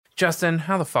Justin,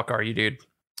 how the fuck are you, dude?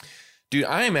 Dude,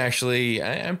 I'm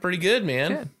pretty good,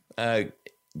 man. Good.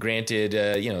 Granted,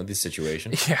 this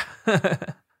situation. Yeah.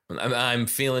 I'm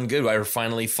feeling good. We're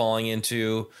finally falling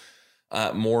into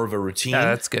more of a routine.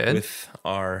 That's good. With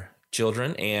our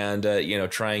children and,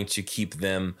 trying to keep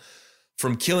them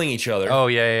from killing each other. Oh,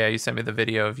 yeah. You sent me the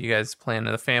video of you guys playing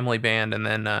in the family band, and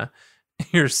then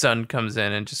your son comes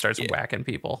in and just starts whacking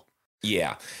people.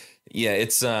 Yeah. Yeah,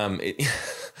 it's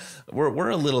we're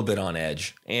a little bit on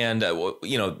edge, and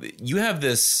you have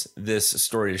this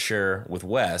story to share with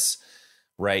Wes,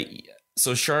 right?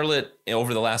 So Charlotte,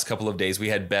 over the last couple of days, we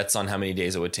had bets on how many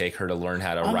days it would take her to learn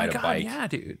how to ride a bike. Yeah,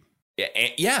 dude.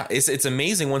 Yeah, it's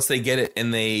amazing once they get it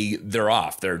and they're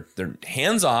off. They're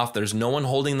hands off. There's no one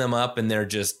holding them up, and they're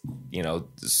just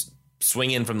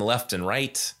swinging from the left and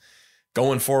right,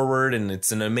 going forward, and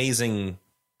it's an amazing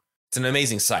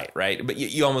sight, right? But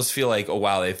you almost feel like, oh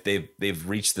wow, they've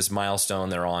reached this milestone.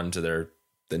 They're on to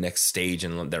the next stage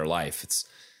in their life.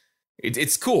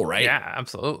 It's cool, right? Yeah,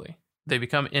 absolutely. They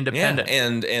become independent.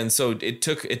 Yeah, and so it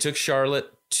took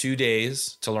Charlotte 2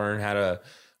 days to learn how to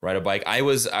ride a bike. I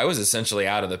was essentially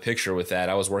out of the picture with that.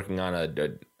 I was working on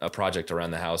a project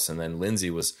around the house, and then Lindsay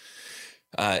was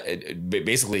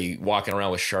basically walking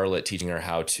around with Charlotte, teaching her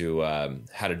how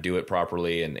to do it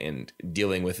properly and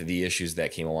dealing with the issues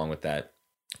that came along with that.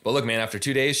 But look, man, after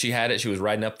 2 days, she had it. She was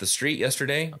riding up the street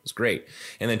yesterday. It was great.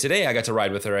 And then today I got to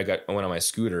ride with her. I went on my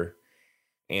scooter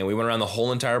and we went around the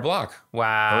whole entire block.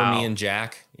 Wow. Her, me, and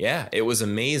Jack. Yeah, it was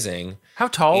amazing. How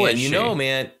tall is she? And you know,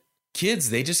 man, kids,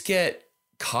 they just get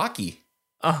cocky.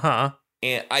 Uh-huh.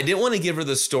 And I didn't want to give her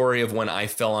the story of when I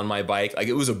fell on my bike. Like,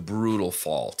 it was a brutal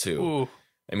fall too. Ooh.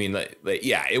 I mean,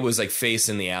 it was like face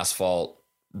in the asphalt,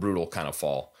 brutal kind of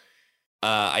fall.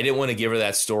 I didn't want to give her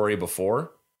that story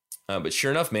before, but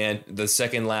sure enough, man, the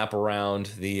second lap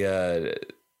around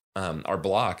our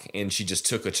block, and she just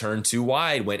took a turn too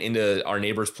wide, went into our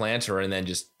neighbor's planter, and then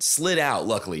just slid out.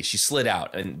 Luckily, she slid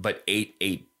out, but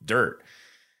ate dirt.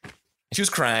 She was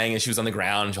crying, and she was on the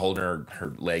ground holding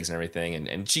her legs and everything,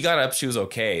 and she got up. She was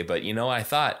okay, but I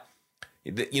thought,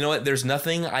 you know what? There's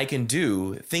nothing I can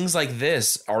do. Things like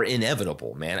this are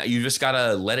inevitable, man. You just got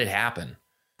to let it happen.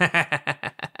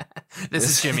 This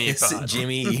is Jimmy Eat Pod.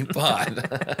 Jimmy Eat Pod.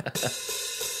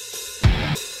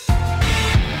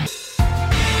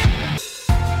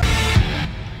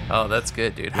 Oh, that's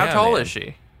good, dude. How tall is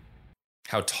she?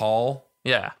 How tall?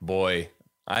 Yeah. Boy,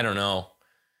 I don't know.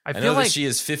 I know feel like that she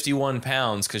is 51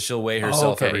 pounds because she'll weigh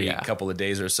herself every couple of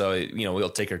days or so.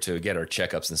 We'll take her to get her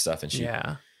checkups and stuff. And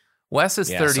yeah. Wes is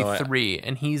 33,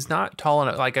 and he's not tall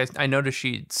enough. Like, I noticed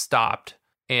she stopped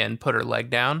and put her leg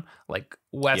down. Like,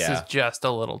 Wes is just a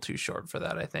little too short for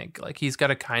that, I think. Like, he's got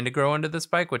to kind of grow into this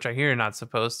bike, which I hear you're not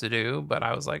supposed to do. But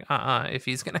I was like, if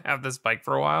he's going to have this bike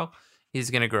for a while, he's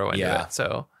going to grow into it.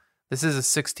 So this is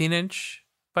a 16-inch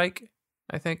bike,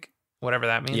 I think, whatever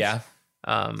that means. Yeah.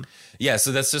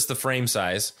 So that's just the frame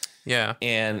size. Yeah.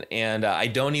 And I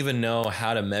don't even know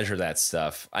how to measure that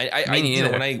stuff. When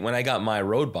I got my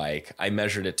road bike, I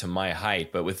measured it to my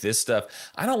height. But with this stuff,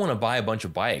 I don't want to buy a bunch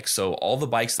of bikes. So all the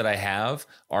bikes that I have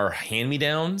are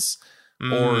hand-me-downs,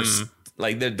 or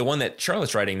like the one that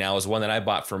Charlotte's riding now is one that I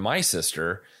bought for my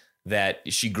sister that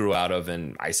she grew out of.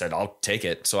 And I said, I'll take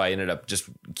it. So I ended up just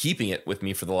keeping it with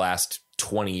me for the last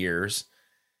 20 years.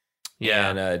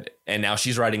 Yeah. And now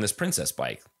she's riding this Princess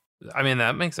bike. I mean,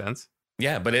 that makes sense.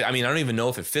 Yeah, but I don't even know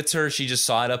if it fits her. She just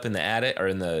saw it up in the attic or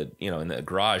in the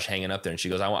garage hanging up there, and she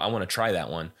goes, I want to try that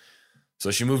one.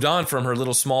 So she moved on from her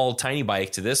little small tiny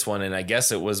bike to this one, and I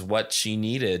guess it was what she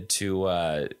needed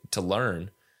to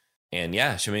learn. And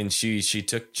yeah, she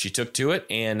took to it,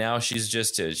 and now she's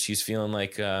she's feeling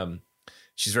like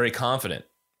she's very confident.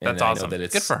 And that's awesome. That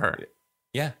it's good for her.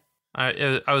 Yeah,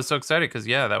 I was so excited because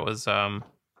that was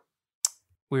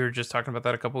we were just talking about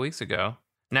that a couple weeks ago.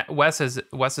 Now, Wes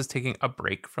is taking a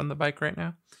break from the bike right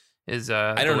now.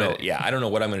 I don't know. Yeah, I don't know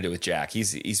what I'm going to do with Jack.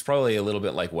 He's probably a little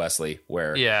bit like Wesley,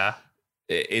 where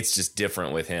it's just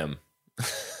different with him.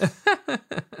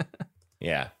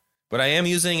 Yeah, but I am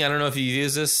using. I don't know if you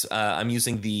use this. I'm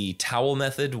using the towel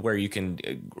method, where you can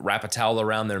wrap a towel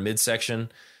around their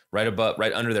midsection, right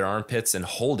under their armpits, and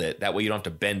hold it. That way, you don't have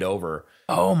to bend over.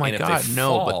 Oh my God,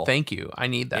 no, but thank you. I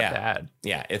need that bad.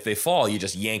 Yeah, if they fall, you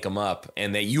just yank them up,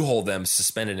 and you hold them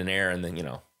suspended in air, and then,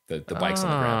 the bike's on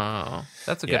the ground.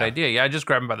 That's a good idea. Yeah, I just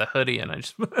grab them by the hoodie, and I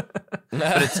just... But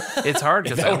it's hard,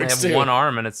 because I only have one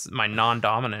arm, and it's my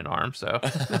non-dominant arm, so...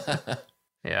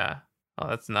 Yeah. Oh,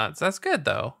 that's nuts. That's good,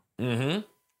 though. Mm-hmm.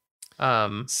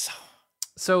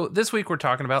 So this week we're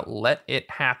talking about Let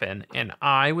It Happen, and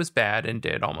I was bad and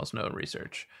did almost no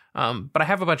research. But I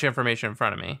have a bunch of information in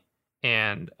front of me.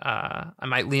 and I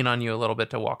might lean on you a little bit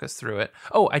to walk us through it.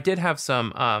 Oh, I did have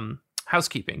some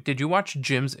housekeeping. Did you watch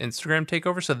Jim's Instagram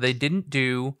takeover? So they didn't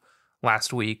do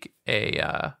last week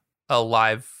a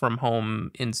live from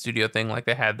home in studio thing like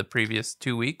they had the previous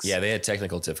 2 weeks. Yeah, they had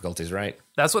technical difficulties, right?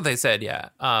 That's what they said. Yeah.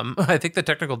 I think the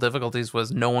technical difficulties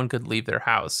was no one could leave their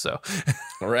house. So,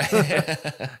 right.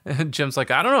 Jim's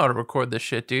like, I don't know how to record this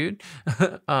shit, dude.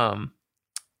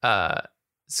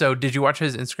 So did you watch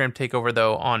his Instagram takeover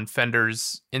though on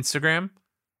Fender's Instagram?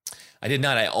 I did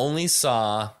not. I only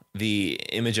saw the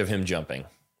image of him jumping.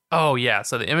 Oh, yeah.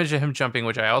 So the image of him jumping,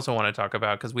 which I also want to talk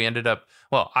about because I ended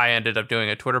up doing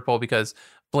a Twitter poll because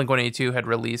Blink-182 had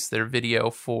released their video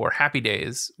for Happy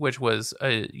Days, which was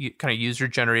a kind of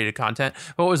user-generated content.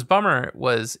 But what was bummer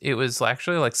was it was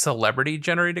actually like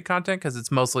celebrity-generated content because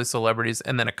it's mostly celebrities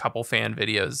and then a couple fan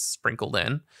videos sprinkled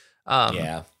in.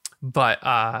 Yeah. But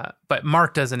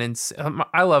Mark does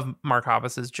I love Mark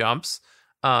Hoppus's jumps.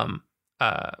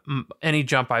 Any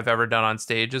jump I've ever done on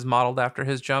stage is modeled after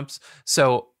his jumps.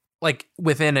 So like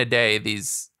within a day,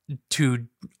 these two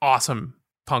awesome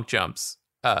punk jumps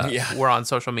were on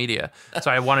social media. So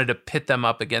I wanted to pit them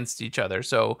up against each other.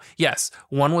 So yes,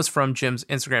 one was from Jim's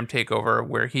Instagram takeover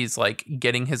where he's like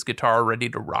getting his guitar ready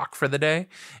to rock for the day.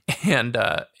 And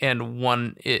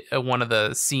one of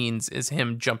the scenes is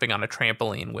him jumping on a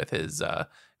trampoline with his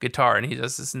guitar, and he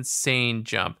does this insane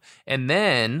jump. And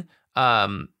then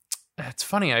it's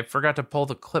funny, I forgot to pull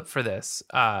the clip for this.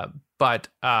 But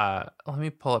let me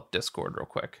pull up Discord real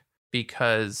quick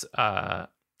because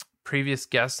previous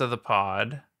guest of the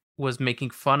pod was making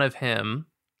fun of him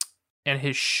and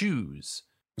his shoes.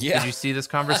 Yeah. Did you see this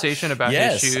conversation about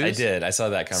his shoes? Yes, I did. I saw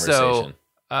that conversation.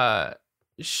 So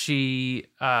she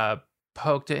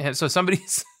poked at him. So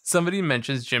somebody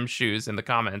mentions Jim's shoes in the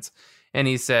comments, and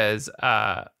he says,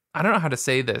 I don't know how to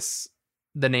say this,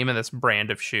 the name of this brand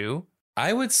of shoe.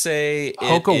 I would say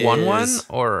Hoka One,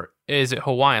 or is it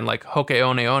Hawaiian, like Hoka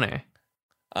One One?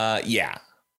 Yeah,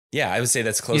 I would say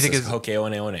that's closest. Hoka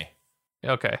One One.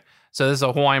 Okay, so this is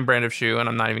a Hawaiian brand of shoe, and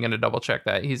I'm not even going to double check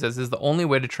that. He says this is the only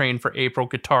way to train for April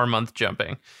Guitar Month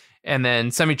jumping. And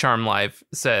then Semi-Charm Live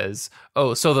says,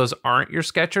 "Oh, so those aren't your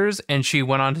Skechers?" And she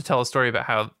went on to tell a story about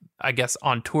how I guess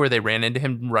on tour they ran into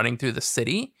him running through the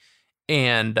city,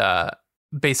 and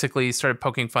basically started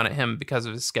poking fun at him because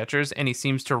of his Skechers, and he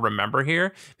seems to remember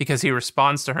here because he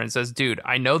responds to her and says, "Dude,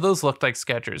 I know those looked like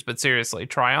Skechers, but seriously,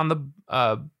 try on the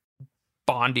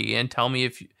Bondi and tell me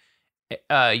if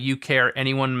you care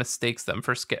anyone mistakes them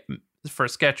for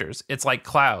Skechers. It's like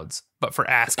clouds, but for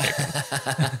ass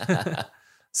kicking."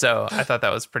 So I thought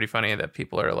that was pretty funny that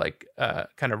people are like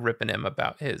kind of ripping him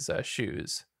about his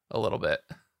shoes a little bit.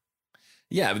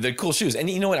 Yeah, they're cool shoes. And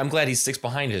you know what? I'm glad he sticks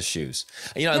behind his shoes.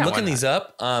 I'm looking these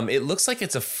up. It looks like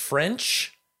it's a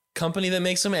French company that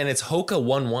makes them, and it's Hoka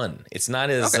One One. It's not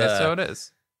as so it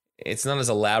is. It's not as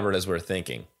elaborate as we're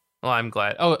thinking. Well, I'm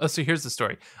glad. Oh, so here's the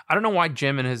story. I don't know why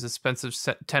Jim and his expensive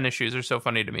tennis shoes are so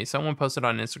funny to me. Someone posted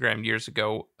on Instagram years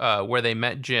ago where they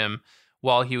met Jim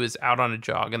while he was out on a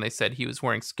jog, and they said he was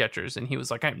wearing Skechers, and he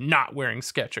was like, "I'm not wearing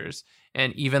Skechers,"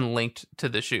 and even linked to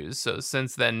the shoes. So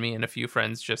since then, me and a few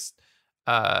friends just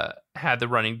had the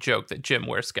running joke that Jim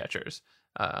wears Skechers.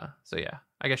 So yeah,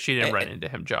 I guess she didn't run into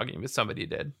him jogging, but somebody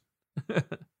did.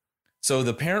 So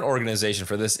the parent organization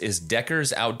for this is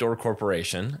Deckers Outdoor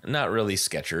Corporation. Not really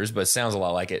Skechers, but sounds a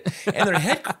lot like it. And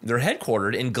they're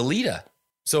headquartered in Goleta.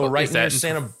 So right near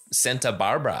Santa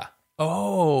Barbara.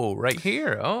 Oh, right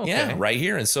here. Oh, okay. Yeah, right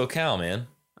here in SoCal, man.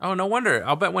 Oh, no wonder.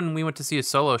 I'll bet when we went to see a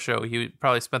solo show, he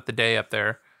probably spent the day up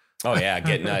there. Oh yeah,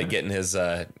 getting his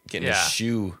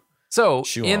shoe. So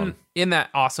in that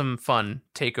awesome fun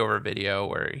takeover video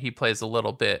where he plays a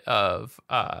little bit of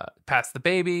Pass the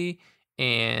Baby,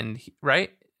 and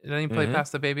right? Didn't he play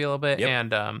Pass the Baby a little bit?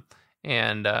 Yep.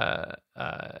 And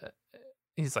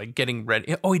he's like getting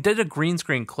ready. Oh, he did a green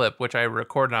screen clip, which I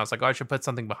recorded, and I was like, oh, I should put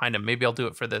something behind him. Maybe I'll do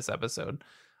it for this episode.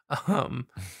 I'm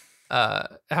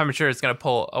sure it's going to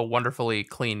pull a wonderfully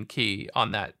clean key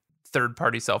on that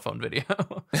third-party cell phone video.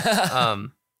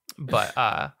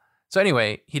 So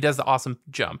anyway, he does the awesome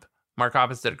jump. Mark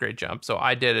Hoppus did a great jump. So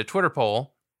I did a Twitter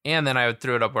poll, and then I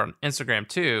threw it up on Instagram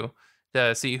too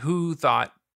to see who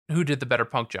did the better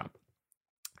punk jump.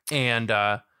 And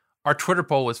our Twitter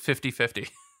poll was 50-50.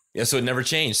 Yeah, so it never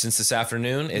changed since this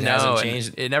afternoon. It hasn't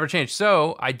changed. It never changed.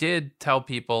 So I did tell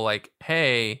people like,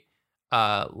 hey,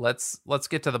 let's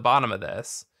get to the bottom of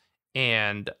this,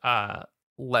 and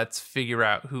let's figure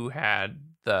out who had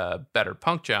the better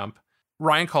punk jump.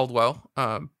 Ryan Caldwell,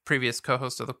 previous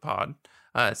co-host of the pod,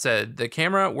 Said the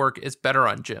camera work is better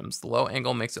on Jim's. The low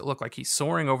angle makes it look like he's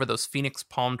soaring over those Phoenix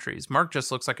palm trees. Mark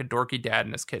just looks like a dorky dad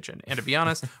in his kitchen. And to be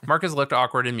honest, Mark has looked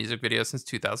awkward in music videos since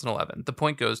 2011. The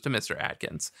point goes to Mr.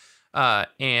 Atkins.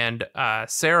 And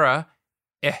Sarah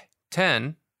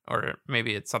 10, or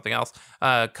maybe it's something else,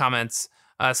 comments,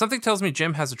 something tells me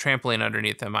Jim has a trampoline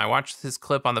underneath him. I watched his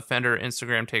clip on the Fender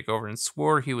Instagram takeover and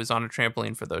swore he was on a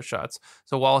trampoline for those shots.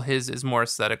 So while his is more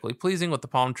aesthetically pleasing with the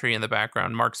palm tree in the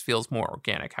background, Mark's feels more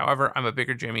organic. However, I'm a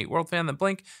bigger Jimmy Eat World fan than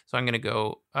Blink, so I'm going to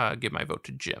go give my vote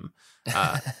to Jim.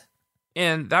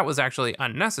 And that was actually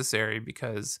unnecessary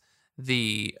because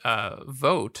the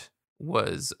vote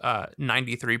was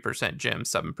 93% Jim,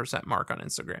 7% Mark on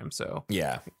Instagram. So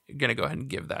yeah, I'm going to go ahead and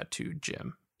give that to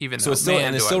Jim. Even so, though,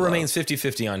 it still remains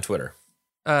 50-50 on Twitter.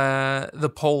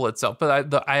 The poll itself,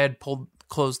 but I had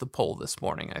closed the poll this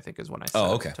morning, I think is when I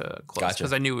set it to close,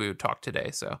 because I knew we would talk today.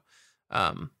 So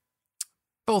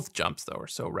both jumps, though, are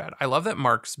so rad. I love that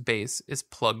Mark's bass is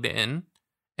plugged in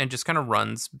and just kind of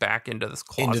runs back into this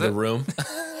closet. Into the room.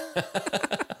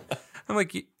 I'm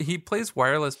like, he plays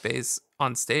wireless bass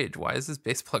on stage. Why is his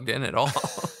bass plugged in at all?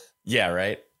 Yeah,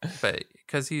 right. But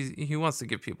because he wants to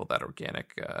give people that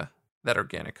organic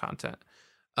content.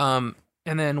 And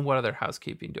then what other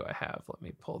housekeeping do I have? Let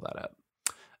me pull that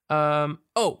up.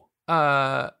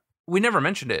 We never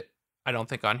mentioned it, I don't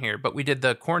think, on here, but we did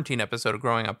the quarantine episode of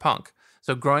Growing Up Punk.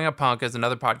 So Growing Up Punk is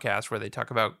another podcast where they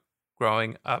talk about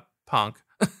growing up punk.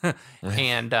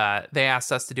 And they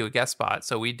asked us to do a guest spot.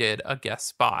 So we did a guest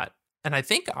spot. And I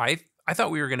think I thought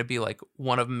we were going to be like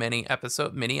one of mini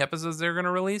episodes they're going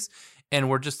to release. And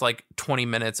we're just like 20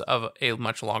 minutes of a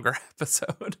much longer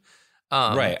episode.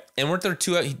 Right. And weren't there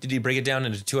two? Did he break it down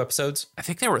into 2 episodes? I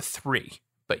think there were 3,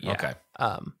 but yeah. Okay.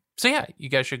 So yeah, you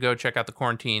guys should go check out the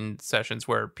quarantine sessions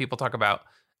where people talk about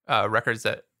records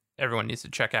that everyone needs to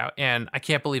check out. And I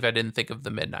can't believe I didn't think of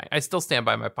the Midnight. I still stand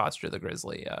by my Posture the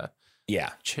Grizzly.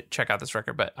 Check out this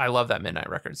record, but I love that Midnight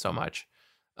record so much.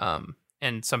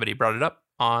 And somebody brought it up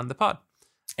on the pod.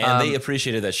 And they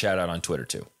appreciated that shout out on Twitter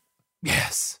too.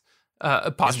 Yes.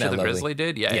 Posture the Grizzly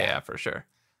did. Yeah, for sure.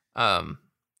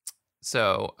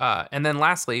 So, and then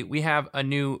lastly, we have a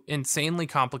new insanely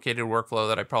complicated workflow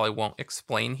that I probably won't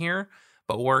explain here,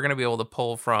 but we're going to be able to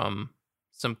pull from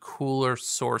some cooler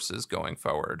sources going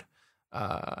forward.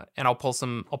 And I'll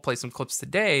play some clips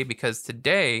today because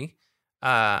today,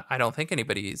 I don't think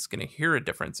anybody's going to hear a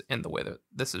difference in the way that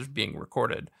this is being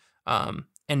recorded. And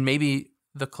maybe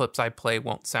the clips I play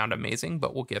won't sound amazing,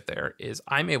 but we'll get there. Is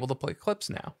I'm able to play clips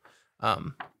now.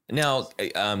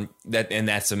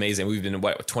 That's amazing. We've been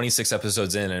 26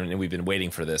 episodes in, and we've been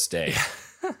waiting for this day.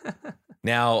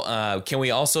 Now, can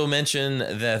we also mention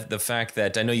the fact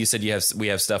that I know you said we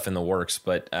have stuff in the works,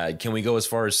 but can we go as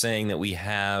far as saying that we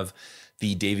have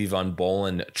the Davey Von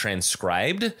Bohlen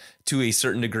transcribed to a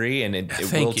certain degree, and it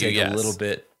will take a little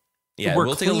bit. Yeah, it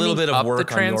will take a little bit of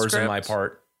work on yours and my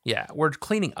part. Yeah, we're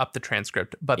cleaning up the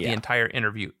transcript, but the entire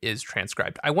interview is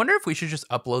transcribed. I wonder if we should just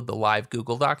upload the live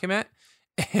Google document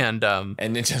and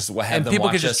then just have them people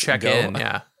could just check in.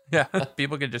 Yeah,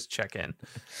 people could just check in.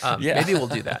 Maybe we'll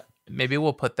do that. Maybe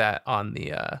we'll put that on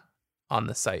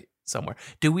the site somewhere.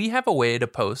 Do we have a way to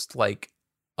post like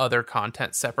other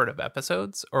content separate of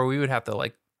episodes, or we would have to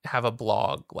like have a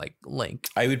blog like link?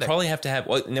 I would probably have to have.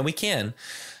 Well, no, we can.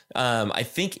 I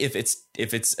think if it's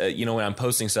when I'm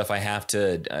posting stuff, I have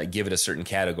to give it a certain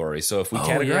category. So if we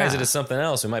categorize it as something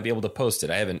else, we might be able to post it.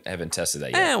 I haven't tested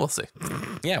that yet. We'll see.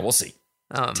 Yeah, we'll see.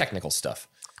 Technical stuff.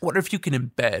 What if you can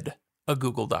embed a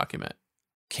Google document?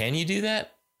 Can you do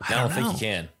that? I don't think you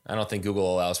can. I don't think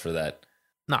Google allows for that.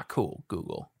 Not cool,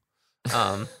 Google.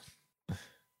 Because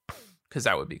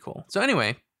that would be cool. So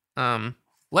anyway,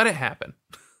 let it happen.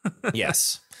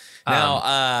 Yes. Now,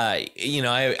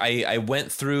 I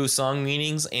went through Song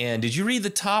Meanings, and did you read the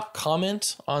top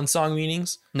comment on Song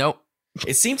Meanings? Nope.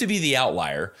 It seemed to be the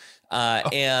outlier,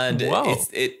 and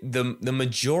the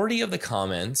majority of the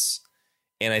comments,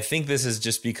 and I think this is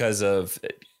just because of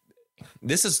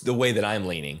this is the way that I'm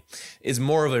leaning, is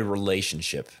more of a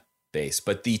relationship base.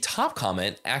 But the top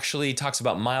comment actually talks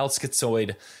about mild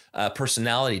schizoid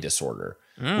personality disorder,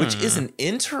 which is an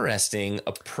interesting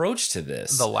approach to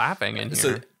this. The laughing in here.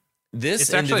 So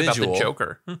this actually individual, about the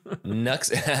Joker.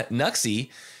 Nuxie,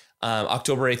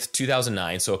 October 8th,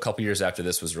 2009, so a couple years after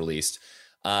this was released,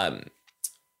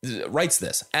 writes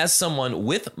this: as someone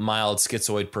with mild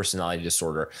schizoid personality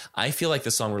disorder, I feel like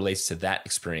the song relates to that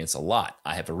experience a lot.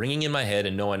 I have a ringing in my head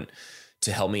and no one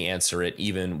to help me answer it,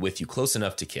 even with you close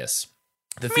enough to kiss.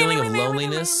 The feeling of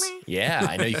loneliness. Yeah,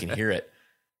 I know you can hear it.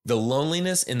 The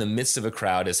loneliness in the midst of a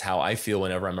crowd is how I feel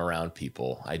whenever I'm around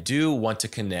people. I do want to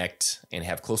connect and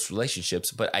have close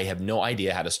relationships, but I have no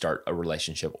idea how to start a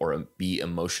relationship or be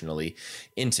emotionally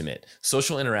intimate.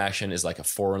 Social interaction is like a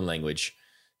foreign language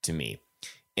to me.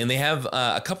 And they have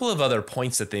a couple of other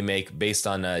points that they make based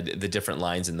on the different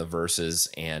lines in the verses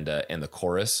and the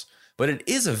chorus. But it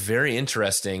is a very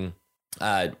interesting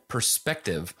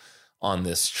perspective on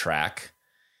this track.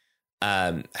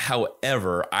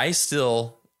 However, I'm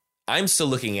still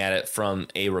looking at it from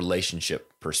a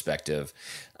relationship perspective,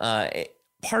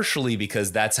 partially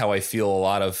because that's how I feel a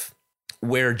lot of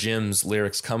where Jim's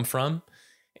lyrics come from,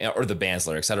 or the band's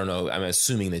lyrics. I don't know. I'm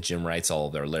assuming that Jim writes all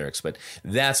of their lyrics, but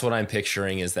that's what I'm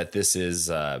picturing, is that this is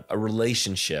a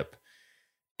relationship,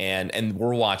 and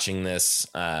we're watching this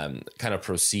kind of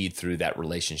proceed through that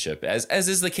relationship, as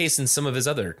is the case in some of his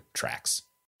other tracks.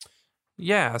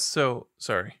 Yeah. So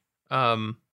sorry.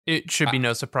 It should be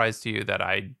no surprise to you that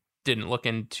I didn't look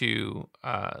into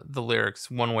the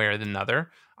lyrics one way or the other.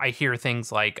 I hear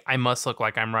things like, I must look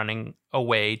like I'm running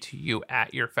away to you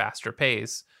at your faster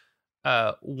pace.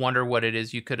 Wonder what it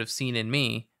is you could have seen in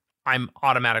me. I'm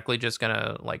automatically just going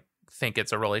to like think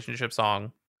it's a relationship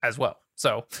song as well.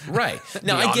 So right.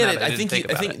 No, I get it. I think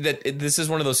that this is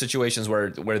one of those situations where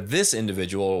this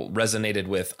individual resonated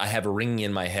with, I have a ringing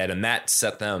in my head, and that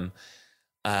set them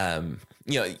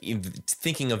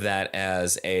thinking of that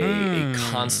as a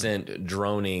constant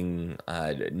droning,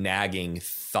 nagging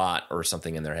thought or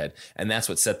something in their head. And that's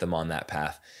what set them on that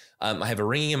path. I have a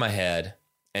ringing in my head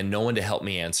and no one to help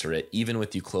me answer it, even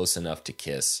with you close enough to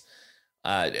kiss.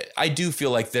 I do feel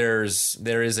like there is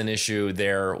an issue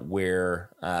there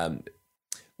where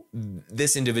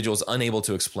this individual is unable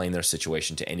to explain their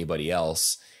situation to anybody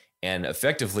else. And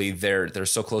effectively, they're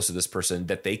so close to this person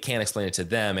that they can't explain it to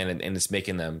them, and it's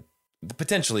making them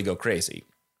potentially go crazy.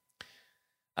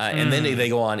 And then they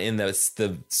go on in the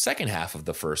second half of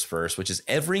the first verse, which is,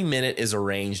 every minute is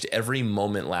arranged, every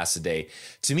moment lasts a day.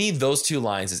 To me, those two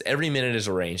lines, is every minute is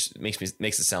arranged, makes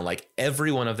it sound like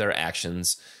every one of their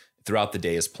actions throughout the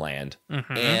day is planned.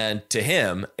 Mm-hmm. And to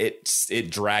him,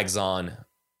 it drags on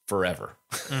forever.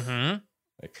 Mm-hmm.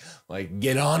 like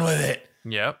get on with it.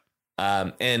 Yep.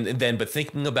 But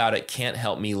thinking about it can't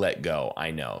help me let go.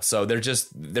 I know. So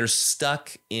they're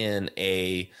stuck in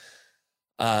a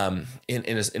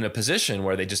position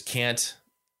where they just can't.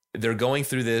 They're going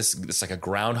through this. It's like a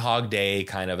Groundhog Day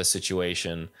kind of a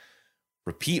situation.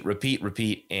 Repeat,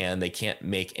 and they can't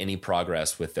make any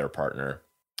progress with their partner.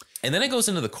 And then it goes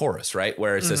into the chorus, right,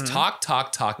 where it says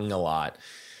talking a lot.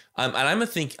 And I'm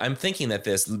thinking that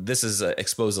this is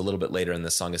exposed a little bit later in the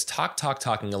song, is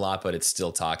talking a lot, but it's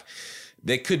still talk.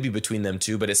 That could be between them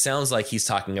two, but it sounds like he's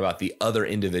talking about the other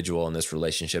individual in this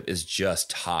relationship is just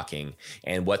talking.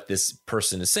 And what this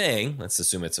person is saying, let's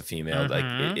assume it's a female, like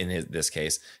in this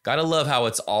case, gotta love how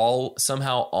it's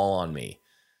somehow all on me.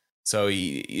 So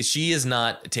she is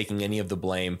not taking any of the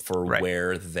blame for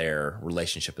where their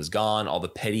relationship has gone, all the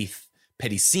petty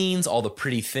scenes, all the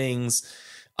pretty things.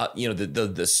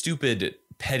 The stupid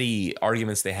petty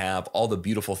arguments they have, all the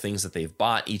beautiful things that they've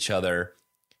bought each other,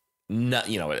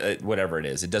 whatever it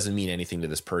is, it doesn't mean anything to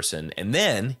this person. And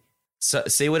then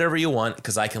say whatever you want,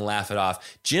 because I can laugh it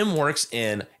off. Jim works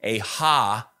in a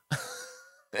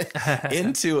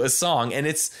into a song, and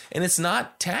it's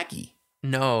not tacky.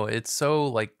 No, it's so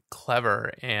like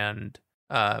clever, and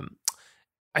I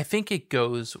think it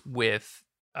goes with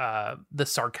the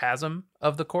sarcasm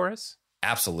of the chorus.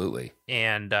 Absolutely.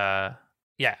 And I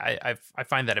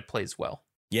find that it plays well.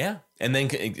 Yeah. And then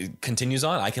it continues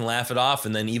on. I can laugh it off,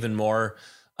 and then even more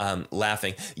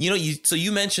laughing. So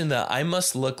you mentioned that I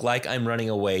must look like I'm running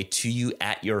away to you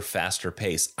at your faster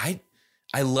pace.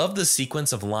 I love the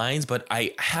sequence of lines, but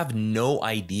I have no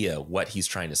idea what he's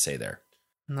trying to say there.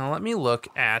 Now let me look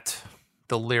at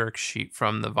the lyric sheet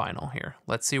from the vinyl here.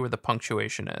 Let's see where the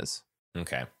punctuation is.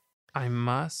 Okay. I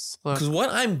must look, because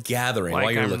what I'm gathering like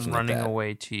while you're looking at that, running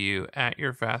away to you at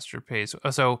your faster pace.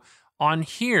 So on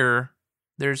here,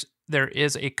 there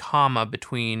is a comma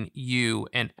between you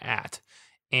and at,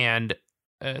 and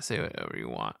say whatever you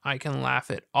want. I can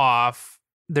laugh it off.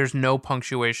 There's no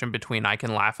punctuation between I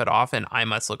can laugh it off and I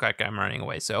must look like I'm running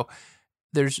away. So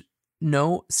there's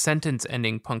no sentence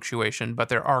ending punctuation, but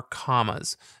there are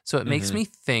commas. So it makes me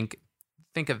think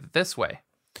of it this way.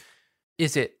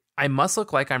 Is it, I must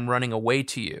look like I'm running away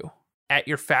to you at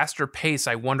your faster pace?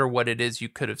 I wonder what it is you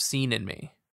could have seen in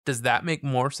me. Does that make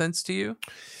more sense to you?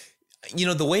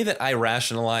 The way that I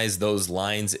rationalize those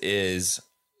lines is,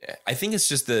 I think it's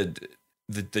just the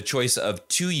choice of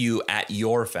to you at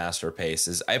your faster pace.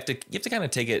 Is you have to kind of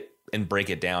take it and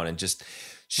break it down, and just,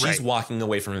 she's walking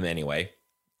away from him anyway.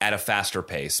 at a faster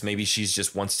pace. Maybe she's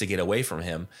just wants to get away from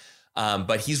him.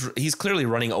 But he's clearly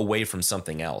running away from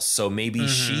something else. So maybe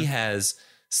she has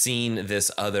seen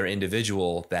this other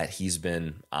individual that he's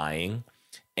been eyeing,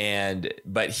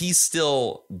 but he's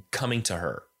still coming to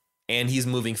her, and he's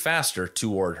moving faster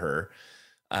toward her,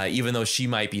 even though she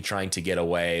might be trying to get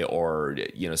away or,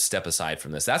 step aside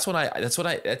from this. That's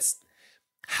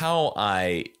how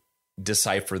I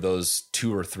decipher those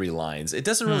 2 or 3 lines. It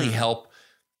doesn't really help.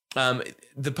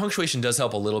 The punctuation does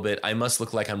help a little bit. I must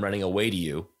look like I'm running away to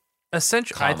you.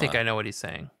 Essentially, I think I know what he's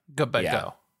saying.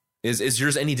 Go. Is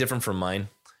yours any different from mine?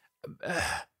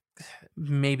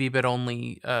 Maybe, but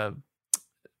only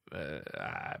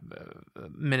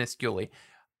minusculely.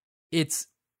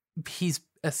 He's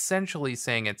essentially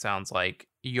saying it sounds like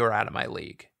you're out of my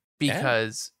league,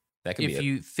 because if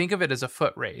you think of it as a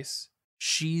foot race,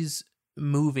 she's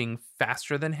moving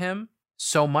faster than him,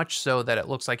 so much so that it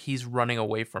looks like he's running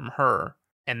away from her,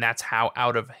 and that's how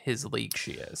out of his league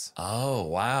she is. Oh,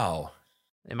 wow.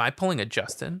 Am I pulling a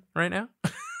Justin right now?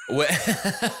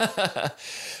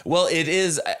 Well, it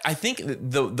is. I think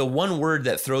the one word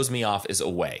that throws me off is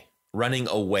away, running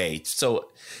away. So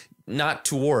not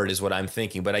toward is what I'm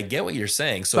thinking, but I get what you're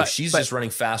saying. So she's just running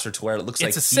faster to where it looks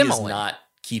like he is not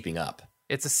keeping up.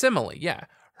 It's a simile. Yeah.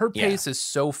 Her pace is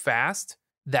so fast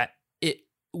that it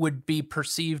would be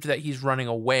perceived that he's running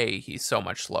away. He's so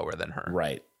much slower than her.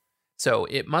 Right. So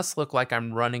it must look like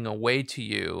I'm running away to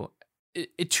you.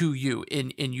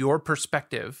 In your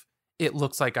perspective, it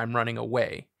looks like I'm running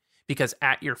away because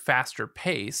at your faster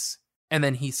pace. And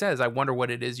then he says, I wonder what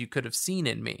it is you could have seen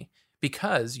in me,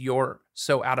 because you're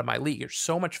so out of my league. You're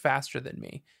so much faster than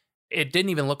me. It didn't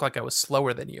even look like I was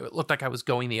slower than you. It looked like I was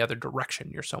going the other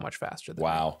direction. You're so much faster than me.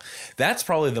 Wow. That's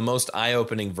probably the most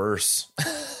eye-opening verse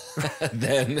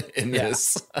then in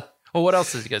this. Well, what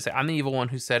else is he going to say? I'm the evil one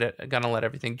who said it, gonna let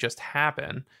everything just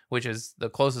happen, which is the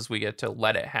closest we get to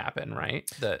let it happen, right?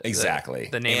 Exactly.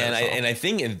 The name of the song. And I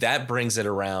think that brings it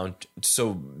around.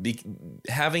 So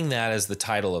having that as the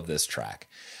title of this track,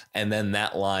 and then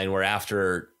that line where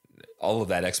after all of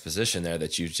that exposition there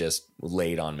that you just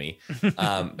laid on me,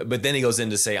 but then he goes in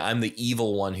to say, I'm the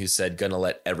evil one who said, gonna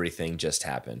let everything just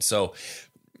happen. So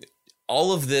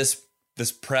all of this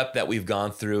prep that we've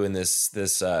gone through and this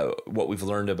what we've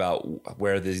learned about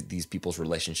where these people's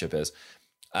relationship is,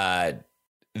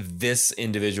 this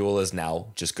individual is now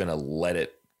just going to let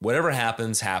it, whatever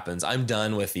happens. I'm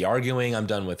done with the arguing. I'm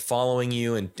done with following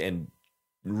you and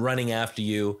running after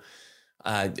you.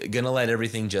 Going to let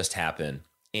everything just happen.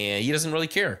 And he doesn't really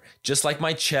care. Just like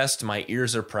my chest, my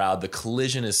ears are proud. The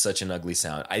collision is such an ugly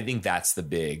sound. I think that's the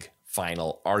big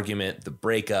final argument, the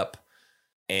breakup.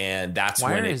 And that's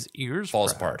when his ears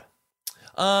falls apart.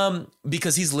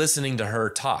 Because he's listening to her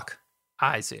talk.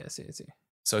 I see.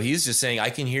 So he's just saying, I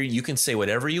can hear you. You can say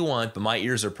whatever you want, but my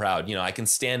ears are proud. I can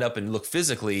stand up and look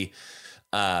physically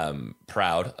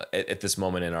proud at this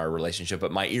moment in our relationship,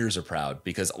 but my ears are proud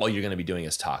because all you're going to be doing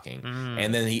is talking.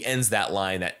 And then he ends that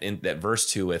line, that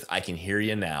verse 2 with, I can hear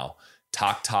you now.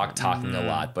 Talking a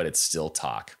lot, but it's still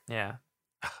talk. Yeah.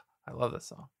 I love this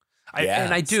song.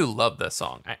 And I do love this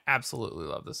song. I absolutely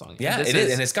love this song. Yeah, it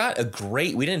is. And it's got a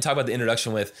great, we didn't talk about the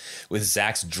introduction with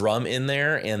Zach's drum in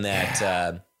there, and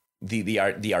that the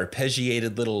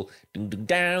arpeggiated little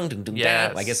down.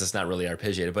 I guess it's not really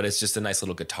arpeggiated, but it's just a nice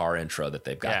little guitar intro that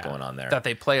they've got going on there. That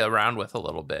they play around with a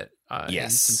little bit in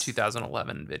some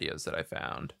 2011 videos that I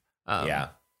found.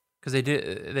 Because they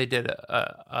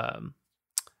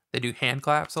do hand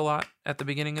claps a lot at the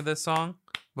beginning of this song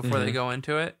before they go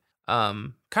into it.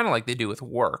 Kind of like they do with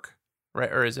Work, right?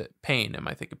 Or is it Pain? Am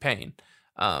I thinking Pain?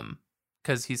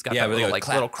 Because he's got that little, like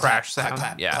clap, little crash sound.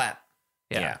 Clap.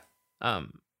 Yeah.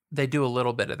 They do a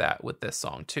little bit of that with this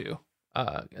song too.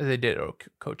 They did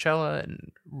Coachella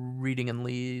and Reading and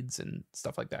Leeds and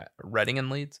stuff like that. Reading and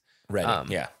Leeds. They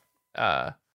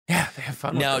have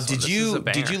fun. Now, did you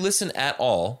listen at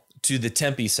all to the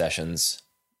Tempe Sessions?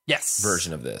 Yes.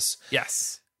 Version of this.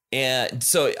 Yes. And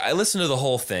so I listened to the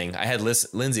whole thing. I had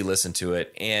Lindsay listen to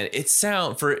it, and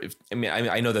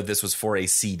I know that this was for a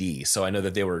CD, so I know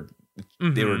that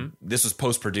this was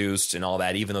post-produced and all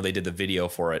that, even though they did the video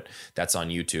for it. That's on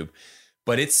YouTube.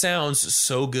 But it sounds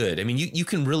so good. I mean, you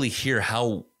can really hear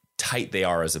how tight they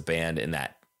are as a band in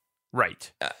that.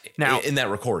 Right. Now, in that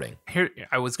recording. Here,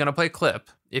 I was going to play a clip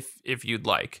if you'd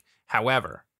like.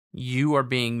 However, you are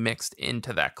being mixed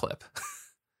into that clip.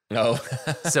 No.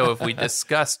 So if we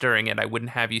discuss during it, I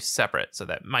wouldn't have you separate. So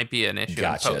that might be an issue.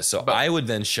 Gotcha. So I would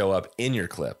then show up in your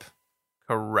clip.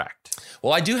 Correct.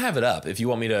 Well, I do have it up if you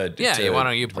want me to. Yeah, why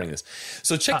don't you bring this?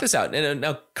 So check this out. And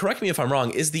now, correct me if I'm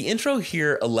wrong. Is the intro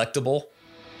here electable?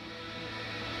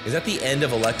 Is that the end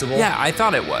of Electable? Yeah, I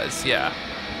thought it was. Yeah.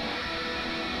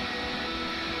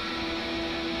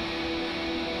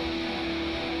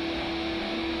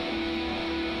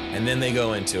 And then they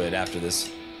go into it after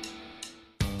this.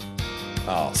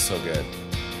 Oh, so good.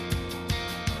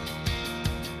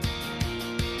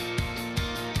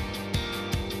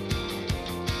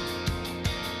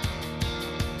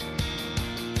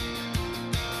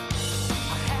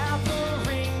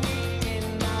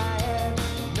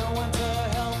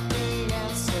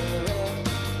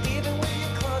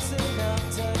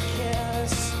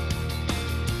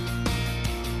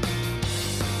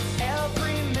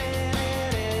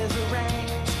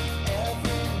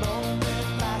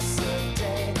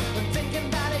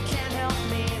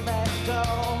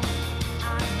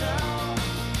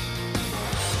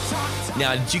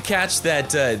 Now, did you catch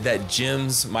that that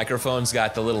Jim's microphone's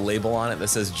got the little label on it that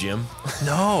says Jim?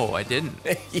 No, I didn't.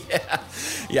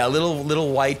 Yeah,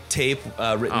 little white tape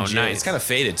written Jim. Nice. It's kind of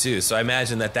faded too, so I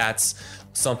imagine that that's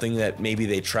something that maybe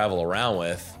they travel around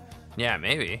with. Yeah,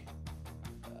 maybe.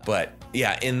 But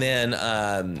yeah, and then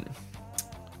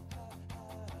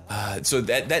so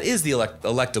that is the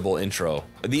Electable intro.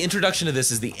 The introduction to this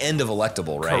is the end of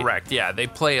Electable, right? Correct. Yeah, they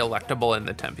play Electable in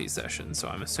the Tempe session, so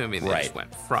I'm assuming they just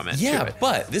went from it. Yeah, to it.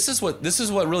 but this is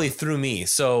what really threw me.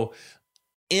 So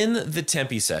in the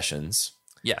Tempe sessions,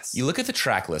 yes, you look at the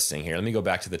track listing here. Let me go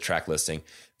back to the track listing.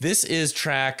 This is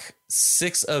track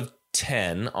 6 of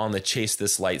 10 on the Chase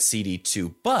This Light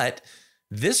CD2, but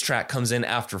this track comes in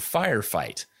after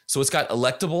Firefight. So it's got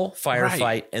Electable,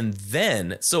 Firefight, and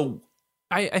then so.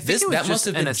 I think it was just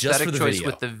an aesthetic choice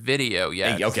with the video.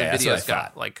 Yeah, hey, okay, the video's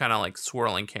got like kind of like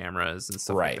swirling cameras and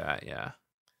stuff like that. Yeah.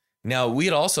 Now we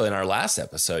had also in our last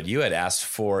episode, you had asked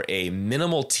for a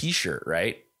minimal T-shirt,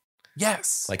 right?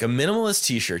 Yes, like a minimalist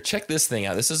T-shirt. Check this thing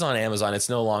out. This is on Amazon. It's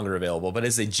no longer available, but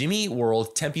it's a Jimmy Eat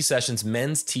World Tempe Sessions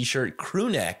men's T-shirt, crew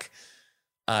neck.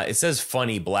 It says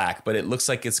funny black, but it looks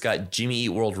like it's got Jimmy Eat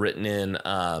World written in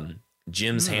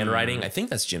Jim's handwriting. I think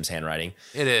that's Jim's handwriting.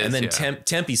 It is. And then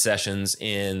Tempe Sessions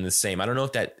in the same. I don't know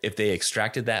if they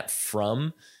extracted that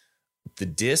from the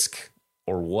disc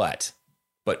or what,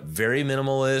 but very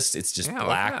minimalist. It's just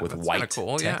black with white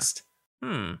text.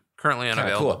 Yeah. Currently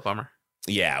unavailable. Cool. Bummer.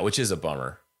 Yeah, which is a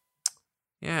bummer.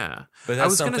 Yeah. But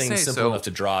that's something simple enough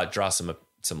to draw some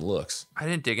looks. I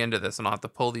didn't dig into this, and I'll have to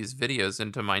pull these videos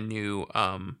into my new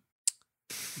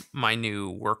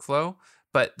workflow.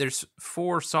 But there's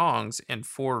 4 songs and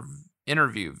 4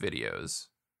 interview videos.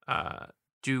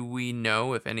 Do we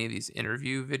know if any of these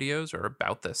interview videos are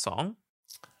about this song?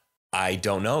 I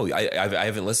don't know. I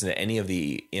haven't listened to any of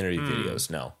the interview videos.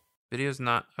 No. Videos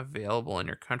not available in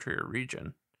your country or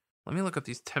region. Let me look up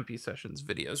these Tempe Sessions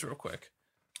videos real quick.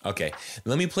 Okay.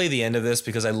 Let me play the end of this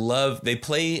because they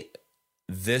play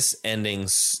this ending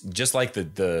just like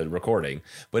the recording,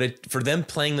 but for them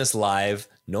playing this live,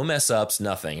 no mess ups,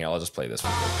 nothing. Here, I'll just play this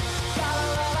real quick.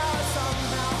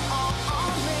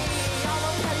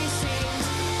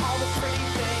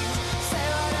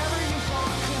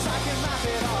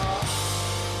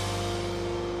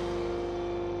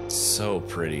 So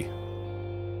pretty.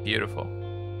 Beautiful.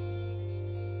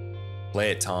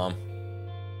 Play it, Tom.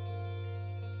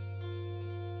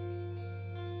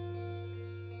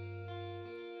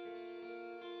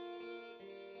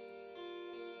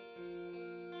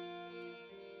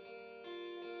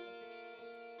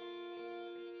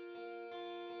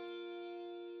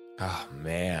 Oh,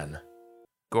 man.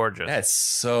 Gorgeous. That's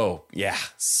so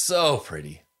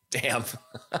pretty. Damn.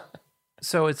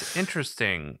 So it's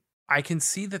interesting. I can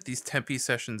see that these Tempe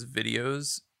Sessions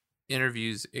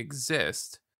interviews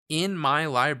exist in my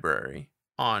library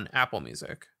on Apple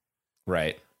Music.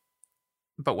 Right.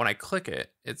 But when I click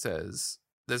it, it says,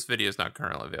 this video is not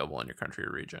currently available in your country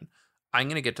or region. I'm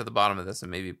going to get to the bottom of this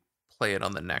and maybe play it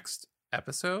on the next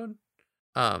episode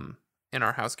in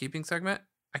our housekeeping segment.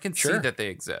 I can see that they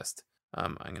exist.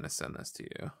 I'm going to send this to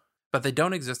you. But they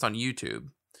don't exist on YouTube.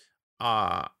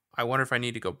 I wonder if I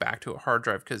need to go back to a hard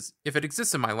drive, because if it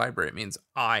exists in my library, it means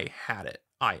I had it.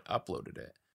 I uploaded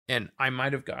it. And I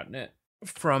might have gotten it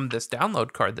from this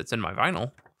download card that's in my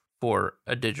vinyl for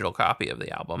a digital copy of the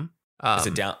album. Is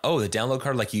it the download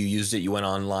card, like you used it, you went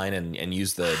online and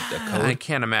used the code? I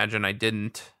can't imagine I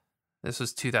didn't. This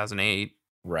was 2008.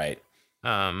 Right.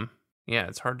 Yeah,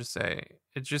 it's hard to say.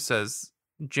 It just says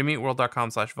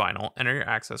jimmyeatworld.com/vinyl. Enter your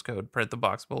access code, print the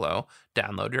box below,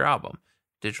 download your album.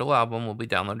 Digital album will be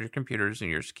downloaded to your computers and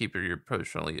yours to keep for your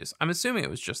personal use. I'm assuming it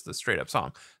was just the straight up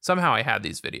song. Somehow I had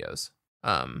these videos,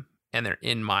 and they're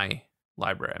in my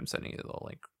library. I'm sending you the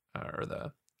link or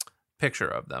the picture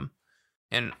of them,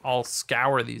 and I'll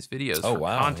scour these videos for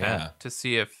content to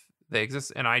see if they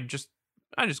exist. And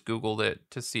Googled it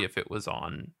to see if it was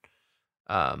on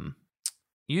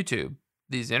YouTube.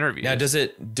 These interviews. Now, does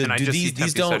it? Do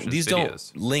these don't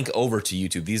link over to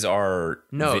YouTube? These are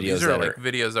videos these are like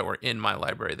videos that were in my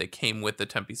library. They came with the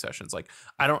Tempe sessions. Like,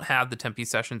 I don't have the Tempe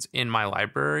sessions in my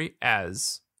library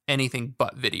as anything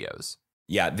but videos.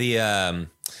 Yeah, there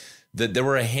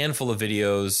were a handful of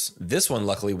videos. This one,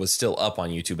 luckily, was still up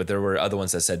on YouTube, but there were other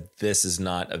ones that said this is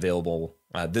not available.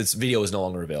 This video is no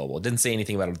longer available. It didn't say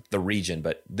anything about the region,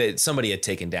 but somebody had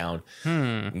taken down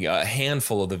a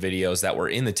handful of the videos that were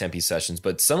in the Tempe sessions,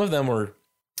 but some of them were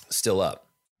still up.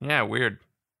 Yeah, weird.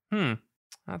 I'll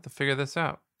have to figure this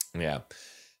out. Yeah.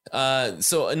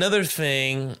 So another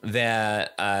thing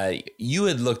that you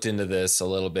had looked into this a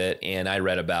little bit, and I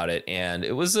read about it, and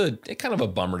it was a kind of a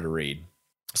bummer to read.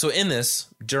 So in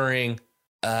this, during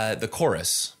the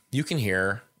chorus, you can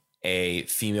hear a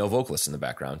female vocalist in the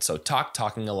background. So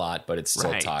talking a lot, but it's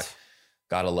still talk.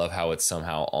 Gotta love how it's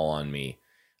somehow all on me.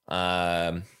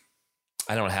 I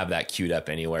don't have that queued up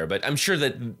anywhere, but I'm sure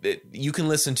that you can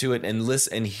listen to it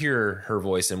and hear her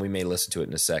voice, and we may listen to it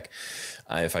in a sec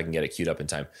if I can get it queued up in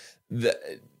time.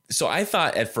 So I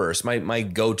thought at first my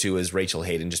go-to is Rachel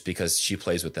Hayden, just because she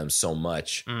plays with them so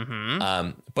much.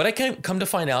 But I come to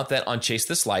find out that on Chase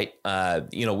This Light,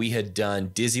 we had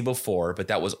done Dizzy before, but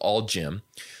that was all Jim.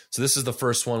 So this is the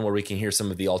first one where we can hear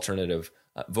some of the alternative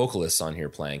vocalists on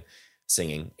here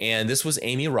singing. And this was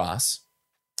Amy Ross.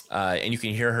 And you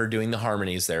can hear her doing the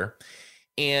harmonies there.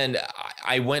 And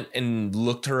I went and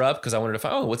looked her up because I wanted to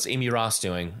find, what's Amy Ross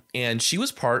doing? And she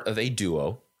was part of a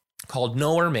duo called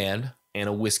Nowhere Man and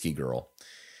a Whiskey Girl,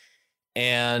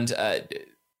 and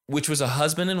which was a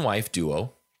husband and wife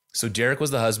duo. So Derek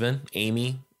was the husband,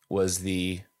 Amy was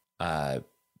the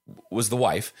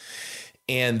wife,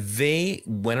 and they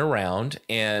went around,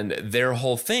 and their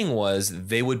whole thing was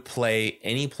they would play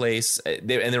any place, and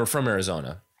they were from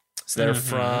Arizona, so they're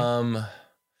from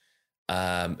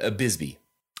Bisbee.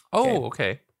 Oh,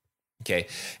 okay. Okay,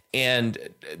 and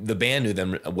the band knew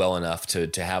them well enough to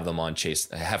have her on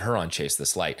Chase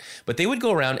This Light. But they would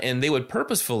go around and they would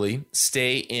purposefully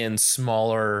stay in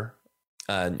smaller.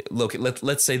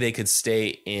 Let's say they could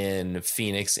stay in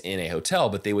Phoenix in a hotel,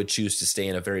 but they would choose to stay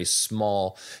in a very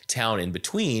small town in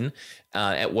between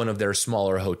at one of their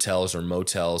smaller hotels or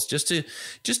motels, just to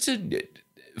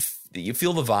you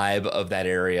feel the vibe of that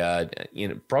area.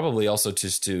 Probably also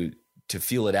just to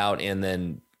feel it out, and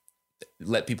then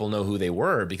let people know who they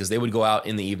were, because they would go out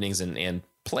in the evenings and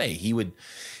play. He would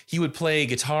play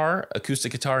guitar,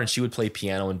 acoustic guitar, and she would play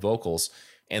piano and vocals.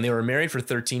 And they were married for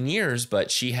 13 years, but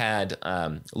she had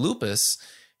lupus.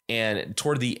 And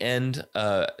toward the end,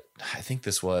 I think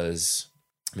this was,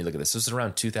 let me look at this. This was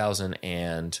around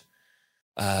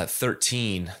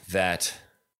 2013 that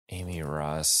Amy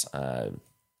Ross, let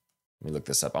me look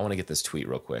this up. I want to get this tweet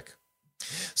real quick.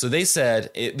 So they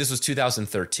said this was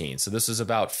 2013. So this was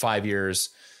about 5 years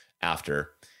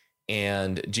after.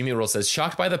 And Jimmy Earl says,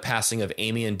 shocked by the passing of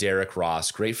Amy and Derek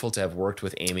Ross, grateful to have worked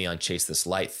with Amy on Chase This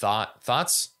Light.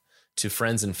 Thoughts to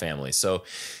friends and family. So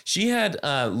she had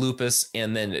lupus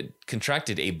and then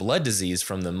contracted a blood disease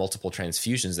from the multiple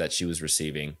transfusions that she was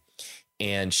receiving.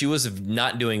 And she was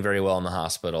not doing very well in the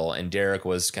hospital. And Derek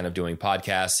was kind of doing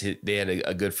podcasts. They had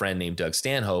a good friend named Doug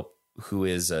Stanhope, who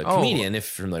is a comedian,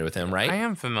 if you're familiar with him, right? I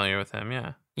am familiar with him,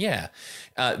 yeah. Yeah.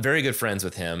 Very good friends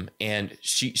with him. And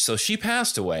she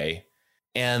passed away.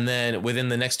 And then within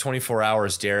the next 24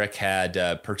 hours, Derek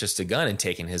had purchased a gun and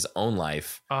taken his own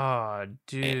life. Oh,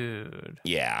 dude. And,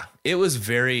 yeah. It was a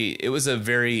very,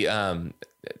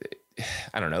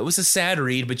 I don't know. It was a sad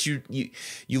read, but you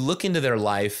look into their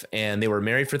life, and they were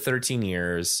married for 13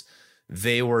 years.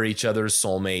 They were each other's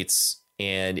soulmates.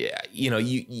 And,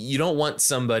 you don't want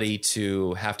somebody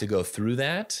to have to go through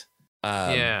that.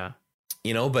 Yeah.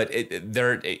 But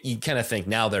you kind of think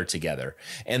now they're together.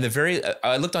 And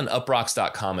I looked on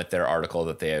uprocks.com at their article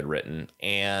that they had written.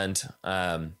 And,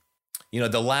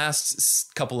 the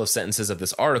last couple of sentences of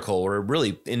this article were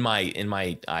really, in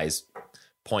my eyes,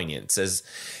 poignant. It says,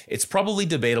 it's probably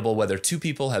debatable whether two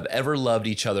people have ever loved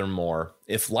each other more.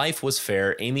 If life was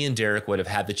fair, Amy and Derek would have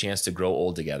had the chance to grow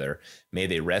old together. May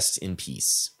they rest in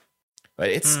peace. But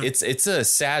it's a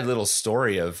sad little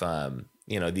story of,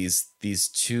 these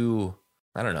two,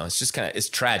 I don't know. It's just it's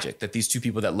tragic that these two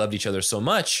people that loved each other so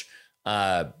much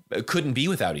couldn't be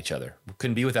without each other,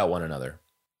 couldn't be without one another.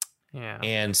 Yeah.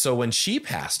 And so when she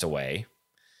passed away,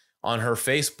 on her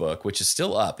Facebook, which is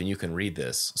still up, and you can read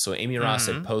this. So Amy Ross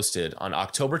had posted on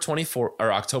October 14th,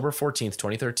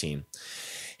 2013.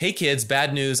 Hey kids,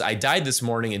 bad news. I died this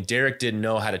morning and Derek didn't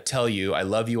know how to tell you. I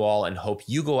love you all and hope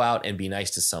you go out and be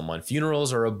nice to someone.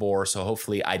 Funerals are a bore, so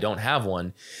hopefully I don't have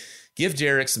one. Give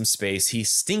Derek some space. He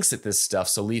stinks at this stuff,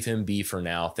 so leave him be for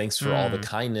now. Thanks for all the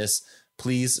kindness.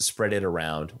 Please spread it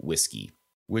around, Whiskey.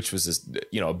 Which was just,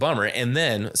 a bummer. And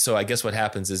then, so I guess what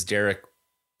happens is Derek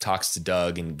talks to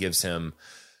Doug and gives him,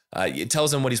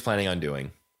 tells him what he's planning on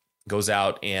doing. Goes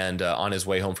out and on his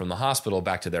way home from the hospital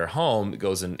back to their home,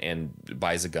 goes and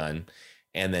buys a gun,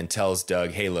 and then tells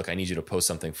Doug, hey, look, I need you to post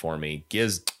something for me.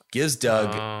 Gives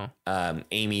Doug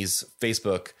Amy's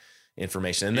Facebook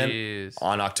information. And then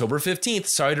on October 15th,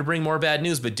 sorry to bring more bad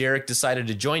news, but Derek decided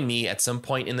to join me at some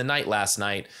point in the night last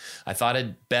night. I thought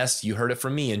it best. You heard it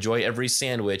from me. Enjoy every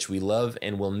sandwich. We love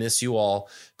and will miss you all.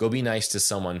 Go be nice to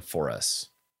someone for us.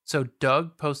 So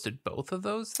Doug posted both of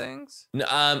those things?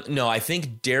 No, I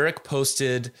think Derek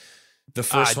posted the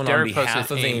first one on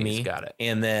behalf of Amy. Got it.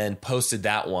 And then posted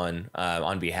that one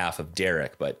on behalf of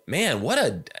Derek. But man, what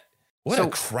a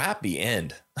crappy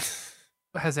end.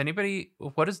 What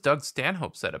has Doug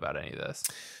Stanhope said about any of this?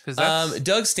 Because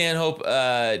Doug Stanhope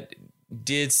so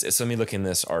let me look in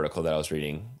this article that I was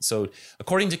reading. So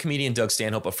according to comedian Doug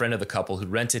Stanhope, a friend of the couple who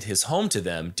rented his home to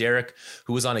them, Derek,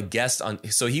 who was on a guest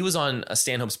so he was on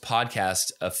Stanhope's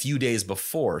podcast a few days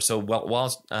before. So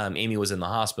while Amy was in the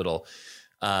hospital,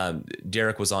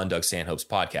 Derek was on Doug Stanhope's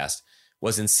podcast,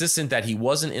 was insistent that he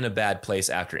wasn't in a bad place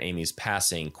after Amy's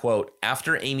passing. Quote,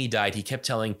 after Amy died, he kept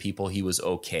telling people he was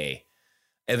okay.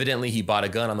 Evidently, he bought a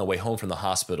gun on the way home from the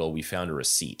hospital. We found a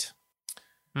receipt.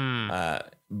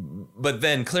 But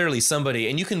then clearly somebody,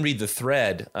 and you can read the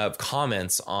thread of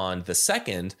comments on the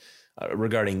second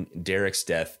regarding Derek's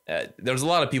death. There's a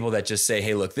lot of people that just say,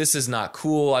 hey, look, this is not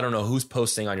cool. I don't know who's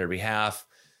posting on your behalf.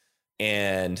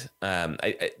 And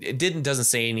it doesn't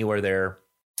say anywhere there,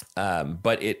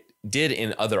 but it did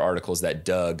in other articles that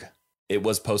it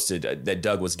was posted that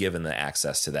Doug was given the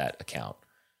access to that account.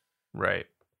 Right.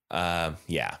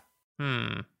 Yeah.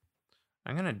 I'm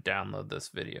gonna download this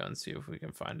video and see if we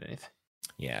can find anything.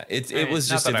 Yeah, it was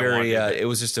just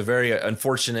a very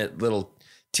unfortunate little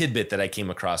tidbit that I came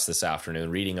across this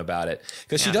afternoon reading about it,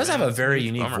 because she does have a very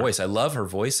unique voice. I love her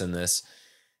voice in this.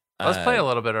 Let's play a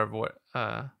little bit of what.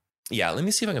 Yeah, let me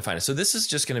see if I can find it. So this is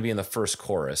just going to be in the first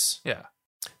chorus. Yeah.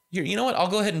 Here, you know what? I'll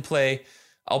go ahead and play.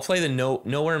 I'll play the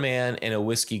Nowhere Man and a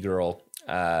Whiskey Girl.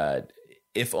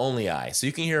 If Only I. So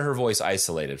you can hear her voice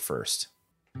isolated first.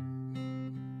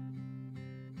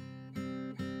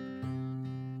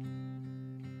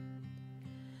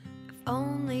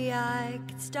 Only I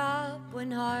could stop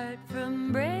one heart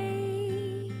from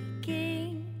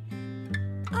breaking.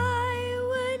 I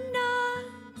would not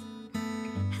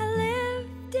have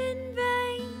lived in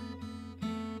vain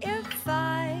if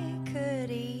I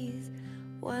could ease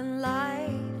one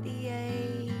life the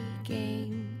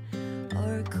aching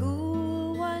or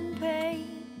cool one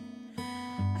pain.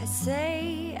 I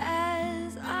say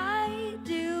as I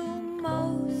do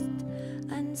most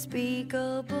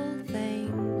unspeakable things.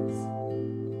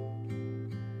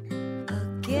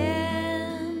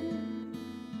 Again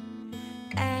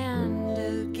and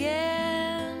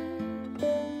again.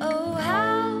 Oh,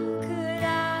 how could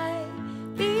I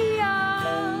be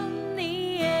on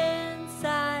the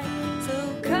inside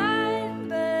so kind,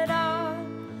 but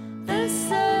on the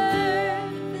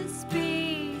surface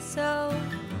be so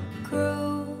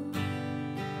cruel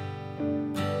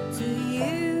to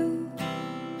you,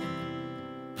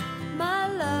 my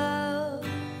love,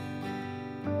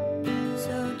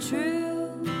 so true.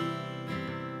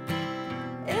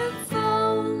 If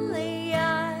only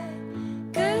I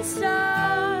could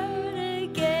start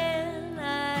again,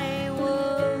 I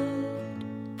would.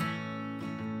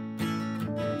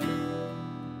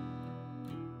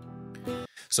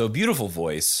 So beautiful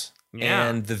voice. Yeah.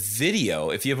 And the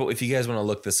video, if you guys want to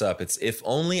look this up, it's If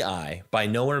Only I by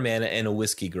Nowhere Man and a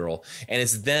Whiskey Girl. And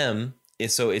it's them.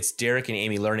 It's Derek and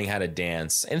Amy learning how to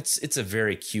dance. And it's a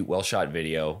very cute, well-shot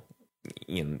video.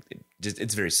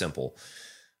 It's very simple.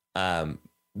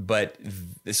 But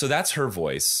so that's her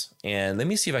voice. And let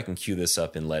me see if I can cue this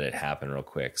up and let it happen real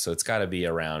quick. So it's got to be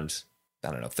around,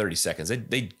 30 seconds.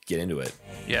 They get into it.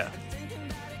 Yeah.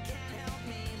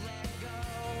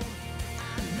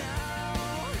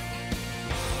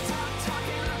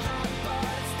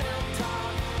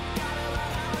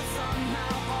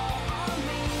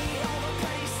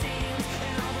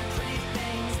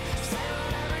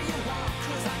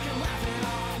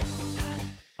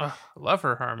 Oh, love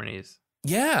her harmonies.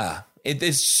 Yeah,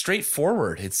 it's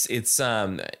straightforward.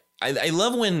 I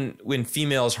love when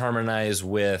females harmonize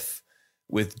with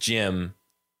Jim.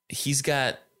 He's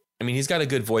got a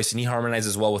good voice and he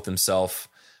harmonizes well with himself.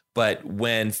 But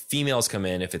when females come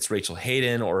in, if it's Rachel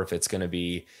Hayden or if it's going to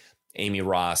be Amy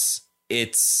Ross, I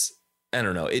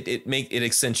don't know. It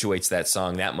accentuates that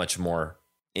song that much more.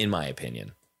 in my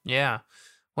opinion. Yeah.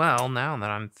 Well, now that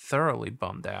I'm thoroughly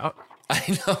bummed out.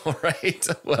 I know, right?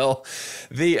 Well,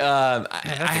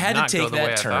 I had to take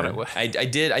that turn. I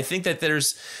did. I think that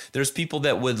there's people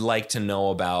that would like to know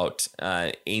about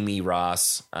Amy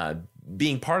Ross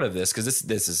being part of this, because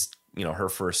this is, you know, her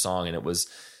first song, and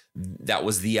that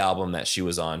was the album that she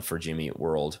was on for Jimmy Eat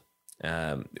World.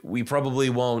 We probably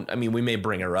won't. I mean, we may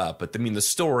bring her up, but I mean, the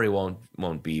story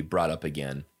won't be brought up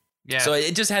again. Yeah. So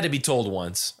it just had to be told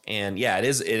once, and yeah, it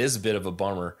is a bit of a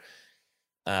bummer.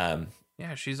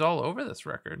 Yeah, she's all over this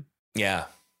record. Yeah.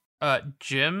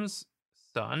 Jim's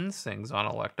son sings on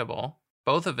Electable.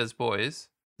 Both of his boys.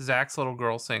 Zach's little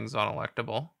girl sings on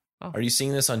Electable. Oh. Are you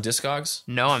seeing this on Discogs?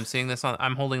 No, I'm seeing this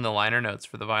I'm holding the liner notes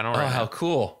for the vinyl right now. How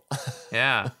cool.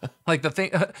 Yeah. Like the thing,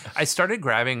 I started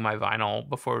grabbing my vinyl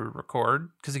before we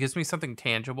record because it gives me something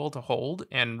tangible to hold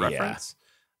and reference.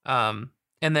 Yeah.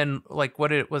 And then, like,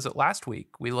 was it last week?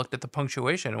 We looked at the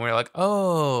punctuation and we were like,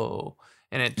 oh,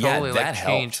 and it totally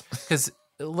changed. Because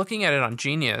looking at it on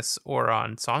Genius or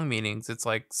on Song Meanings, it's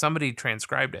like somebody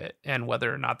transcribed it, and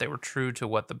whether or not they were true to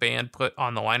what the band put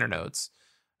on the liner notes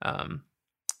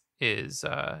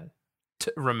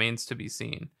remains to be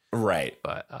seen. Right.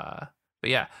 But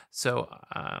yeah. So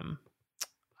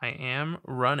I am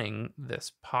running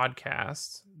this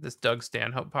podcast, this Doug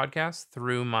Stanhope podcast,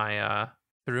 through my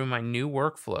new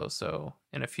workflow. So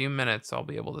in a few minutes, I'll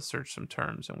be able to search some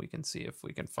terms and we can see if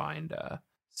we can find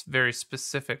very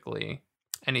specifically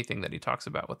anything that he talks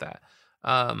about with that.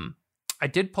 I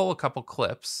did pull a couple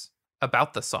clips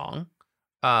about the song.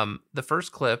 The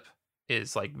first clip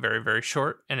is like very, very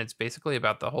short, and it's basically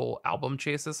about the whole album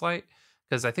Chase This Light,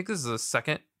 because I think this is the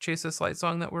second Chase This Light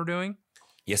song that we're doing.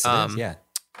 Yes, it is. Yeah.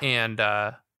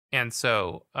 And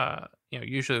so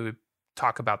usually we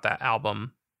talk about that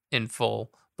album in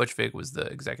full. Butch Vig was the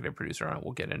executive producer on it.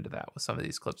 We'll get into that with some of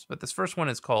these clips. But this first one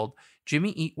is called Jimmy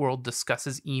Eat World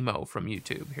Discusses Emo from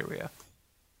YouTube. Here we go.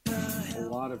 A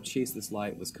lot of Chase This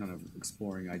Light was kind of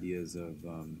exploring ideas of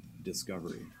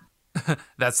discovery.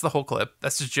 That's the whole clip.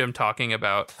 That's just Jim talking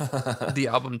about the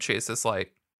album Chase This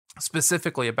Light,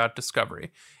 specifically about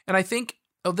discovery. And I think,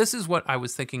 this is what I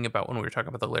was thinking about when we were talking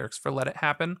about the lyrics for Let It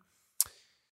Happen.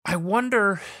 I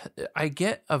wonder, I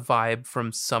get a vibe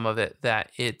from some of it that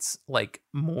it's like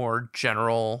more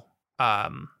general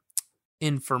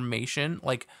information,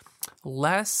 like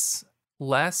less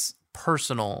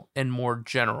personal and more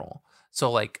general. So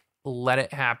like Let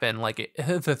It Happen, like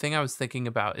the thing I was thinking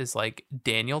about is like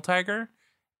Daniel Tiger,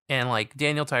 and like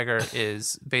Daniel Tiger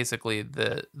is basically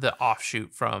the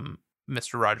offshoot from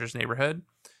Mr. Rogers' Neighborhood,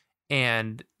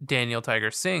 and Daniel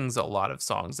Tiger sings a lot of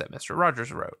songs that Mr.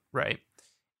 Rogers wrote, right?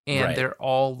 And they're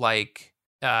all like,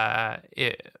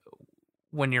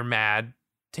 when you're mad,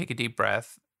 take a deep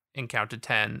breath and count to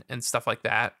 10 and stuff like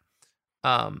that.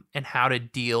 And how to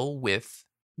deal with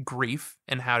grief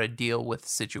and how to deal with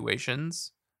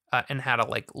situations, and how to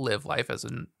like live life as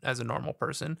a normal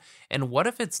person. And what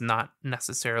if it's not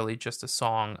necessarily just a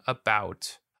song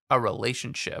about a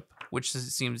relationship, which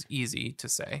seems easy to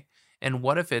say? And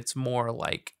what if it's more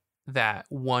like that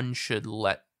one should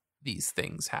let these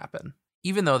things happen?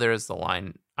 Even though there is the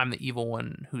line, I'm the evil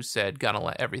one who said, gonna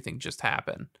let everything just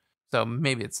happen. So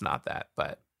maybe it's not that,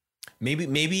 but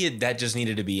maybe that just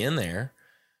needed to be in there.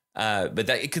 But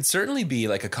that it could certainly be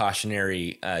like a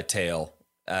cautionary tale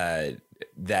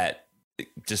that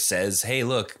just says, "Hey,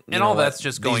 look," and all that's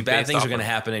just going. These bad things are going to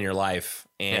happen in your life,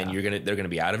 and they're going to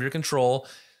be out of your control,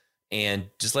 and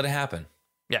just let it happen.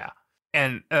 Yeah,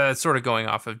 and sort of going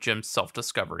off of Jim's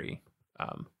self-discovery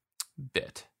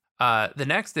bit. The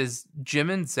next is Jim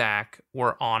and Zach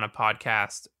were on a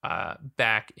podcast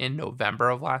back in November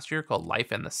of last year called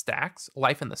Life in the Stocks.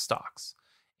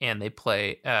 And they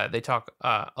talk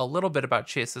a little bit about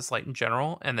Chase This Light in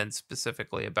general, and then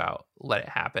specifically about Let It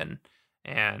Happen.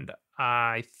 And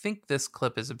I think this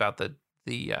clip is about the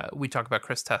we talk about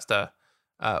Chris Testa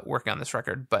working on this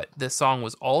record, but this song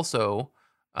was also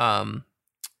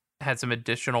had some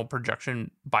additional production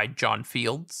by John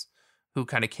Fields, who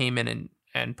kind of came in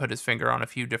and put his finger on a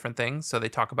few different things. So they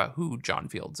talk about who John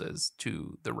Fields is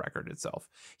to the record itself.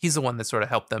 He's the one that sort of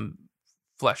helped them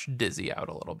flesh Dizzy out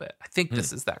a little bit. I think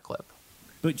this is that clip.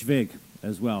 Butch Vig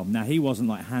as well. Now, he wasn't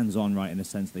like hands-on, right, in the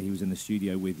sense that he was in the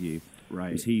studio with you.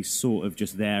 Right. Was he sort of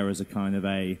just there as a kind of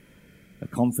a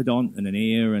confidant and an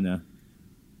ear and a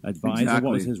advisor? Exactly.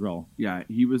 What was his role? Yeah,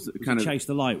 he was kind of... Chase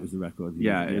the Light was the record.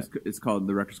 Yeah, it's called,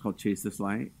 the record's called Chase This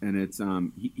Light, and it's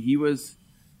he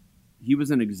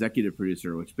was an executive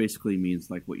producer, which basically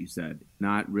means like what you said,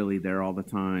 not really there all the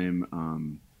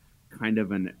time, kind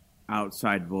of an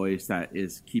outside voice that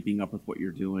is keeping up with what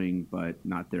you're doing, but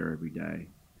not there every day.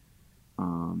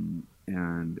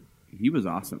 and he was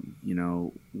awesome. You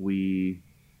know, we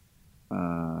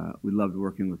loved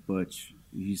working with Butch.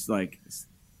 He's like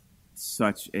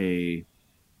such a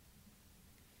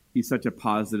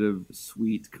positive,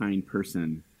 sweet, kind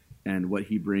person, and what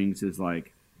he brings is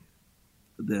like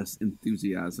this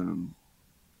enthusiasm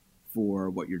for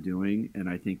what you're doing, and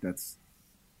I think that's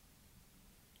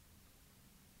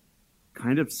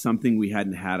kind of something we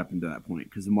hadn't had up until that point,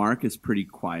 because Mark is pretty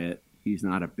quiet. He's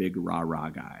not a big rah-rah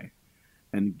guy.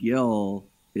 And Gil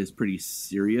is pretty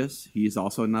serious. He's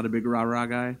also not a big rah-rah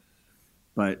guy.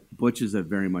 But Butch is a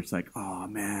very much like, oh,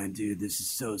 man, dude, this is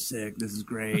so sick. This is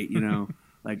great, you know?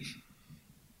 Like,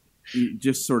 it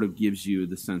just sort of gives you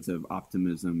the sense of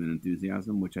optimism and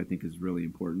enthusiasm, which I think is really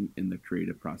important in the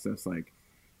creative process. Like,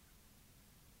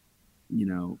 you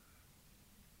know...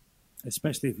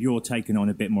 Especially if you're taking on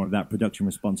a bit more of that production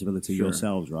responsibility Sure.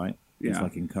 yourselves, right? It's Yeah.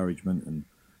 like encouragement and...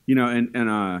 You know, and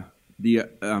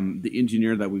the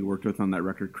engineer that we worked with on that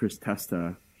record, Chris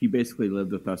Testa, he basically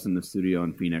lived with us in the studio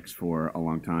in Phoenix for a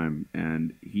long time,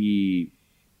 and he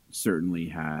certainly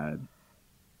had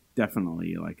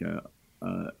definitely like a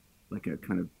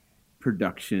kind of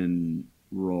production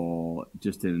role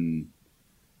just in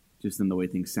the way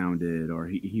things sounded, or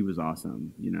he was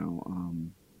awesome, you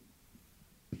know.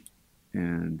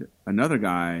 And another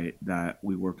guy that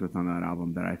we worked with on that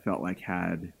album that I felt like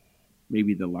had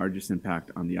maybe the largest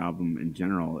impact on the album in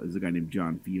general is a guy named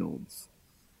John Fields,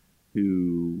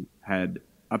 who had,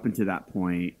 up until that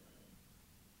point,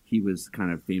 he was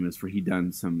kind of famous for he'd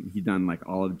done like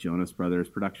all of Jonas Brothers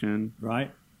production,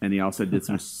 Right. and he also did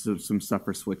some stuff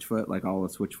for Switchfoot, like all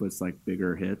of Switchfoot's like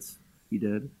bigger hits he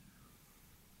did.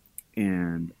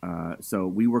 And so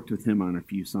we worked with him on a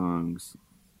few songs,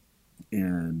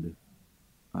 and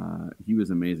he was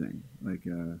amazing. Like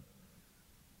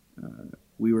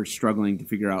we were struggling to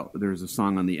figure out, there was a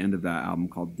song on the end of that album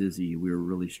called Dizzy. We were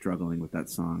really struggling with that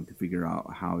song to figure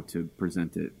out how to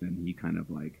present it, and he kind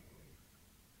of like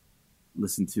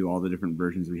listened to all the different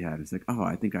versions we had. It's like, oh,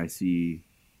 I think I see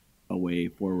a way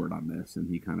forward on this, and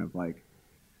he kind of like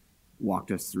walked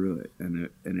us through it, and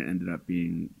it ended up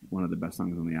being one of the best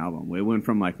songs on the album. It went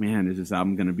from like, man, is this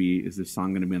song gonna be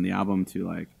on the album, to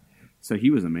like, so he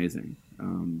was amazing.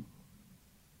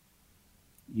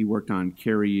 He worked on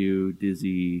Carry You,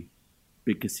 Dizzy,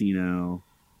 Big Casino,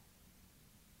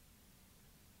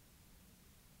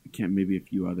 maybe a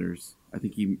few others. I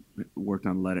think he worked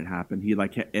on Let It Happen. He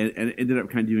like and ended up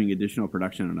kind of doing additional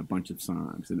production on a bunch of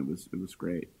songs, and it was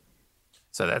great.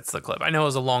 So that's the clip. I know it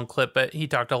was a long clip, but he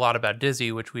talked a lot about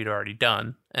Dizzy, which we'd already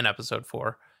done in episode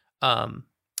 4. Yeah,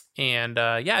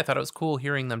 I thought it was cool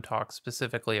hearing them talk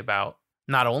specifically about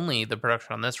not only the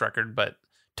production on this record, but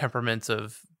temperaments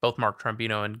of both Mark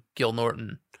Trombino and Gil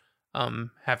Norton,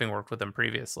 having worked with them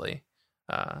previously.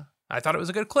 I thought it was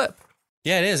a good clip.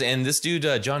 Yeah, it is. And this dude,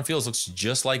 John Fields, looks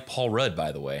just like Paul Rudd,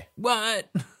 by the way. What?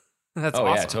 That's awesome.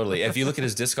 awesome. Yeah, totally. If you look at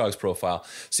his Discogs profile,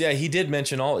 so yeah, he did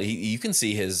mention you can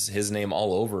see his name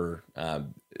all over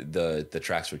the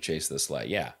tracks for Chase This Light.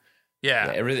 Yeah.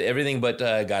 Everything but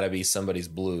Gotta Be Somebody's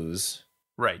Blues.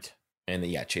 Right. And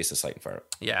then, Chase This Light and Fire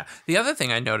Up. Yeah. The other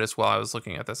thing I noticed while I was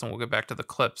looking at this, and we'll get back to the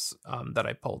clips that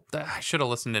I pulled, I should have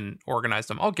listened and organized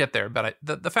them. I'll get there, but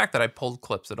the fact that I pulled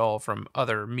clips at all from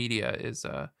other media is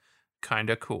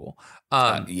kind of cool.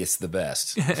 It's the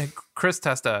best. Chris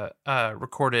Testa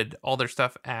recorded all their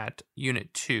stuff at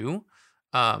Unit 2,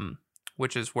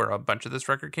 which is where a bunch of this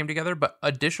record came together, but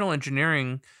additional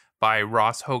engineering by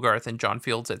Ross Hogarth and John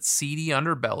Fields at CD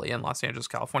Underbelly in Los Angeles,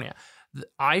 California.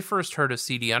 I first heard of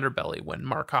CD Underbelly when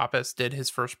Mark Hoppus did his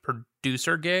first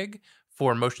producer gig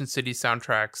for Motion City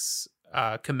Soundtrack's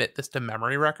Commit This to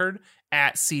Memory record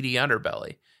at CD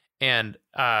Underbelly. And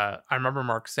I remember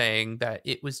Mark saying that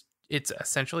it's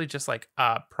essentially just like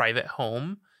a private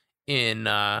home in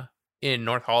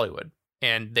North Hollywood,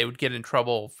 and they would get in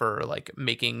trouble for like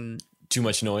making too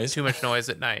much noise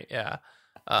at night. Yeah.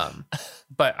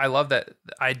 But I love that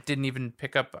I didn't even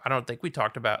pick up. I don't think we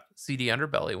talked about CD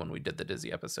Underbelly when we did the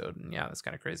Dizzy episode. And yeah, that's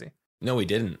kind of crazy. No, we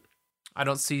didn't. I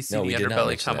don't see CD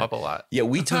Underbelly come up a lot. Yeah,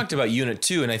 we talked about Unit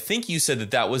 2, and I think you said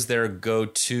that was their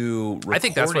go-to recording. I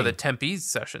think that's where the Tempe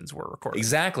sessions were recorded.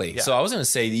 Exactly. Yeah. So I was going to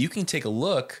say that you can take a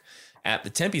look at the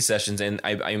Tempe sessions, and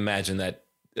I imagine that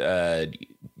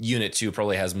Unit 2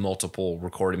 probably has multiple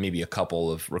recording, maybe a couple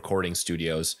of recording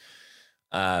studios.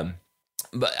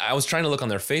 But I was trying to look on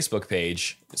their Facebook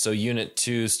page. So Unit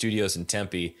 2 Studios in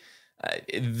Tempe,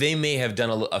 they may have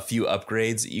done a few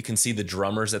upgrades. You can see the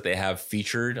drummers that they have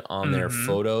featured on their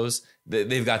photos.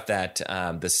 They've got that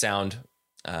the sound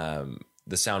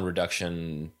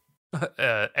reduction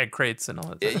Egg crates and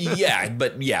all that. Yeah,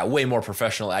 but yeah, way more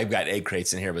professional. I've got egg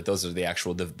crates in here, but those are the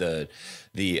actual the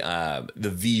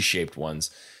V-shaped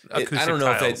ones. I don't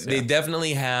know tiles, if they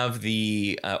definitely have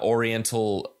the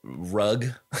Oriental rug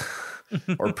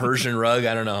or Persian rug.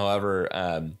 I don't know,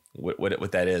 however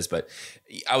what that is, but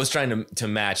I was trying to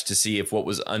match to see if what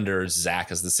was under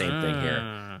Zach is the same thing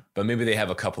here. But maybe they have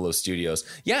a couple of studios.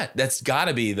 Yeah, that's got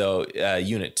to be though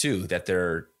Unit 2 that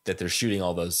they're shooting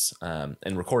all those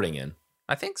and recording in.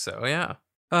 I think so, yeah.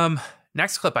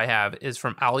 Next clip I have is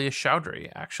from Alia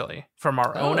Chowdhury, actually. From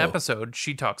our own episode,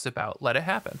 she talks about Let It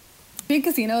Happen. Big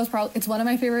Casino is probably, it's one of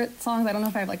my favorite songs. I don't know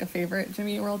if I have like a favorite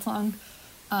Jimmy Eat World song.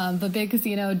 But Big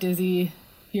Casino, Dizzy,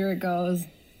 Here It Goes.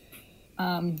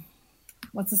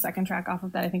 What's the second track off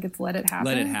of that? I think it's Let It Happen.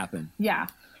 Let It Happen. Yeah.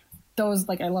 Those,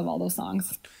 like, I love all those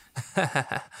songs.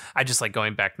 I just like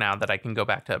going back now that I can go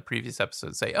back to a previous episode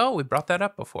and say, oh, we brought that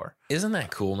up before. Isn't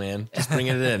that cool, man? Just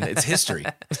bringing it in. It's history.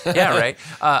 Yeah, right.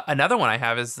 Another one I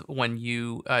have is when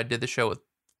you did the show with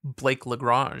Blake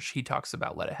Lagrange. He talks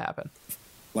about Let It Happen.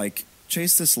 Like,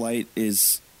 Chase This Light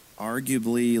is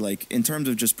arguably, like, in terms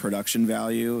of just production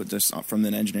value, just from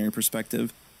an engineering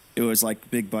perspective, it was like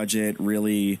big budget,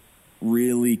 really,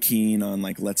 really keen on,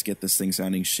 like, let's get this thing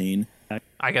sounding sheen.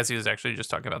 I guess he was actually just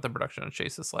talking about the production on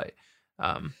Chase This Light.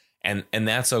 And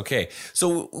that's okay.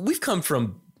 So we've come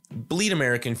from Bleed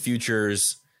American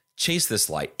Futures, Chase This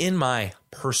Light. In my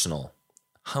personal,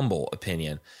 humble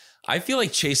opinion, I feel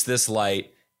like Chase This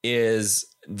Light is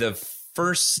the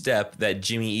first step that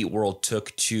Jimmy Eat World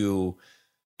took to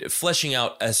fleshing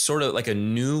out a sort of like a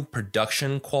new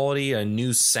production quality, a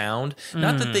new sound.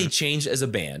 Not that they changed as a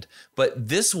band, but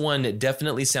this one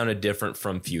definitely sounded different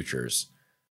from Futures.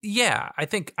 Yeah, I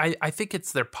think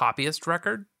it's their poppiest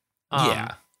record.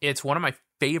 It's one of my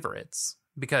favorites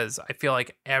because I feel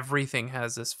like everything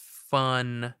has this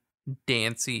fun,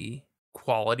 dancey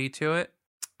quality to it.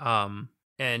 And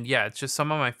yeah, it's just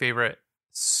some of my favorite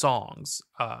songs.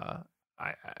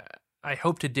 I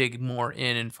hope to dig more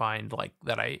in and find like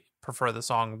that I prefer the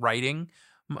song writing.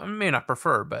 I may not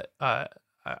prefer, but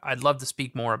I'd love to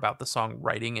speak more about the song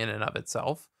writing in and of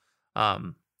itself.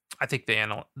 I think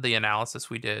the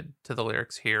analysis we did to the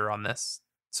lyrics here on this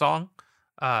song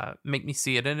make me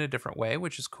see it in a different way,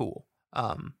 which is cool,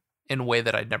 in a way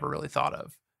that I'd never really thought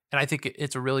of. And I think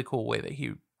it's a really cool way that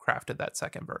he crafted that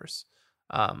second verse.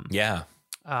 And yeah,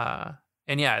 I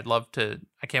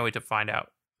can't wait to find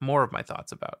out more of my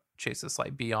thoughts about Chase This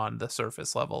Light beyond the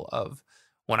surface level of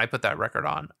when I put that record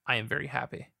on, I am very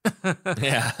happy.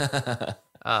 Yeah.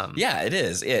 Yeah, it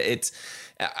is.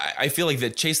 I feel like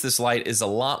that Chase This Light is a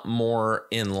lot more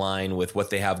in line with what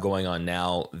they have going on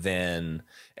now than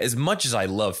as much as I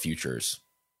love Futures.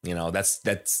 You know, that's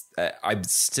I'm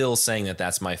still saying that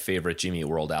that's my favorite Jimmy Eat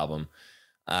World album.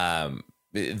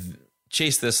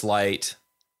 Chase This Light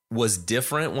was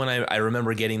different when I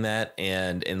remember getting that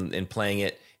and playing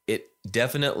it. It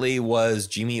definitely was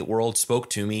Jimmy Eat World spoke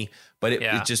to me, but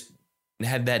it just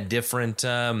had that different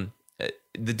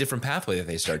the different pathway that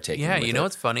they start taking. Yeah, you know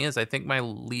what's funny is I think my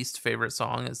least favorite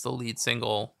song is the lead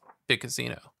single Big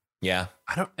Casino. Yeah.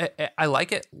 I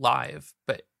like it live,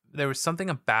 but there was something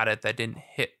about it that didn't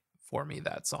hit for me,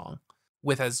 that song,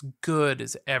 with as good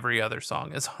as every other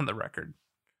song is on the record.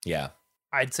 Yeah.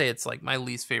 I'd say it's like my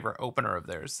least favorite opener of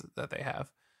theirs that they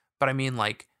have. But I mean,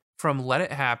 like, from Let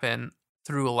It Happen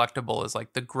through Electable is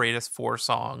like the greatest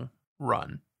 4-song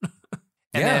run.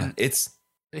 And then it's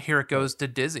Here It Goes to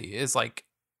Dizzy is like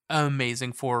an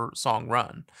amazing 4-song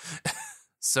run.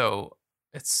 So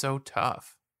it's so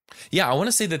tough. Yeah, I want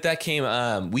to say that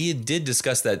came. We did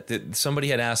discuss that somebody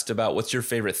had asked about what's your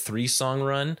favorite 3-song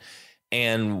run,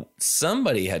 and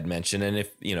somebody had mentioned, and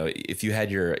if you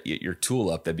had your tool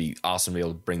up, that'd be awesome to be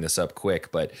able to bring this up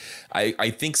quick. But I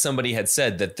think somebody had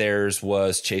said that theirs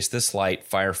was Chase This Light,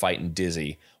 Firefight, and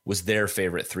Dizzy was their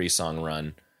favorite 3-song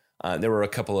run. There were a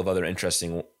couple of other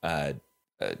interesting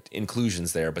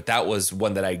inclusions there, but that was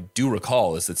one that I do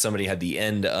recall, is that somebody had the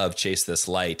end of Chase This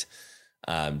Light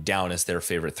down as their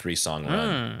favorite 3-song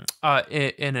run.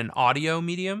 In an audio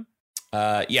medium?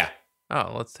 Yeah.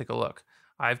 Oh, let's take a look.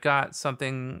 I've got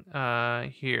something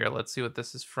here. Let's see what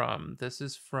this is from. This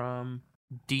is from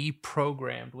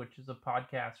Deprogrammed, which is a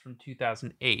podcast from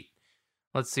 2008.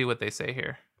 Let's see what they say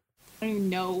here. I don't even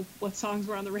know what songs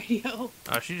were on the radio.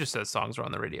 Oh, she just says songs were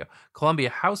on the radio. Columbia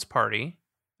House Party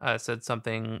said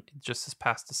something just this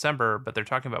past December, but they're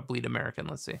talking about Bleed American.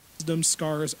 Let's see. Wisdom,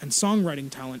 scars, and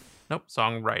songwriting talent. Nope,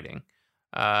 songwriting.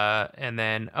 And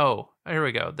then, here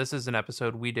we go. This is an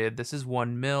episode we did. This is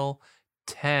 1mil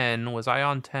 10. Was I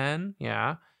on 10?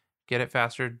 Yeah. Get It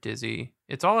Faster, Dizzy.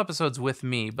 It's all episodes with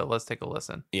me, but let's take a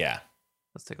listen. Yeah.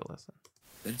 Let's take a listen.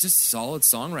 They're just solid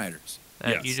songwriters.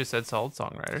 Yes. You just said solid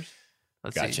songwriters.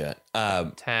 Let's Gotcha.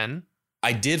 see. 10.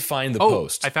 I did find the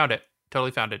post. I found it.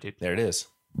 Totally found it, dude. There it is.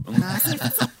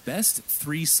 Best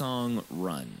 3-song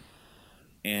run.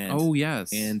 And Oh,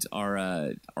 yes. And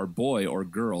our boy or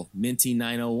girl, Minty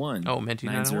 901. Oh, Minty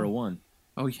 901.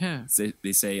 Oh, yeah.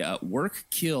 They say Work,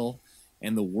 Kill,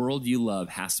 and The World You Love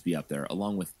has to be up there,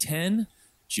 along with 10,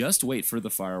 Just Wait for the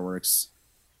Fireworks,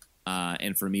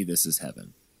 and for me, This Is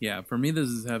Heaven. Yeah, for me, This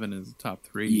Is Heaven is top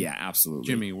 3. Yeah, absolutely.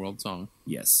 Jimmy World song.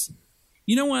 Yes.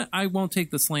 You know what I won't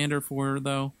take the slander for,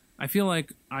 though? I feel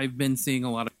like I've been seeing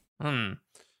a lot of...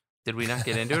 Did we not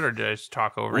get into it, or did I just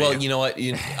talk over Well, you know what?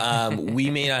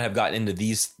 We may not have gotten into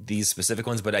these specific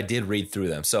ones, but I did read through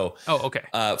them. So, okay.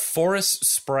 Forest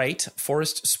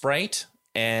Sprite,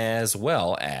 as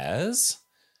well as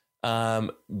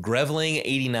Grevling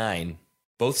 89,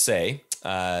 both say.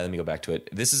 Let me go back to it.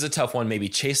 This is a tough one. Maybe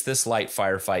Chase This Light,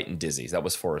 Firefight, and Dizzy. That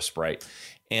was Forest Sprite,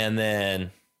 and then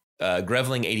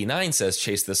Grevling 89 says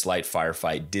Chase This Light,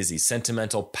 Firefight, Dizzy,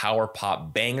 sentimental power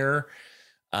pop banger.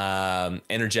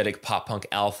 Energetic pop punk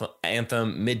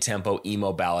anthem, mid-tempo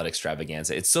emo ballad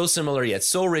extravaganza. It's so similar yet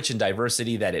so rich in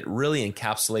diversity that it really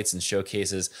encapsulates and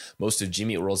showcases most of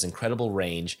Jimmy Eat World's incredible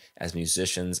range as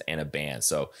musicians and a band.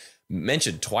 So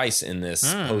mentioned twice in this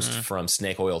post from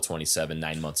Snake Oil 27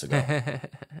 9 months ago.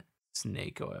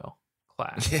 Snake Oil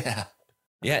class.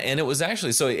 Yeah, and it was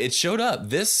actually, so it showed up.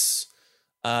 This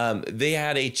they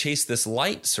had a Chase This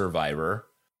Light survivor,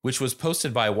 which was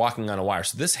posted by Walking on a Wire.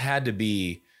 So this had to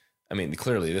be, I mean,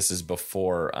 clearly this is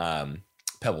before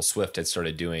Pebble Swift had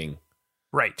started doing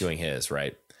his,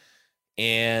 right?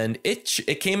 And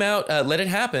it came out, Let It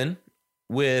Happen,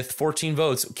 with 14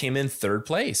 votes, came in 3rd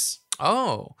place.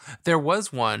 Oh, there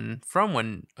was one from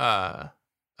when there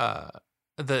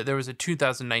was a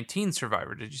 2019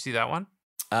 Survivor. Did you see that one?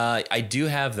 I do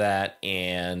have that,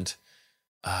 and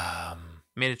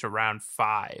made it to round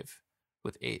 5.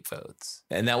 With 8 votes.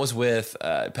 And that was with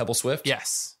Pebble Swift?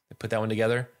 Yes. They put that one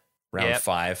together? Round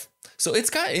 5. So it's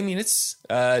got, I mean, it's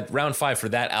round 5 for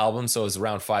that album. So it's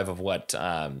round 5 of what?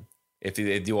 If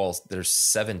they do all, there's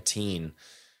 17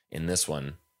 in this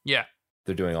one. Yeah.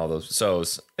 They're doing all those. So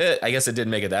I guess it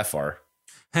didn't make it that far.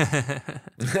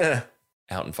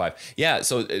 Out in 5. Yeah.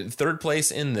 So 3rd place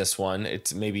in this one.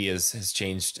 It maybe has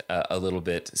changed a little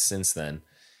bit since then.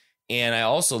 And I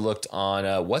also looked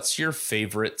on what's your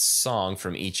favorite song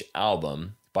from each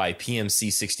album by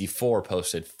PMC64,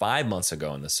 posted 5 months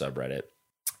ago in the subreddit.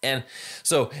 And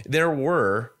so there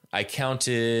were, I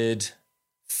counted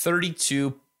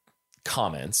 32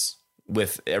 comments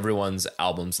with everyone's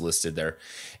albums listed there.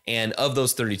 And of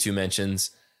those 32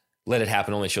 mentions, Let It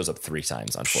Happen only shows up 3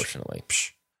 times, unfortunately.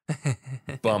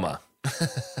 Bummer.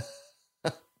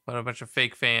 What a bunch of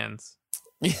fake fans.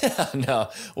 Yeah, no.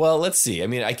 Well, let's see. I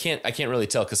mean, I can't really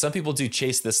tell because some people do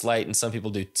Chase This Light and some people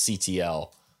do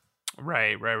CTL.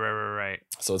 Right.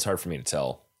 So it's hard for me to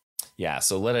tell. Yeah,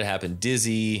 so Let It Happen.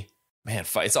 Dizzy, man,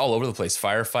 it's all over the place.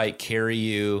 Firefight, Carry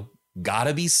You,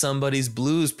 Gotta Be Somebody's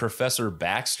Blues, Professor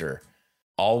Baxter,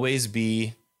 Always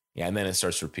Be, yeah, and then it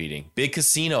starts repeating. Big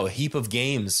Casino, Heap of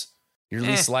Games, your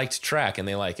least liked track, and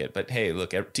they like it. But hey,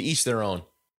 look, to each their own.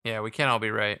 Yeah, we can't all be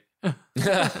right.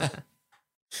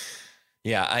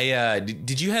 Yeah, I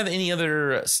did you have any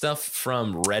other stuff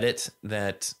from Reddit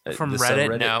that from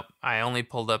Reddit? No, I only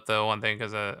pulled up the one thing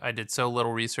because I did so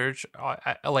little research.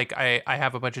 I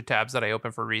have a bunch of tabs that I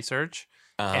open for research,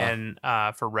 and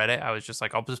for Reddit, I was just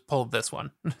like, I'll just pull this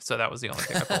one. So that was the only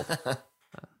thing I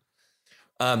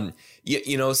pulled.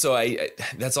 You know, so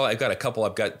that's all. I've got a couple.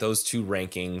 I've got those 2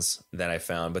 rankings that I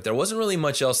found, but there wasn't really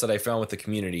much else that I found with the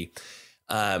community.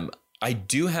 I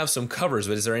do have some covers,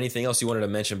 but is there anything else you wanted to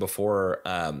mention before?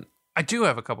 I do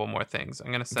have a couple more things. I'm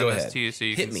going to send this to you so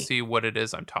you can see what it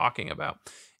is I'm talking about.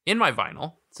 In my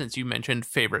vinyl, since you mentioned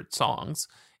favorite songs,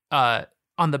 on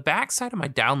the back side of my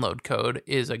download code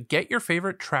is a get your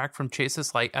favorite track from Chase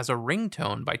This Light as a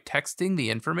ringtone by texting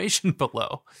the information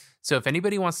below. So if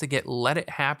anybody wants to get Let It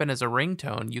Happen as a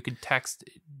ringtone, you could text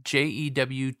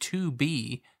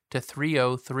JEW2B to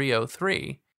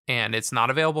 30303. And it's not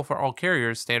available for all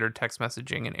carriers. Standard text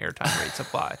messaging and airtime rates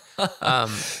apply.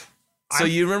 So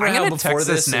you remember how before text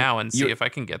this now and see if I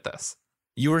can get this.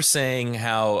 You were saying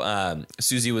how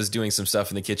Susie was doing some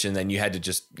stuff in the kitchen, then you had to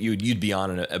just you'd be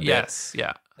on a bit. Yes,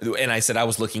 yeah. And I said I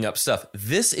was looking up stuff.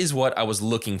 This is what I was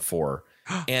looking for,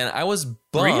 and I was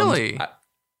bummed. Really?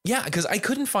 Yeah, because I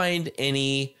couldn't find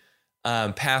any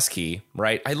passkey.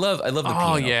 Right? I love the.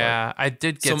 Oh yeah, part. I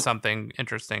did get something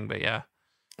interesting, but yeah.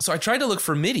 So I tried to look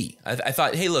for MIDI. I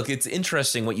thought, hey, look, it's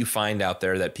interesting what you find out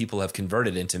there that people have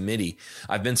converted into MIDI.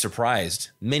 I've been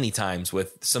surprised many times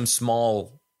with some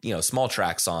small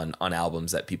tracks on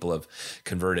albums that people have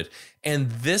converted.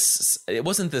 And it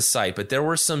wasn't this site, but there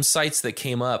were some sites that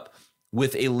came up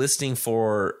with a listing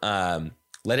for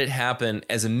Let It Happen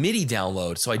as a MIDI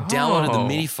download. So I downloaded the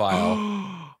MIDI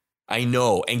file. I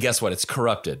know. And guess what? It's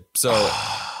corrupted. So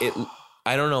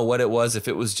I don't know what it was, if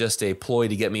it was just a ploy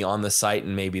to get me on the site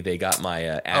and maybe they got my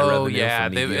ad revenue. Yeah.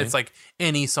 From me It's like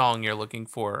any song you're looking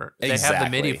for, they have the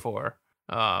MIDI for.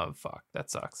 Oh, fuck. That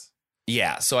sucks.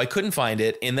 Yeah. So I couldn't find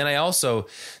it. And then I also,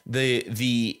 the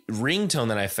ringtone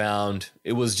that I found,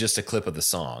 it was just a clip of the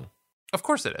song. Of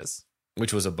course it is.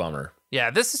 Which was a bummer. Yeah.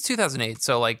 This is 2008.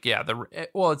 So like, yeah,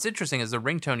 it's interesting is the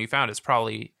ringtone you found is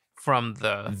probably from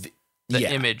the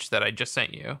image that I just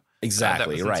sent you.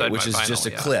 Exactly, right, which is just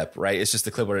a clip, right? It's just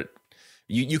a clip where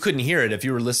you couldn't hear it. If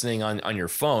you were listening on your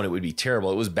phone, it would be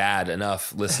terrible. It was bad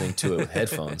enough listening to it with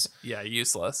headphones. Yeah,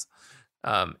 useless.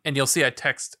 And you'll see I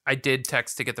did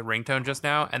text to get the ringtone just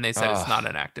now, and they said it's not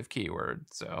an active keyword.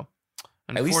 So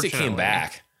at least it came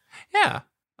back. Yeah.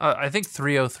 I think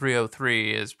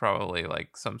 30303 is probably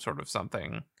like some sort of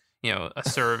something, a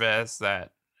service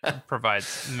that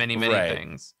provides many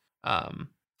things.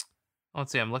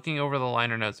 Let's see. I'm looking over the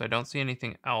liner notes. I don't see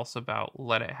anything else about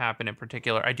Let It Happen in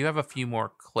particular. I do have a few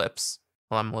more clips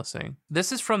while I'm listening.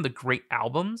 This is from The Great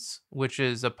Albums, which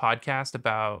is a podcast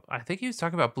about, I think he was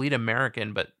talking about Bleed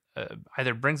American, but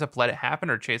either brings up Let It Happen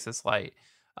or Chase This Light.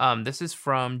 This is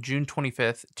from June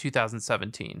 25th,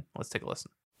 2017. Let's take a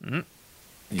listen.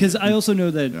 Because I also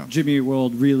know that Jimmy Eat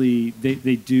World really,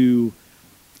 they do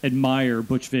admire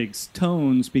Butch Vig's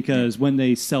tones, because when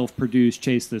they self-produced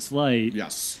Chase This Light,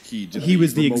 he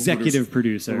was the executive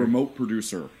producer. The remote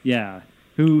producer. Yeah.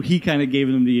 Who he kind of gave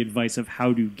them the advice of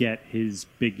how to get his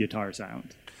big guitar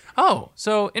sound. Oh,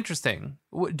 so interesting.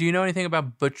 Do you know anything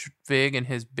about Butch Vig and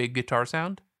his big guitar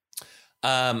sound?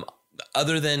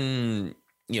 Other than,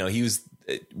 he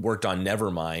worked on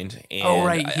Nevermind. And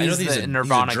right. I know he's a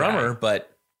drummer,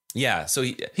 but yeah. So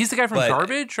he's the guy from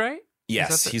Garbage, right?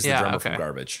 Yes, he's the drummer from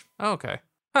Garbage. Oh, okay.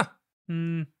 Huh.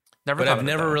 But I've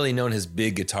never really known his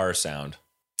big guitar sound.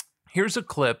 Here's a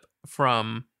clip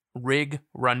from Rig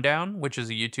Rundown, which is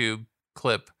a YouTube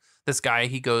clip. This guy,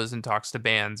 he goes and talks to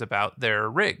bands about their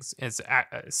rigs. It's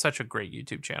such a great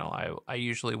YouTube channel. I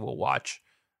usually will watch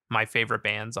my favorite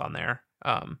bands on there,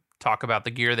 talk about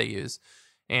the gear they use.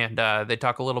 And they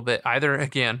talk a little bit either,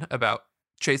 again, about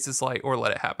Chase This Light or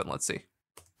Let It Happen. Let's see.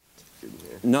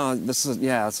 No, it's a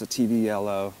TV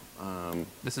yellow.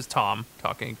 This is Tom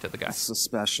talking to the guy. It's a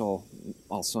special,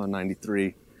 also a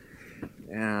 93.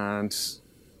 And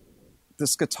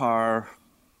this guitar,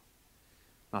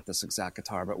 not this exact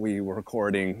guitar, but we were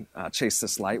recording Chase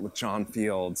This Light with John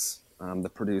Fields, the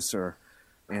producer,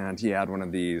 and he had one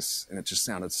of these, and it just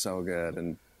sounded so good.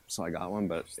 And so I got one,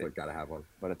 but gotta have one.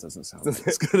 But it doesn't sound like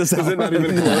as good as that. Is it not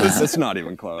even close? It's not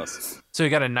even close. So you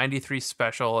got a 93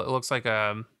 special. It looks like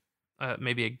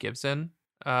maybe a Gibson,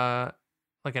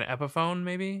 like an Epiphone,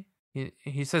 maybe.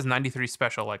 He says 93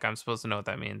 special, like I'm supposed to know what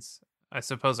that means. I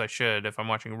suppose I should if I'm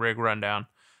watching Rig Rundown.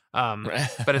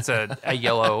 But it's a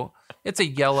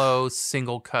yellow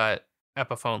single cut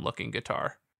Epiphone looking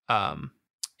guitar.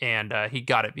 And he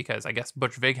got it because I guess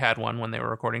Butch Vig had one when they were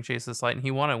recording Chase This Light, and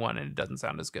he wanted one, and it doesn't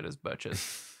sound as good as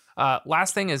Butch's.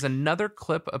 Last thing is another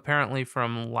clip apparently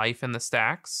from Life in the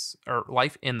Stocks,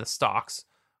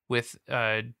 with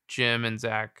Jim and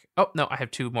Zach. Oh, no, I have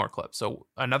two more clips. So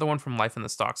another one from Life in the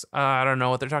Stocks. I don't know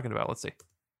what they're talking about. Let's see.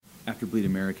 After Bleed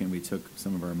American, we took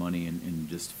some of our money and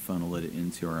just funneled it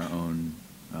into our own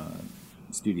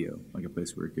studio, like a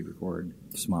place where we could record.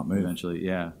 Smart move. Eventually,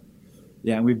 yeah.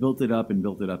 Yeah, and we built it up and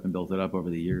built it up and built it up over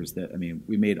the years.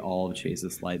 We made all of Chase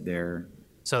This Light there.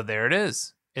 So there it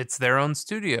is. It's their own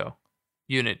studio,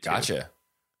 Unit 2. Gotcha.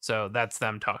 So that's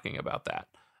them talking about that.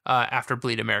 After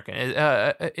Bleed American.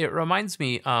 It reminds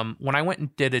me, when I went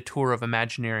and did a tour of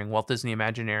Imagineering, Walt Disney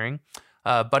Imagineering,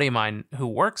 a buddy of mine who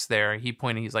works there,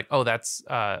 he's like, oh, that's,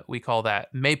 we call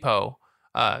that Maypo,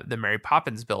 the Mary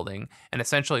Poppins building. And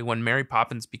essentially when Mary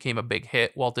Poppins became a big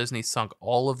hit, Walt Disney sunk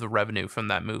all of the revenue from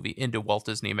that movie into Walt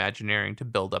Disney Imagineering to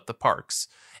build up the parks.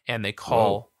 And they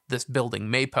call this building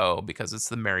Maypo because it's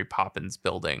the Mary Poppins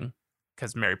building,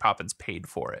 because Mary Poppins paid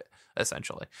for it,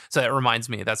 essentially. So it reminds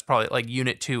me, that's probably like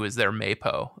Unit 2 is their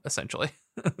Maypo, essentially.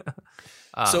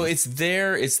 So it's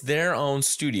their own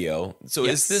studio. So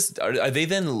yes. is this, are they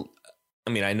then,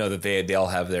 I know that they all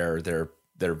have their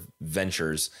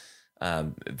ventures.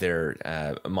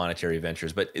 their monetary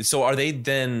ventures. But so are they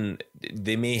then?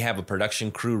 They may have a production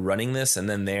crew running this, and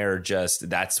then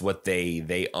that's what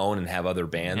they own and have other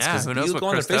bands. Yeah, who knows you what go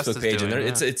on their Chris Dust Facebook is page, doing, and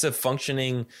yeah. it's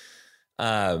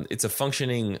a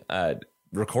functioning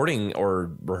recording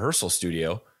or rehearsal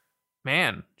studio.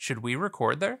 Man, should we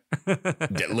record there?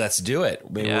 Let's do it.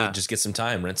 Maybe Yeah. we'll just get some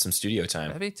time, rent some studio time.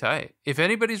 That'd be tight. If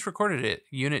anybody's recorded it,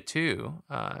 Unit 2,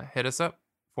 hit us up.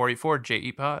 484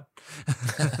 JE Pod.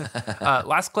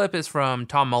 Last clip is from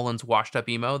Tom Mullen's Washed Up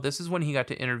Emo. This is when he got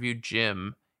to interview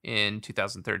Jim in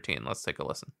 2013. Let's take a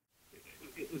listen.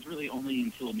 It was really only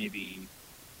until maybe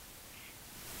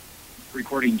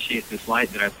recording Chase This Light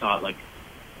that I thought, like,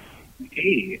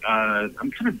 hey,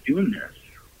 I'm kind of doing this.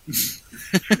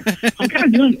 I'm kind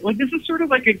of doing, like, this is sort of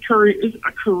like a career. Is it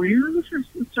a career? This is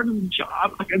sort of a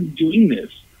job. Like, I'm doing this.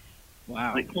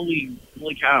 Wow. Like, holy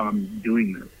cow, I'm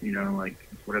doing this. You know, like,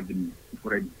 it's what I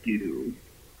do.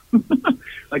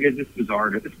 Like, it's just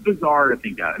bizarre. It's bizarre to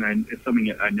think that, and it's something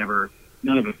that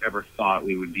none of us ever thought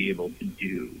we would be able to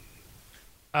do.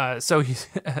 So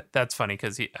that's funny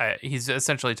because he's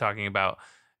essentially talking about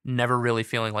never really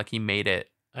feeling like he made it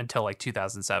until like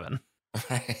 2007.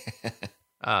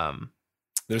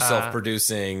 They're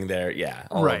self-producing.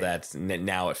 All right. of that.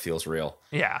 Now it feels real.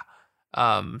 Yeah.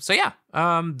 Those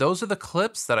are the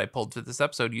clips that I pulled to this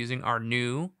episode using our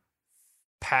new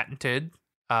patented,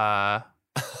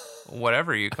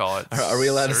 whatever you call it. Are we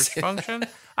allowed to search say function?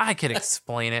 I could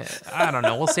explain it. I don't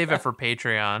know. We'll save it for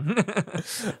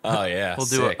Patreon. Oh yeah. We'll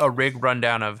do a rig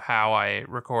rundown of how I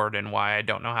record and why I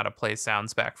don't know how to play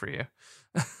sounds back for you.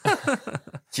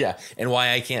 Yeah. And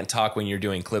why I can't talk when you're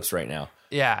doing clips right now.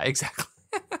 Yeah, exactly.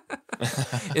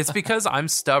 It's because I'm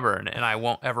stubborn and I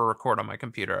won't ever record on my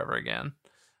computer ever again.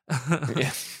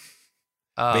 Yeah.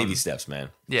 Baby steps, man.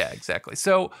 Yeah, exactly.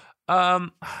 So, I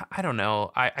don't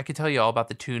know. I could tell you all about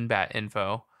the TuneBat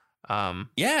info.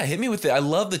 Yeah, hit me with it. I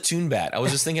love the TuneBat. I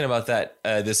was just thinking about that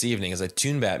this evening. As a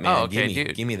TuneBat, man. Oh, okay,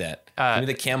 give me that. Give me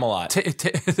the Camelot.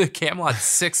 The Camelot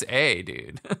 6A,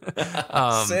 dude.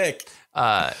 Sick.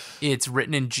 It's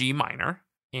written in G minor,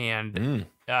 and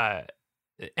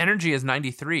energy is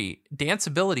 93,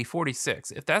 danceability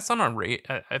 46. If that's on a rate,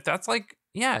 if that's like,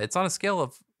 it's on a scale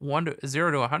of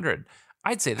 0 to 100.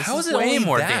 I'd say this is way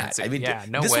more dancing. I mean,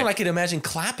 this one I could imagine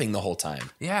clapping the whole time.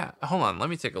 Yeah, hold on, let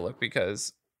me take a look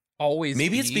because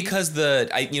maybe it's because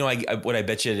what I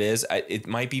bet you it is. It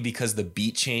might be because the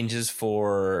beat changes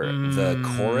for the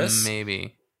chorus.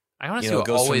 Maybe I want to see what it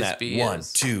goes always from that be 1,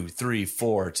 is. 2, 3,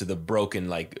 4 to the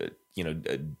broken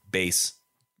bass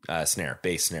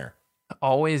snare.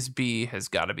 Always be has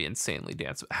got to be insanely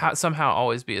danceable. Somehow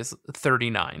Always be is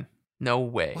 39. No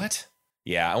way. What?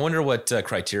 Yeah, I wonder what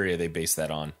criteria they base that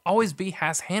on. Always Be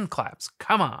has hand claps.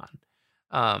 Come on.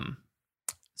 And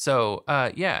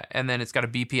then it's got a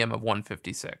BPM of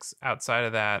 156. Outside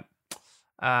of that,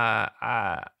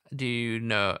 do you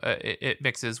know it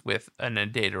mixes with A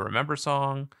Day to Remember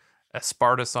song, a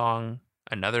Sparta song,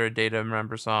 another A Day to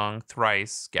Remember song,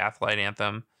 Thrice, Gaslight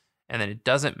Anthem, and then it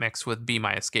doesn't mix with Be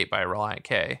My Escape by Reliant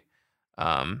K.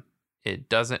 It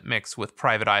doesn't mix with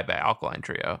Private Eye by Alkaline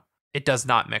Trio. It does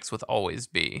not mix with Always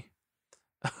Be.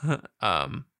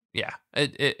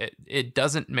 It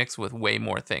doesn't mix with way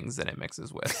more things than it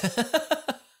mixes with.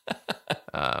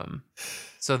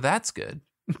 So that's good.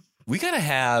 We gotta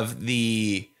have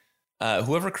the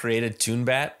whoever created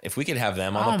TuneBat. If we could have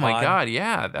them on the pod. Oh my god,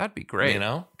 yeah, that'd be great. You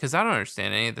know, because I don't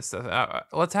understand any of this stuff.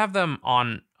 Let's have them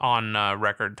on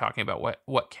record talking about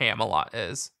what Camelot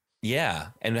is. Yeah,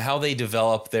 and how they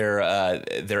develop their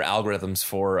algorithms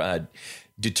for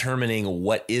determining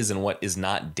what is and what is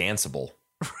not danceable.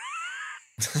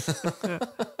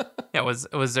 Yeah,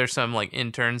 was there some like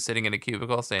intern sitting in a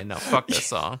cubicle saying, "No, fuck this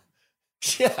song"?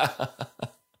 Yeah.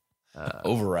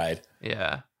 Override.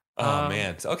 Yeah. Oh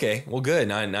man. Okay. Well, good.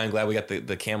 Now I'm glad we got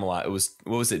the Camelot. It was,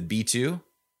 what was it? B2,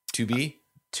 2B,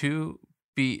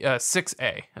 2B,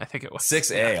 6A. I think it was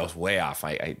 6A. Yeah. I was way off.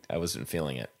 I wasn't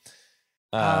feeling it.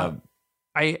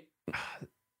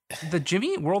 The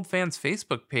Jimmy Eat World Fans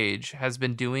Facebook page has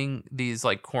been doing these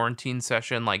like quarantine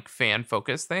session, like fan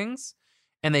focus things.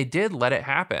 And they did let it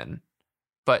happen,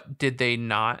 but did they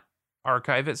not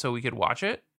archive it so we could watch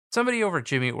it? Somebody over at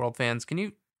Jimmy Eat World Fans, can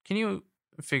you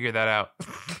figure that out?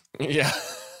 Yeah.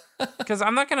 Because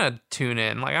I'm not going to tune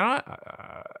in. Like,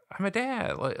 I'm a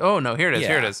dad. Like, oh no, here it is. Yeah.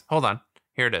 Here it is. Hold on.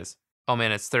 Here it is. Oh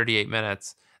man, it's 38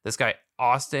 minutes. This guy,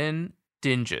 Austin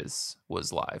Dinges,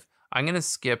 was live. I'm going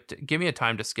to give me a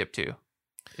time to skip to.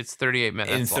 It's 38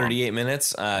 minutes. In 38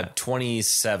 minutes,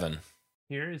 27.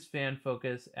 Here is fan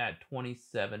focus at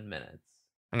 27 minutes.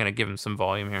 I'm going to give him some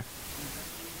volume here.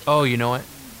 Oh, you know what?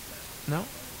 No.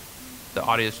 the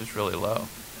audio is just really low.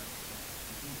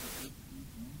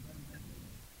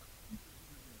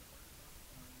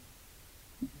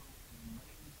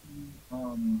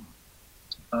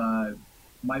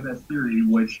 My Best Theory,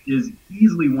 which is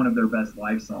easily one of their best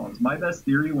live songs. My Best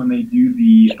Theory, when they do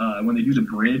the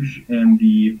bridge and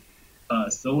the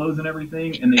solos and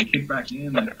everything, and they kick back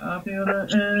in like I feel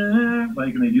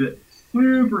like, and they do it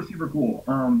super cool.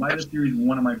 My Best Theory is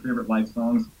one of my favorite live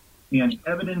songs, and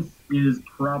Evidence is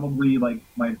probably like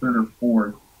my third or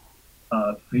fourth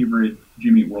favorite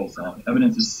Jimmy Eat World song.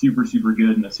 Evidence is super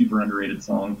good and a super underrated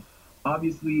song.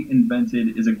 Obviously,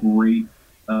 Invented is a great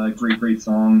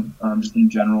song, just in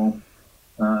general.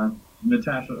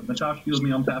 Natasha Feels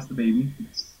Me on Past the Baby.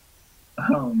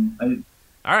 All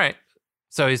right.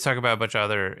 So he's talking about a bunch of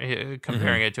other,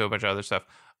 comparing it to a bunch of other stuff.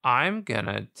 I'm going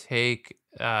to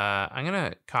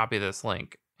copy this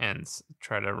link and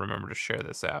try to remember to share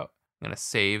this out. I'm going to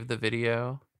save the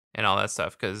video and all that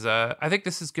stuff, because I think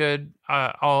this is good.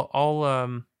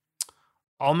 I'll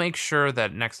make sure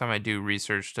that next time I do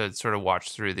research to sort of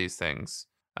watch through these things.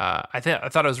 I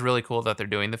thought it was really cool that they're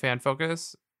doing the fan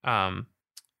focus on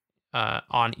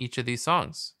each of these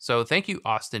songs. So thank you,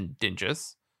 Austin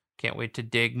Dingus. Can't wait to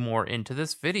dig more into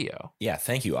this video. Yeah,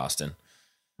 thank you, Austin.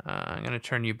 I'm going to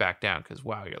turn you back down because,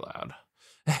 wow, you're loud.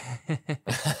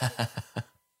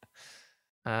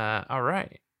 All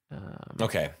right.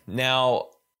 Okay. Now,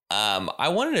 I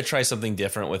wanted to try something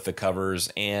different with the covers,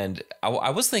 and I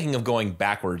was thinking of going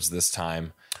backwards this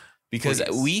time. Because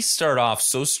we start off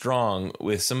so strong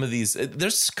with some of these.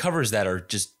 There's covers that are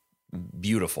just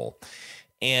beautiful,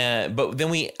 but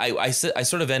then I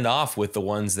sort of end off with the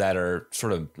ones that are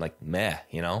sort of like meh,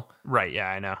 you know? Right? Yeah,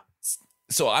 I know.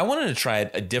 So I wanted to try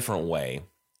it a different way,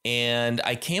 and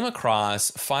I came across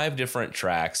 5 different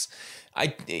tracks. I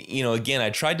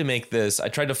tried to make this. I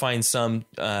tried to find some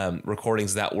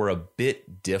recordings that were a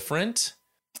bit different.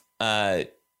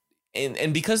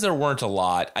 And because there weren't a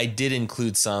lot, I did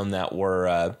include some that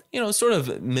were, sort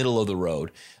of middle of the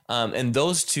road. And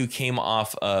those two came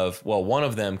off of, one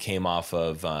of them came off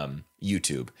of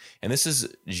YouTube. And this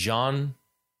is John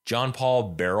Paul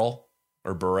Burrell.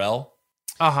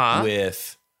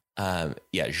 With,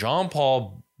 Jean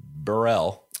Paul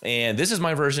Burrell. And this is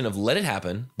my version of Let It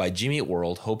Happen by Jimmy Eat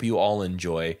World. Hope you all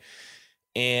enjoy.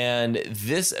 And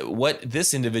what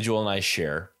this individual and I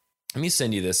share. Let me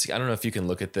send you this. I don't know if you can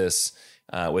look at this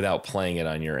without playing it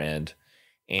on your end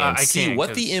and see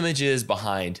what the image is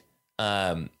behind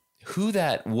who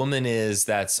that woman is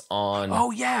that's on.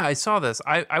 Oh, yeah, I saw this.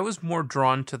 I was more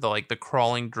drawn to the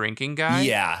crawling drinking guy.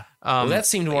 Yeah. Well, that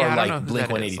seemed more like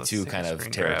Blink-182 kind of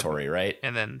territory, right?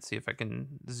 And then see if I can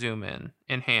zoom in.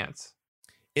 Enhance.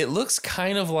 It looks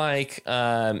kind of like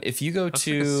if you go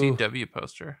to like a CW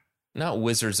poster. Not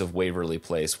Wizards of Waverly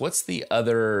Place. What's the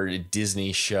other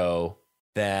Disney show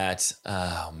that,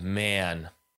 oh man,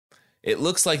 it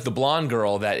looks like the blonde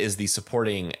girl that is the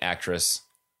supporting actress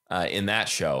in that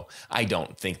show. I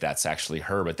don't think that's actually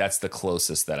her, but that's the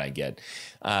closest that I get.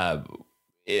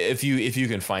 If you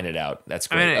can find it out, that's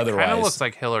great. I mean, it Otherwise, kind of looks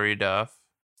like Hillary Duff.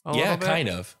 Yeah, kind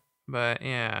of. But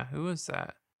yeah, who is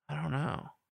that? I don't know.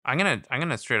 I'm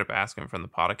gonna straight up ask him from the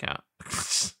pod account.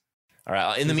 All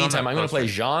right. In the meantime, I'm going to play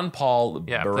Jean Paul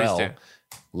Burrell.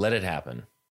 Let It Happen.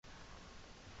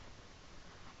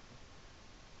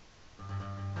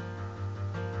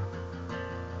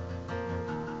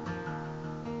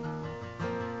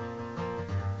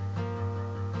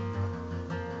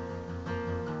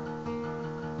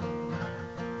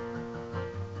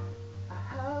 I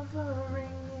have a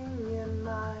ringing in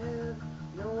my head.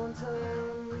 No one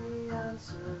telling me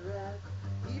answer it.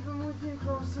 Even with you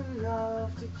close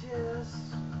enough to kiss.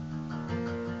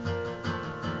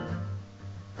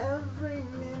 Every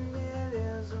minute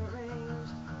is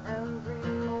arranged. Every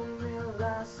moment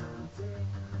lasts a day.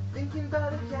 Thinking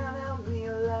about it can't help me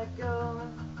let go.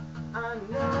 I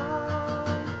know.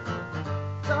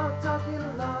 Talking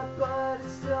a lot, but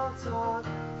it's still talk.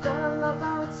 That I love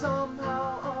how it's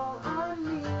somehow all on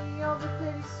me. All the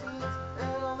petty scenes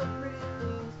and all the pretty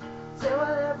things. Say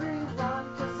whatever you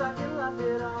want, 'cause I can laugh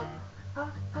it off.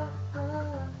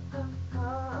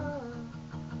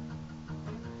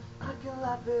 I can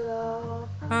laugh it off.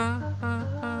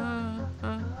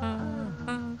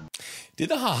 Did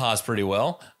the ha-has pretty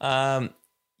well.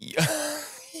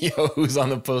 Yo, who's on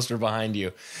the poster behind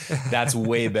you? That's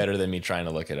way better than me trying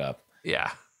to look it up. Yeah.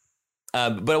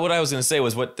 But what I was going to say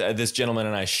was what this gentleman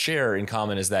and I share in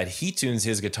common is that he tunes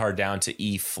his guitar down to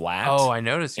E flat. Oh, I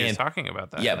noticed you were talking about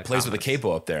that. Yeah, plays with the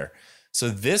capo up there. So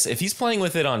this, if he's playing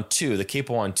with it on 2, the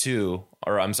capo on 2,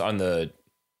 or I'm on the,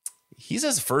 he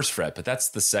says first fret, but that's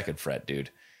the second fret,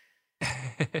 dude.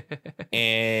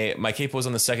 And my capo is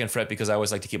on the 2nd fret because I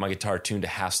always like to keep my guitar tuned to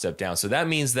half step down. So that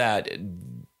means that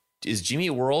is Jimmy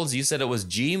Eat Worlds. You said it was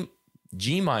G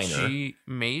minor. G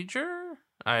major?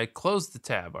 I closed the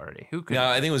tab already. Who could? No,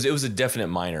 I think it was a definite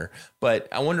minor. But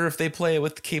I wonder if they play it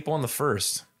with the capo on the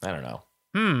 1st. I don't know.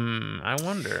 I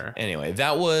wonder. Anyway,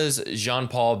 that was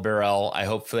Jean-Paul Barrel. I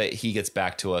hope that he gets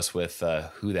back to us with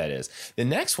who that is. The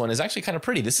next one is actually kind of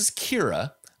pretty. This is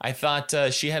Kira. I thought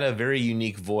she had a very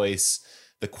unique voice.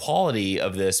 The quality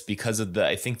of this, because of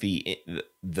I think the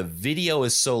video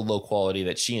is so low quality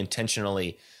that she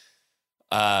intentionally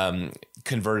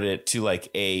converted it to like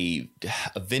a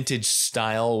vintage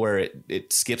style where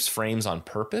it skips frames on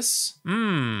purpose.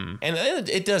 And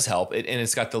it does help. And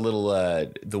it's got the little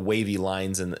the wavy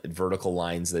lines and the vertical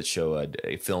lines that show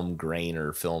a film grain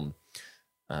or film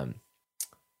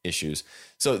issues.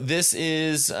 So this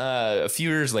is a few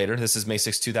years later. This is May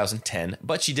 6, 2010.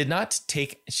 But she did not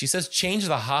she says change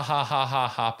the ha ha ha ha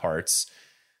ha parts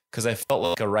because I felt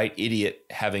like a right idiot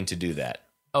having to do that.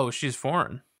 Oh, she's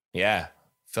foreign. Yeah.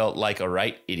 Felt like a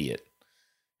right idiot.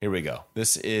 Here we go.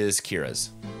 This is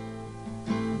Kira's.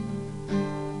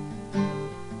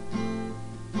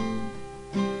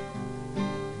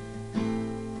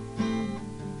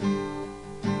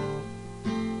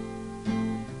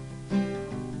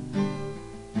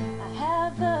 I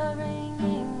have the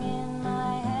ringing in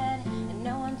my head and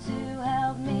no one to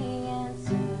help me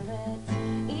answer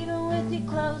it, even with you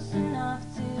close enough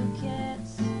to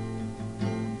kiss.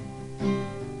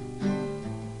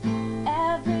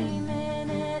 Every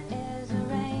minute is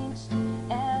arranged,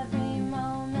 every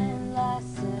moment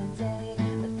lasts a day,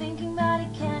 but thinking about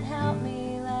it can't help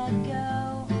me let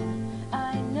go.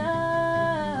 I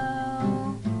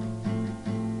know.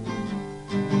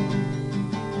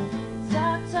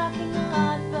 Talking a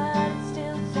lot, but it's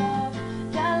still tough.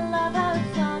 Gotta love how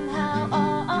it's somehow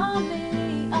all on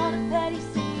me. All the petty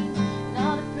scenes and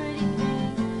all the pretty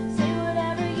things. Say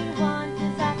whatever you want,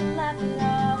 'cause I can laugh it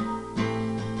off.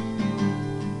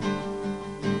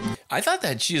 I thought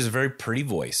that she has a very pretty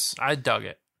voice. I dug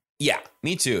it. Yeah,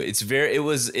 me too. There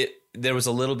was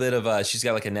a little bit of she's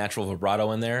got like a natural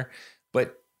vibrato in there,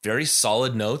 but very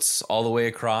solid notes all the way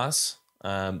across.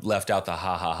 Left out the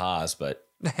ha ha ha's, but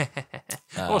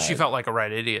Well, she felt like a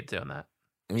right idiot doing that.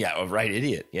 yeah, a right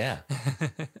idiot. Yeah.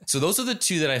 So those are the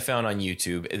two that I found on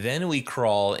YouTube. Then we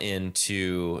crawl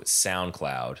into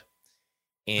SoundCloud.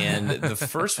 And the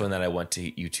first one that I want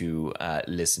you to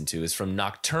listen to is from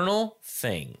Nocturnal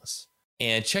Things.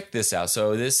 And check this out.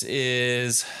 So this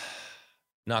is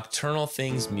Nocturnal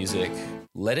Things music.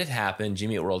 Let It Happen,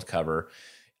 Jimmy Eat World cover.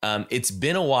 It's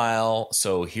been a while,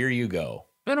 so here you go.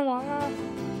 Been a while.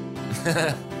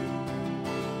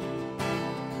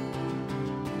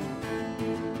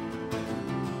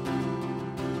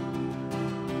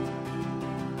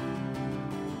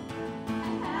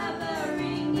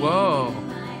 Whoa.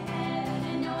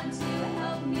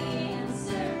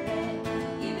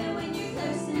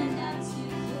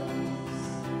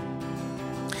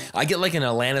 I get like an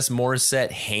Alanis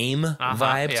Morissette Haim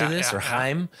vibe to this, or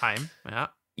Haim. Haim, yeah.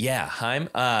 Yeah, Haim.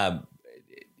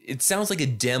 It sounds like a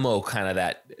demo, kind of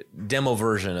that demo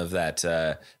version of that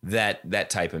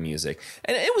type of music,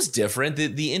 and it was different.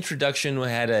 The introduction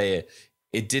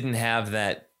it didn't have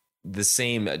the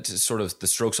same sort of the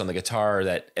strokes on the guitar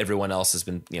that everyone else has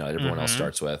been, everyone else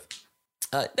starts with.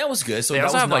 That was good. So they that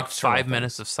also was have like 5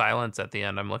 minutes of silence at the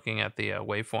end. I'm looking at the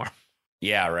waveform.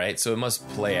 Yeah, right. So it must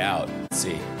play out. Let's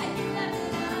see.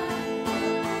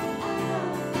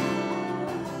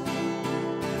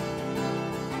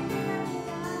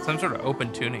 Some sort of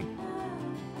open tuning.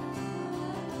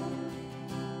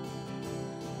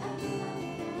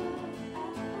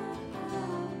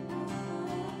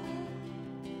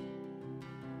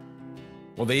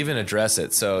 Well, they even address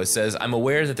it. So it says, I'm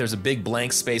aware that there's a big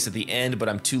blank space at the end, but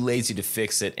I'm too lazy to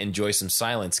fix it. Enjoy some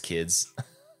silence, kids.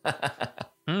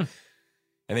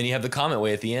 And then you have the comment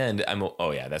way at the end.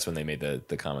 Oh, yeah, that's when they made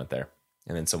the comment there.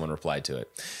 And then someone replied to it.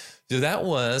 So that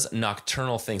was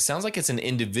Nocturnal Things. Sounds like it's an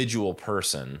individual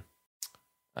person,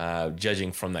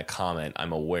 judging from that comment,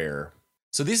 I'm aware.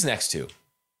 So these next two.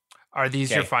 Are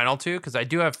these your final two? Because I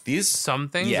do have some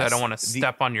things. Yes, I don't want to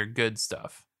step on your good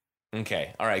stuff.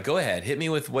 Okay. All right. Go ahead. Hit me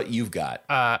with what you've got.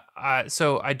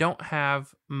 So I don't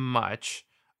have much.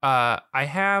 I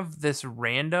have this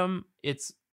random.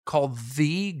 It's called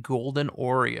The Golden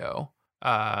Oreo.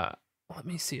 Let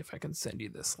me see if I can send you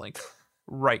this link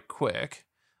right quick,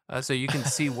 so you can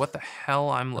see what the hell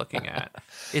I'm looking at.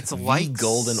 It's like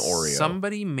Golden Oreo.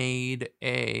 Somebody made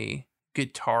a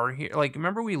Guitar Hero. Like,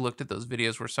 remember we looked at those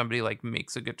videos where somebody like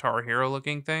makes a Guitar Hero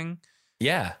looking thing?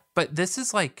 Yeah. But this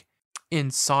is like, in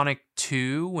Sonic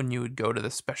 2 when you would go to the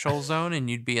special zone and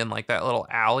you'd be in like that little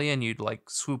alley and you'd like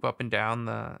swoop up and down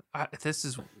the. This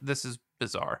is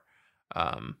bizarre.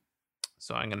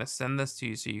 So I'm gonna send this to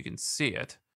you so you can see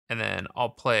it, and then I'll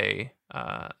play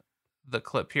the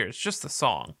clip here. It's just the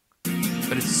song,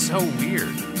 but it's so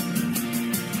weird,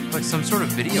 like some sort of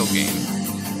video game.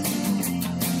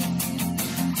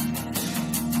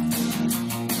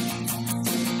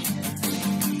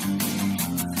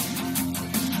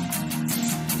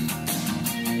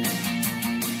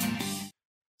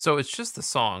 So it's just the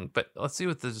song, but let's see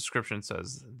what the description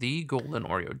says. The Golden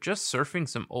Oreo, just surfing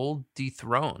some old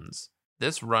dethrones.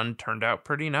 This run turned out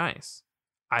pretty nice.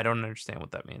 I don't understand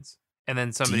what that means. And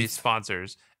then somebody's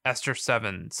sponsors, Esther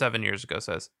 7 years ago,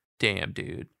 says, damn,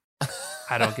 dude.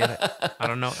 I don't get it. I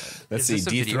don't know. Let's see.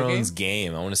 Dethrones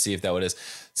game? I want to see if that what it is.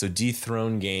 So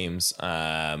Dethrone games.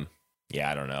 Yeah,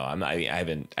 I don't know. I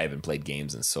haven't played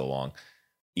games in so long.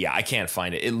 Yeah, I can't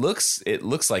find it. It looks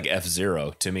like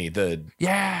F-Zero to me.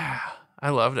 Yeah, I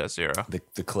loved F-Zero.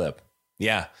 The clip.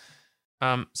 Yeah.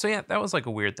 So yeah, that was like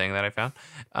a weird thing that I found.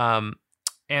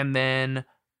 And then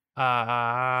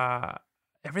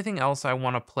everything else I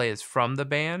want to play is from the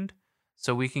band.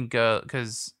 So we can go,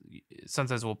 because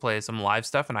sometimes we'll play some live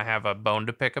stuff, and I have a bone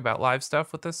to pick about live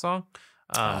stuff with this song.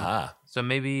 So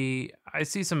maybe I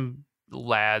see some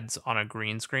lads on a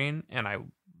green screen, and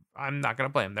I'm not going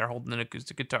to play them. They're holding an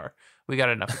acoustic guitar. We got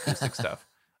enough acoustic stuff.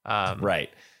 Right.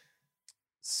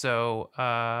 So,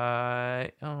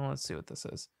 let's see what this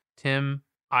is. Tim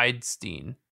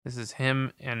Eidstein. This is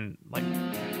him, and like,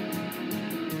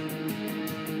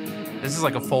 this is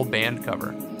like a full band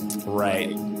cover.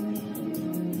 Right.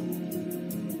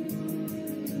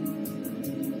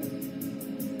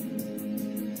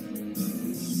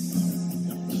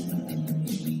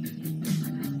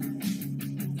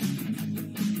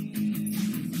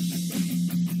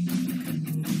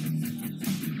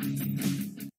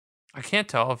 I can't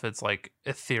tell if it's like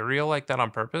ethereal like that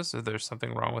on purpose, or there's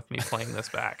something wrong with me playing this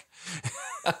back.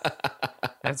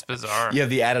 That's bizarre. You have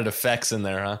the added effects in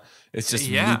there, huh? It's just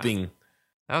looping.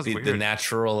 That was weird. The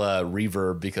natural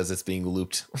reverb because it's being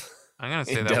looped. I'm gonna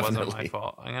say that wasn't my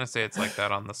fault. I'm gonna say it's like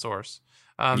that on the source.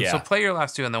 So play your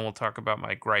last two, and then we'll talk about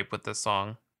my gripe with this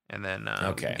song, and then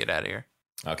we can get out of here.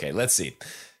 Okay, let's see.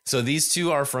 So these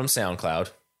two are from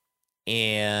SoundCloud,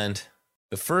 and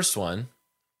the first one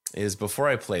is, before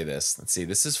I play this, let's see.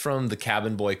 This is from the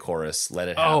Cabin Boy chorus. Let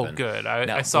it happen. Oh, good.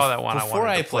 I saw that one. I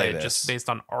wanted to play it just based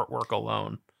on artwork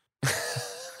alone.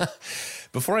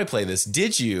 Before I play this,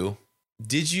 did you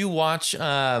watch?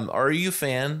 Are you a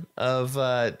fan of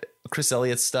Chris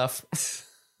Elliott's stuff?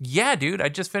 Yeah, dude. I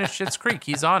just finished Schitt's Creek.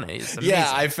 He's on it. It's amazing.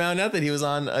 Yeah, I found out that he was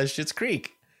on Schitt's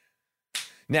Creek.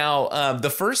 Now, the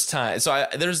first time, so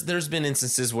there's been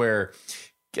instances where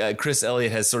Chris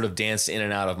Elliott has sort of danced in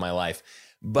and out of my life.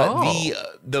 But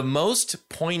the most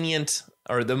poignant,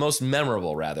 or the most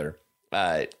memorable, rather,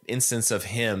 instance of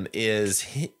him is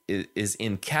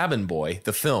in Cabin Boy,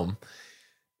 the film.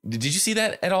 Did you see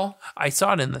that at all? I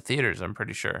saw it in the theaters, I'm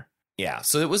pretty sure. Yeah,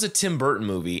 so it was a Tim Burton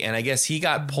movie, and I guess he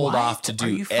got pulled off to do Are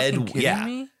you kidding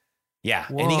me? Yeah,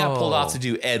 Whoa. And he got pulled off to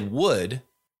do Ed Wood.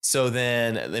 So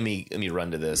then let me run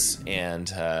to this, and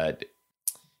it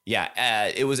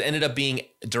ended up being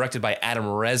directed by Adam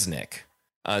Resnick.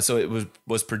 So it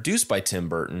was produced by Tim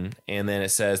Burton, and then it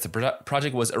says the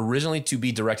project was originally to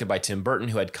be directed by Tim Burton,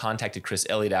 who had contacted Chris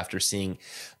Elliott after seeing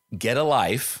Get a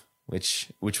Life,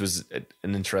 which was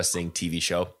an interesting TV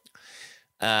show.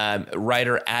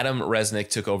 Writer Adam Resnick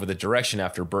took over the direction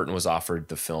after Burton was offered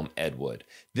the film Ed Wood.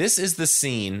 This is the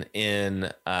scene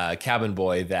in Cabin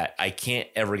Boy that I can't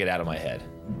ever get out of my head.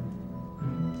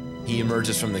 He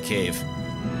emerges from the cave.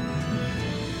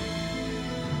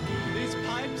 These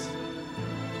pipes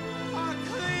are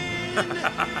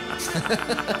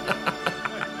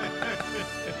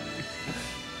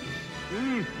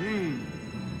clean.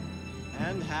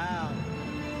 And how?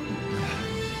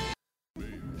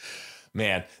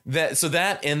 Man,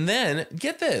 and then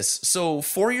get this. So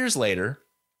 4 years later,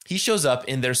 he shows up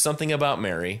in There's Something About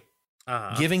Mary,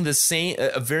 giving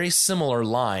a very similar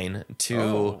line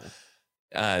to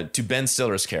Ben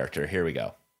Stiller's character. Here we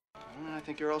go. I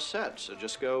think you're all set, so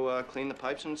just go clean the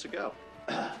pipes and it's a go.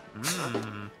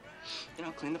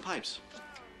 Clean the pipes.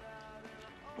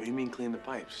 What do you mean clean the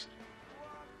pipes?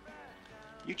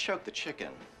 You choke the chicken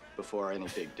before any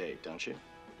big date, don't you?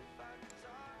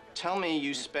 Tell me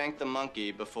you spanked the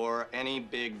monkey before any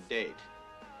big date.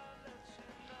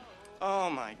 Oh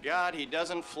my God, he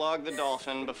doesn't flog the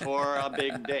dolphin before a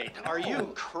big date. Are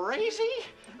you crazy?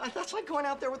 That's like going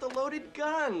out there with a loaded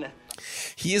gun.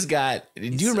 He's got. Do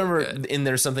you remember in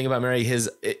There's Something About Mary?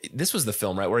 This was the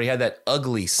film, right, where he had that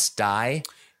ugly sty.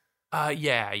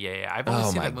 Yeah. I've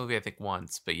only seen that movie, I think,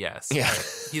 once, but yes. Yeah,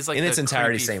 he's like in the its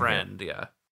entirety, creepy same friend. thing. Yeah.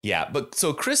 Yeah, but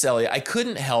so Chris Elliott, I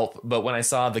couldn't help, but when I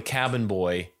saw the Cabin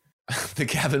Boy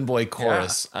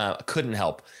chorus, couldn't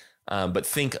help but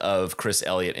think of Chris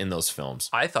Elliott in those films.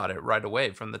 I thought it right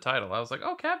away from the title. I was like,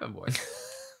 oh, Cabin Boy.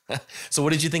 So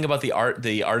what did you think about the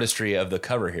artistry of the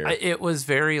cover here? It was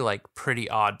very like Pretty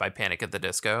Odd by Panic at the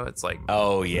Disco. It's like,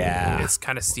 oh yeah, it's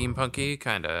kind of steampunky,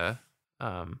 kind of,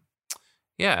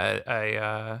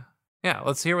 yeah.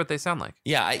 Let's hear what they sound like.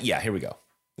 Yeah. Here we go.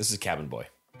 This is Cabin Boy.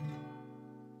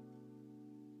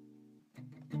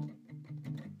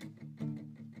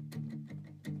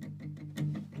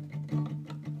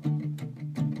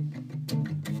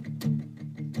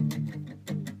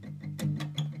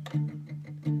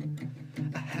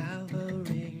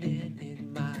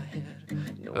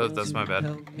 Oh, that's my bad.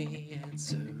 Help me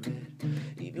answer it,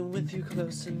 even with you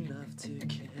close enough to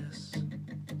kiss.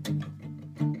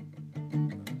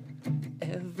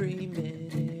 Every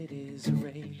minute is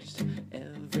arranged,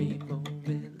 every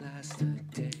moment lasts a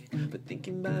day. But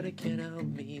thinking about it can't help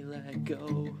me let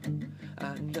go.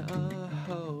 I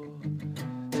know.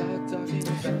 Talking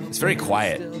about it's very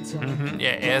quiet.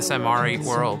 Yeah, ASMR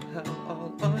world.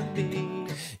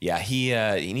 Yeah, he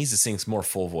needs to sing more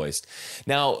full voiced.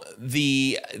 Now,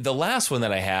 the last one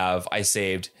that I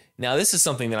saved. Now, this is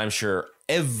something that I'm sure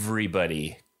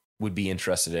everybody would be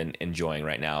interested in enjoying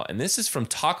right now, and this is from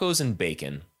Tacos and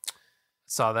Bacon.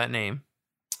 Saw that name.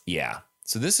 Yeah,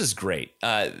 so this is great.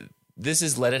 This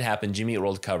is Let It Happen, Jimmy Eat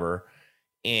World cover,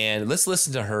 and let's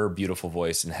listen to her beautiful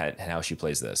voice and how she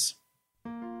plays this.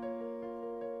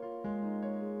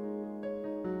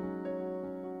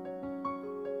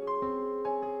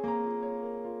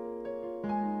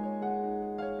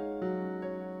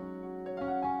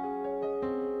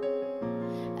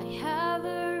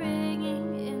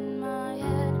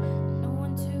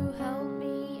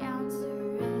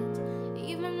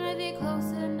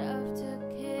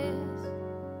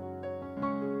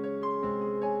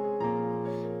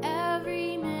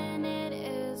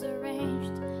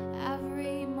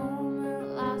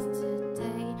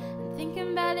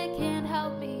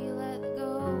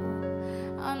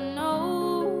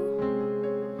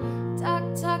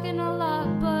 Talking a lot,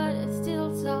 but it's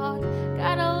still talk.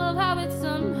 Gotta love how it's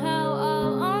somehow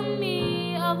all on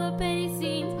me. All the petty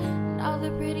scenes and all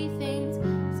the pretty things.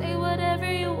 Say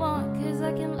whatever you want, cause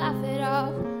I can laugh it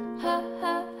off. Ha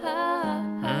ha ha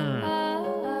ha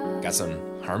ha. Got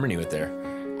some harmony with there.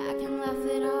 I can laugh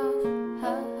it off.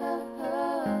 Ha ha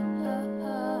ha ha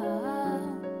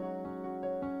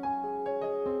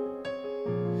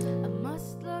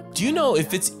ha. Do you know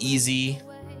if it's easy?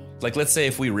 Like, let's say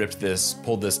if we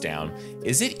pulled this down,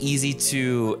 is it easy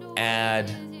to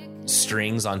add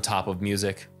strings on top of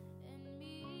music?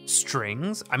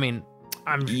 Strings? I mean,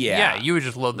 yeah, you would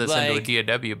just load this into a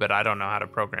DAW, but I don't know how to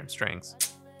program strings.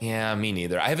 Yeah, me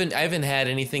neither. I haven't had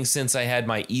anything since I had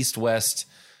my East West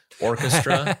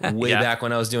orchestra way back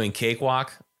when I was doing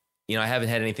Cakewalk. You know, I haven't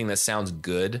had anything that sounds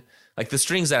good. Like the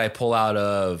strings that I pull out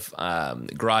of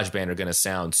GarageBand are going to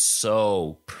sound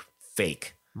so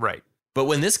fake. Right. But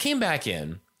when this came back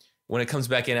in, when it comes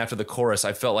back in after the chorus,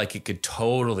 I felt like it could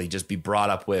totally just be brought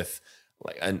up with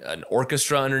like an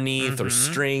orchestra underneath or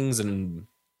strings and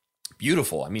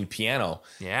beautiful. I mean, piano.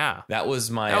 Yeah. That was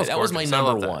my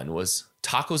number one was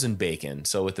Tacos and Bacon.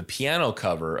 So with the piano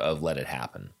cover of Let It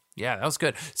Happen. Yeah, that was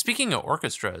good. Speaking of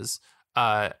orchestras,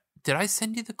 did I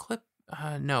send you the clip?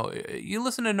 No. You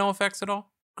listen to NoFX at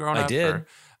all growing up? I did.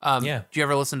 Yeah. Do you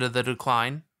ever listen to The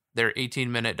Decline? Their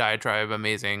 18-minute diatribe,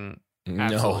 amazing.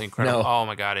 Absolutely incredible. No. Oh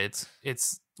my God.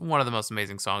 It's one of the most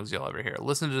amazing songs you'll ever hear.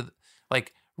 Listen to,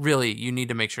 like, really, you need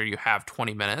to make sure you have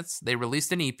 20 minutes. They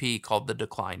released an EP called The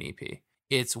Decline EP.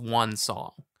 It's one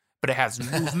song, but it has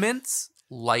movements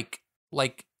like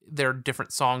there are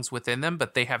different songs within them,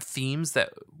 but they have themes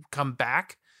that come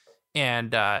back.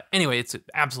 And anyway, it's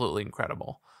absolutely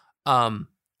incredible.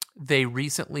 They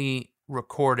recently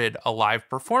recorded a live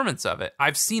performance of it.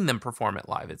 I've seen them perform it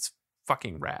live. It's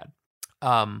fucking rad.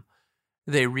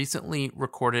 They recently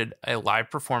recorded a live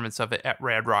performance of it at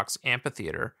Rad Rocks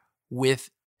Amphitheater with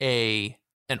an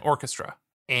orchestra.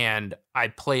 And I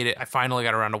played it. I finally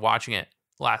got around to watching it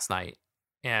last night.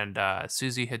 And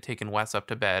Susie had taken Wes up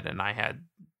to bed, and I had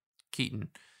Keaton.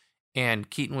 And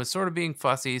Keaton was sort of being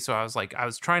fussy, so I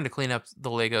was trying to clean up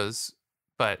the Legos,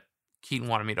 but Keaton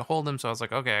wanted me to hold him, so I was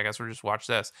like, okay, I guess we'll just watch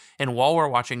this. And while we're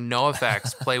watching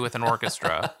NoFX play with an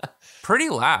orchestra, pretty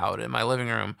loud in my living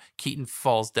room, Keaton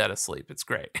falls dead asleep. It's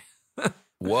great.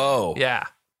 Whoa. Yeah.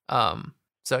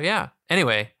 So yeah.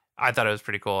 Anyway, I thought it was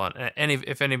pretty cool. And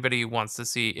if anybody wants to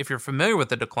see, if you're familiar with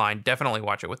The Decline, definitely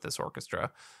watch it with this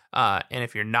orchestra. And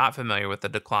if you're not familiar with The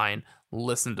Decline,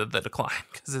 listen to The Decline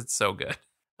because it's so good.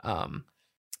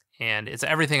 And it's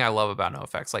everything I love about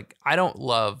NoFX. Like I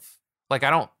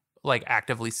don't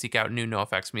actively seek out new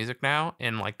NoFX music now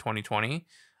in like 2020.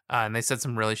 And they said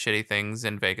some really shitty things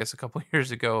in Vegas a couple years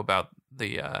ago about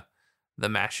the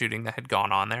mass shooting that had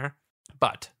gone on there.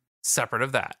 But separate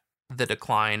of that, The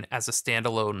Decline as a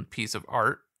standalone piece of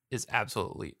art is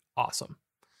absolutely awesome.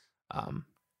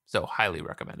 So highly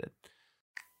recommended.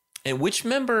 And which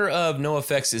member of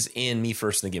NoFX is in Me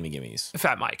First and the Gimme Gimmes?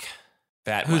 Fat Mike.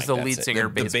 Who's the lead singer,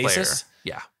 bass player.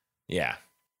 Yeah. Yeah.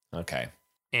 Okay.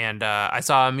 And I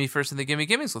saw Me First and the Gimme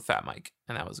Gimmes with Fat Mike,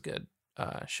 and that was a good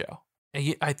show.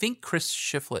 I think Chris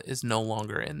Shiflett is no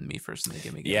longer in Me First and the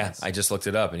Gimme Gimmes. Yeah, I just looked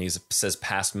it up, and he says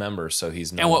past member, so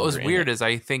he's no. And what was weird is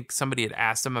I think somebody had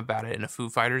asked him about it in a Foo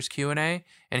Fighters Q&A,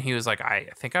 and he was like, "I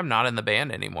think I'm not in the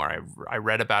band anymore. I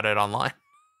read about it online."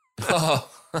 Oh.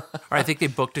 Or I think they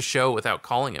booked a show without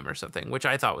calling him or something, which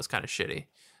I thought was kind of shitty.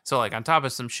 So like on top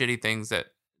of some shitty things that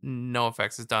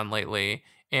NoFX has done lately,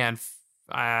 and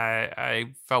I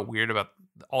felt weird about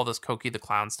all this Cokie the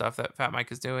Clown stuff that Fat Mike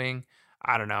is doing.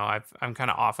 I don't know. I'm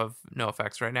kind of off of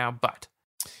NoFX right now, but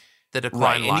The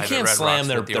Decline right. live and you can't at Red slam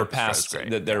Rocks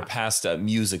their past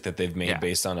music that they've made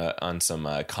based on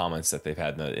some comments that they've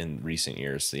had in recent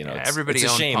years. You know, everybody it's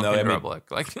a owns shame Punk though. and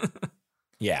Drublic. Like,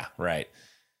 yeah, right.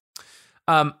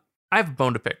 I have a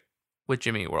bone to pick with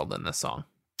Jimmy Eat World in this song.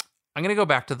 I'm gonna go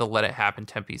back to the Let It Happen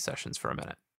Tempe sessions for a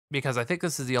minute because I think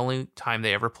this is the only time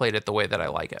they ever played it the way that I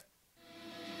like it.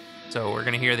 So we're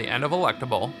gonna hear the end of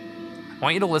Electable. I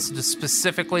want you to listen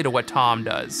specifically to what Tom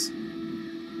does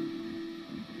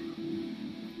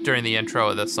during the intro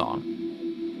of this song.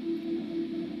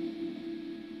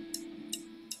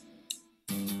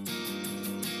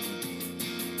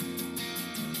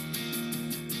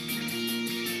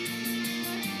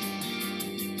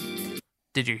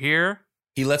 Did you hear?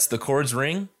 He lets the chords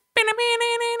ring.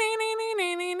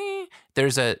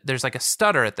 There's like a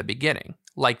stutter at the beginning,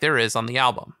 like there is on the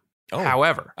album. Oh,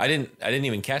 however, I didn't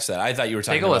even catch that. I thought you were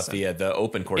talking about the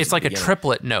open chords. It's like a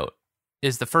triplet note.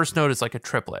 Is the first note is like a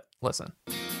triplet. Listen.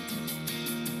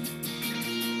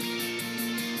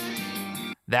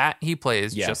 That he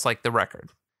plays just like the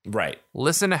record. Right.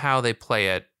 Listen to how they play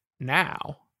it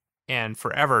now and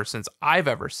forever since I've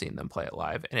ever seen them play it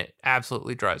live, and it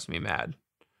absolutely drives me mad.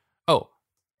 Oh,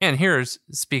 and here's,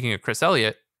 speaking of Chris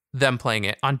Elliott, them playing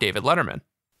it on David Letterman.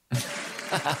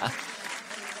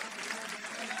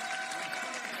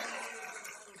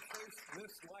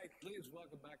 Please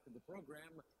welcome back to the program,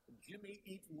 Jimmy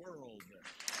Eat World.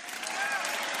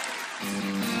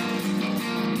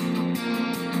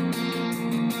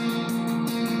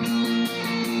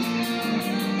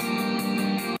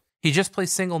 He just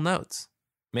plays single notes.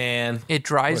 Man, it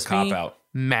drives what a me cop-out.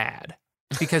 mad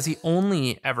because he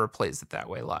only ever plays it that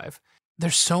way live.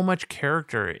 There's so much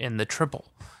character in the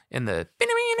triple, in the.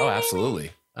 Oh,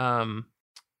 absolutely.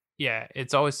 Yeah,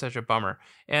 it's always such a bummer.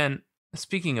 And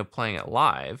speaking of playing it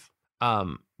live,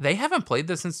 they haven't played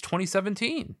this since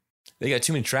 2017. They got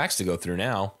too many tracks to go through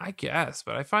now. I guess,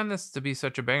 but I find this to be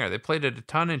such a banger. They played it a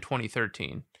ton in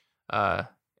 2013,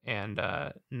 and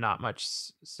not much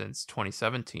since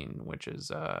 2017, which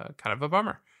is kind of a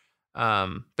bummer.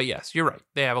 But yes, you're right.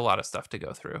 They have a lot of stuff to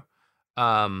go through.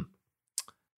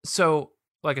 So,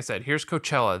 like I said, here's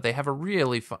Coachella. They have a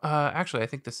really fun... actually, I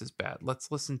think this is bad.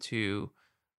 Let's listen to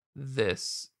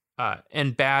this.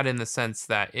 And bad in the sense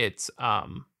that it's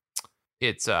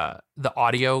the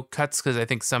audio cuts because I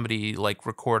think somebody like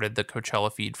recorded the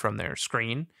Coachella feed from their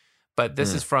screen. But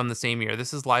this is from the same year.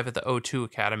 This is live at the O2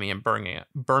 Academy in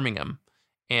Birmingham.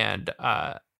 And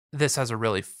this has a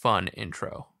really fun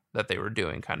intro that they were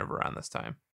doing kind of around this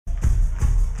time.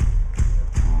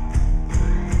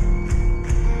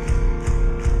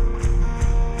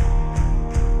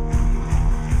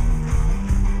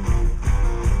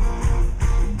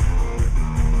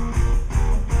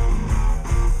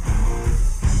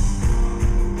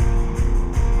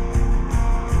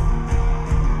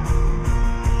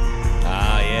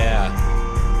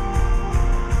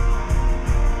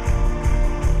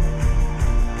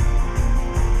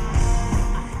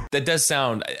 That does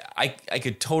sound. I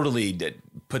could totally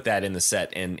put that in the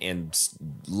set and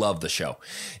love the show.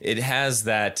 It has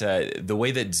that the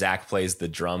way that Zach plays the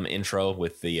drum intro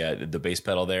with the bass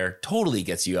pedal there totally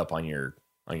gets you up on your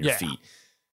feet,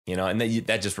 you know, and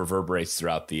that just reverberates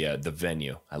throughout the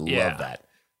venue. I love that.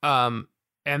 And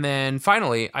then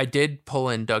finally, I did pull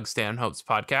in Doug Stanhope's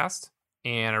podcast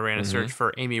and I ran a search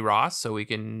for Amy Ross, so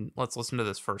let's listen to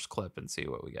this first clip and see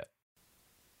what we get.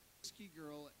 Whiskey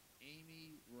Girl,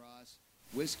 Amy Ross,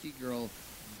 Whiskey Girl,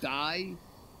 die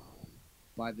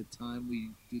by the time we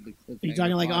do the cliffhanger. Are you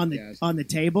talking like on the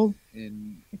table?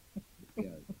 And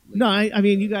no, I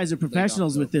mean you guys are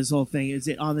professionals with this whole thing. Is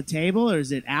it on the table or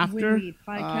is it after?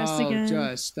 Podcast again.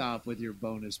 Just stop with your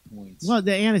bonus points. Well,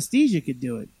 the anesthesia could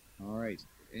do it. All right,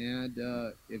 and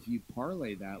if you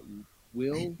parlay that,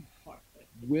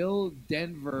 will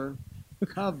Denver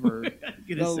cover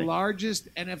the largest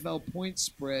NFL point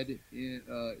spread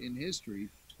in history?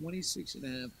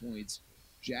 26.5 points.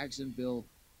 Jacksonville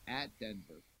at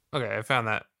Denver. Okay, I found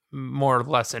that more or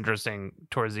less interesting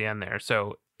towards the end there.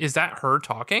 So is that her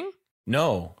talking?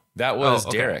 No, that was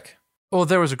Derek. Oh,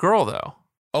 there was a girl though.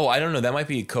 Oh, I don't know. That might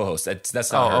be a co-host. That's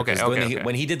not her. Okay.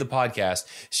 When he did the podcast,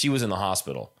 she was in the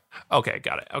hospital. Okay,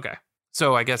 got it. Okay.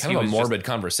 So I guess kind of a morbid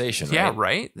conversation, right? Yeah,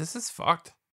 right? This is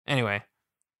fucked. Anyway,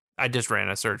 I just ran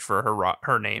a search for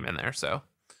her name in there, so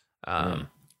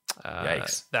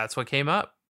yikes. That's what came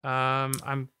up.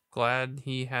 I'm glad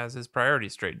he has his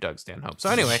priorities straight, Doug Stanhope. So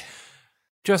anyway,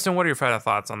 Justin, what are your final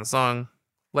thoughts on the song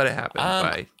Let It Happen?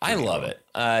 I love it.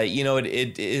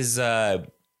 It is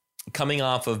coming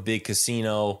off of Big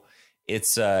Casino.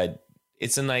 It's a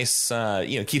nice,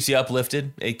 keeps you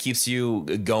uplifted. It keeps you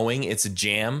going. It's a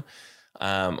jam.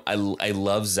 I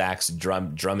love Zach's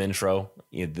drum intro,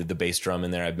 the bass drum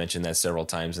in there. I've mentioned that several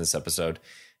times in this episode.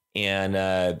 And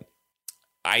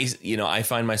I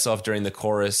find myself during the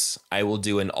chorus, I will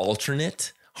do an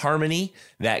alternate harmony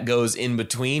that goes in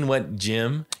between what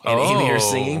Jim and Amy are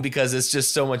singing, because it's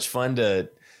just so much fun to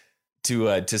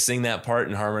sing that part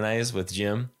and harmonize with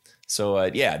Jim. So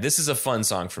this is a fun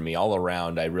song for me all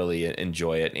around. I really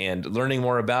enjoy it, and learning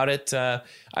more about it.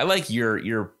 I like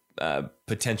your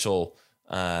potential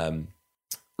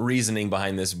reasoning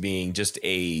behind this being just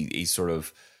a sort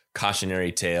of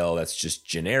cautionary tale that's just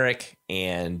generic,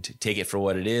 and take it for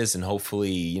what it is. And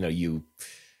hopefully,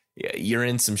 you're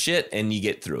in some shit and you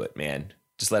get through it, man.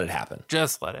 Just let it happen.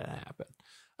 Just let it happen.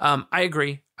 I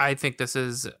agree. I think this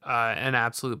is an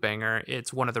absolute banger.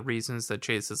 It's one of the reasons that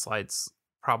Chase This Light's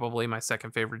probably my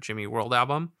second favorite Jimmy World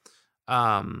album.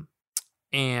 I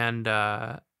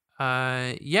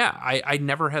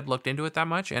never had looked into it that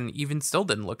much, and even still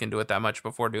didn't look into it that much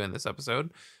before doing this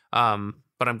episode.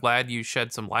 But I'm glad you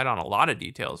shed some light on a lot of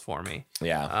details for me.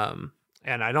 Yeah.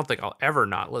 And I don't think I'll ever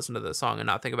not listen to this song and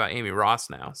not think about Amy Ross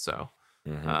now. So,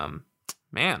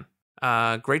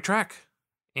 great track.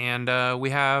 And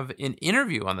we have an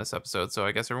interview on this episode, so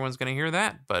I guess everyone's going to hear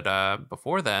that. But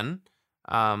before then,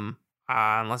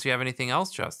 unless you have anything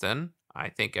else, Justin, I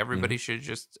think everybody should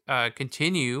just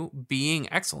continue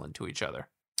being excellent to each other.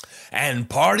 And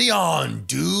party on,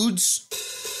 dudes!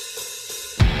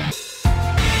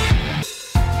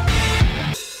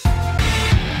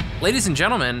 Ladies and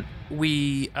gentlemen,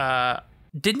 we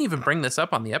didn't even bring this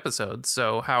up on the episode,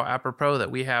 so how apropos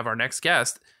that we have our next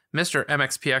guest, Mr.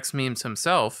 MXPX Memes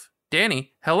himself,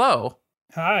 Danny. Hello.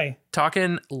 Hi.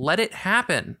 Talking Let It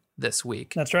Happen this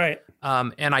week. That's right.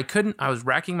 And I was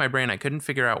racking my brain. I couldn't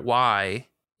figure out why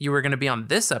you were going to be on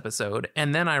this episode.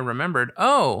 And then I remembered,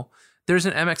 there's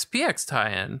an MXPX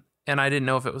tie-in. And I didn't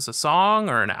know if it was a song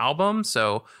or an album.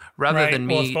 So rather than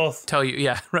me tell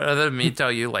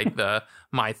you like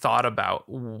my thought about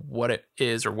what it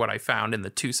is or what I found in the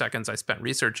 2 seconds I spent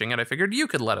researching it, I figured you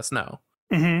could let us know.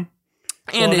 Mm-hmm.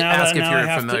 And ask if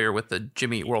you're familiar with the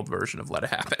Jimmy Eat World version of Let It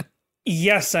Happen.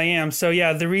 Yes, I am. So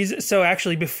yeah,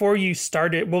 actually before you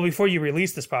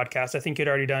released this podcast, I think you'd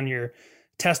already done your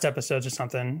test episodes or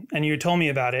something, and you told me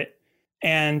about it.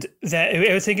 And that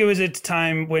I think it was at the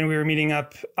time when we were meeting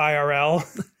up IRL,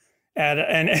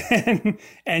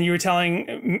 and you were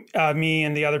telling me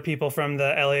and the other people from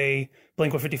the LA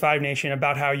Blink-155 Nation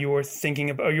about how you were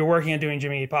you're working on doing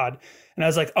Jimmy Eat Pod, and I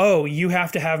was like, oh, you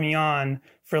have to have me on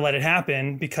for Let It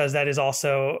Happen, because that is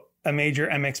also a major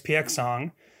MXPX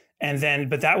song.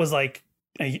 But that was like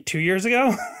 2 years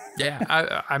ago.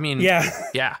 Yeah, I mean, yeah.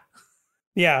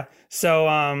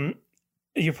 So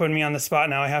you're putting me on the spot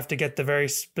now. I have to get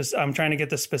I'm trying to get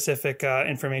the specific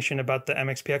information about the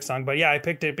MXPX song. But yeah, I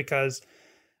picked it because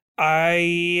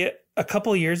a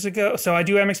couple of years ago, so I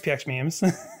do MXPX memes.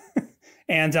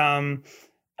 And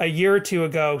a year or two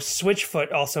ago,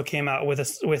 Switchfoot also came out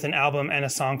with an album and a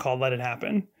song called Let It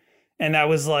Happen. And that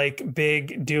was like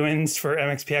big doings for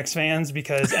MXPX fans,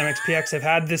 because MXPX have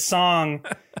had this song,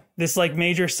 this like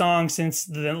major song since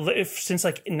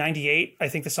like 98. I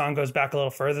think the song goes back a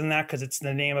little further than that, because it's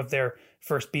the name of their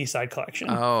first B-side collection.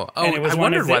 Oh, and it was I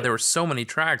wondered why there were so many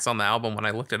tracks on the album when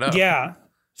I looked it up. Yeah.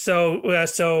 So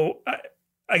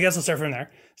I guess I'll start from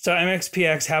there. So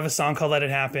MXPX have a song called Let It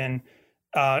Happen.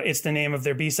 It's the name of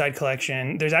their B-side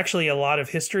collection. There's actually a lot of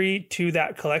history to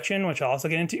that collection, which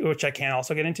I can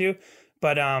also get into.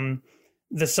 But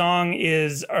the song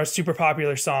is a super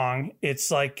popular song. It's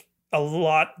like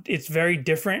it's very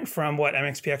different from what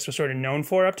MXPX was sort of known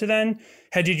for up to then.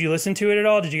 Did you listen to it at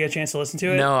all? Did you get a chance to listen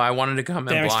to it? No, I wanted to come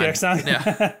in blind. MXPX song?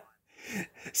 Yeah.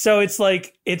 So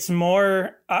it's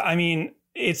more, I mean,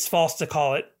 it's false to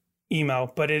call it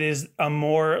emo, but it is a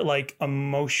more like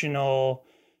emotional,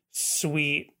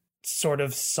 sweet sort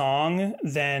of song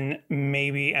than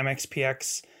maybe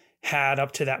MXPX had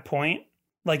up to that point.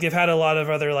 Like they've had a lot of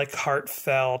other like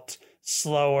heartfelt,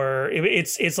 slower.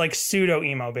 It's like pseudo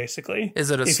emo basically. Is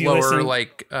it a slower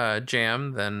like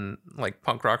jam than like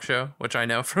punk rock show, which I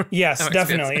know from? Yes, MXPX.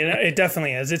 definitely. It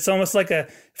definitely is. It's almost like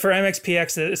for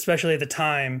MXPX, especially at the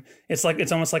time, it's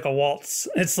almost like a waltz.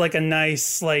 It's like a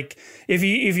nice like if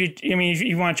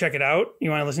you want to check it out,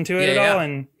 you want to listen to it at all,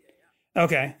 and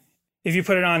okay. If you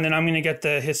put it on, then I'm going to get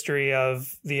the history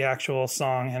of the actual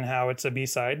song and how it's a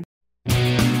B-side.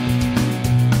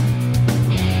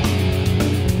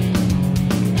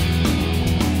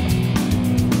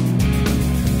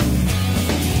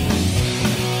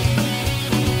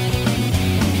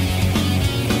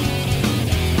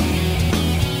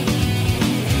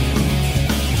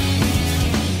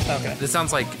 This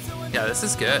sounds like, this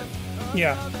is good.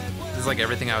 Yeah. This is like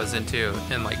everything I was into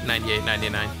in like 98,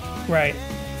 99. Right.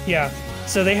 Yeah.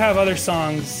 So they have other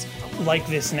songs like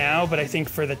this now, but I think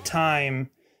for the time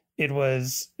it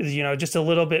was, just a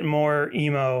little bit more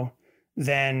emo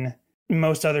than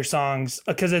most other songs.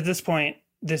 Because at this point,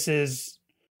 this is,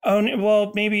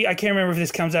 maybe I can't remember if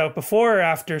this comes out before or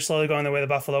after Slowly Going the Way of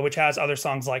the Buffalo, which has other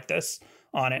songs like this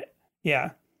on it.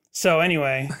 Yeah. So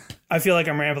anyway, I feel like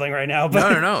I'm rambling right now,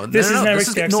 but no. This is an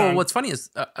MXPX song. What's funny is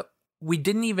we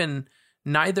didn't even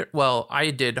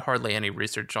I did hardly any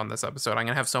research on this episode. I'm going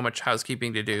to have so much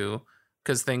housekeeping to do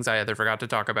because things I either forgot to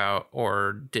talk about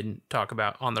or didn't talk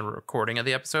about on the recording of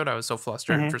the episode. I was so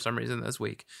flustered for some reason this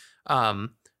week.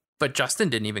 But Justin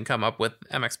didn't even come up with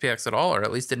MXPX at all, or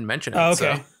at least didn't mention it. Oh,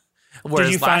 okay. So.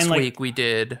 Whereas last week we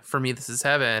did For Me This Is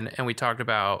Heaven, and we talked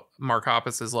about Mark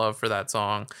Hoppus's love for that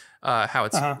song, how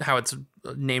it's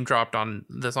name dropped on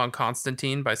the song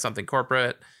Constantine by Something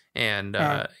Corporate, and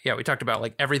we talked about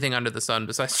like everything under the sun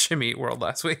besides Jimmy Eat World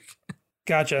last week.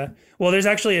 Gotcha. Well, there's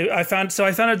actually I found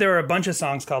out there were a bunch of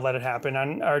songs called Let It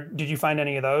Happen. Did you find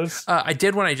any of those? I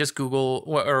did when I just Google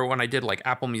or when I did like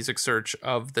Apple Music search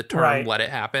of the term Let It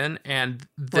Happen, and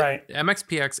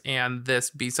MXPX and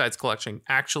this B-Sides collection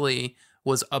actually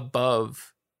was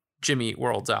above Jimmy Eat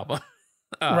World's album,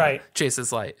 Chase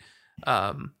This Light.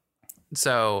 And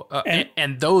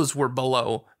those were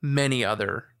below many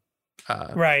other.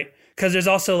 Because there's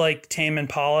also like Tame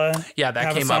Impala. Yeah, that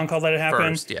have came a song up called Let It Happen.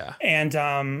 First, yeah. And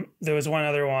there was one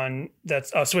other one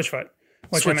that's Switchfoot,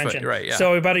 which I mentioned. Right, yeah.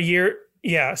 So about a year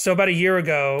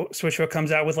ago, Switchfoot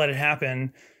comes out with Let It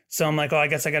Happen. So I'm like, I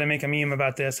guess I got to make a meme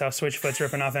about this, how Switchfoot's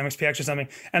ripping off MXPX or something.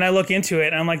 And I look into it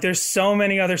and I'm like, there's so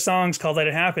many other songs called Let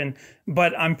It Happen,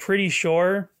 but I'm pretty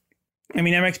sure. I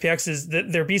mean,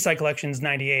 MXPX their B-side collection is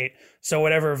 98. So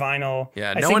whatever vinyl.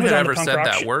 Yeah, no one had ever said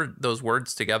those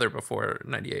words together before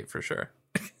 98 for sure.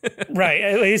 Right.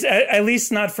 At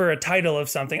least not for a title of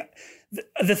something.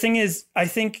 The thing is, I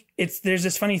think there's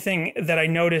this funny thing that I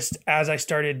noticed as I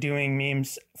started doing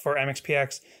memes for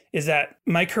MXPX is that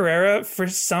Mike Herrera, for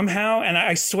somehow, and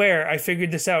I swear I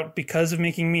figured this out because of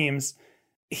making memes,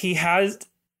 he has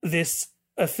this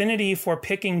affinity for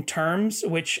picking terms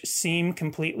which seem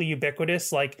completely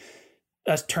ubiquitous, like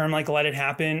a term like Let It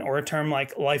Happen or a term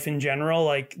like life in general.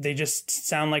 Like they just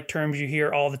sound like terms you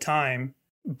hear all the time.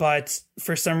 But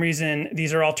for some reason,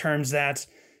 these are all terms that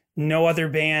no other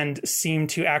band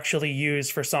seemed to actually use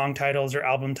for song titles or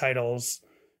album titles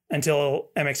until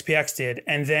MXPX did.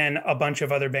 And then a bunch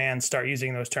of other bands start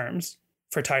using those terms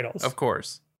for titles. Of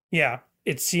course. Yeah.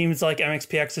 It seems like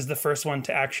MXPX is the first one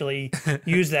to actually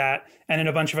use that, and then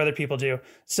a bunch of other people do.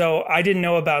 So I didn't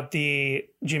know about the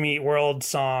Jimmy Eat World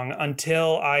song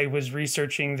until I was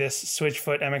researching this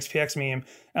Switchfoot MXPX meme.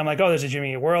 I'm like, there's a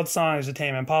Jimmy Eat World song, there's a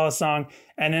Tame Impala song,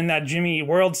 and then that Jimmy Eat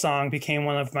World song became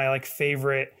one of my like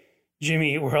favorite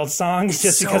Jimmy Eat World songs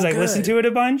just because I listened to it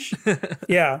a bunch.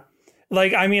 Yeah.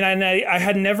 Like, I mean, I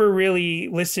had never really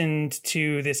listened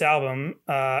to this album.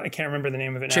 I can't remember the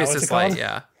name of it now. Chase This Light,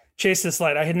 yeah. Chase This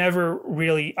Light. I had never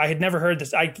heard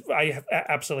this. I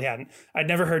absolutely hadn't. I'd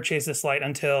never heard Chase This Light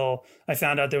until I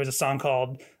found out there was a song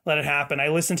called Let It Happen. I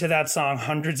listened to that song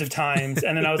hundreds of times,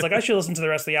 and then I was like, I should listen to the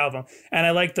rest of the album. And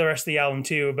I liked the rest of the album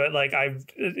too, but like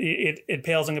it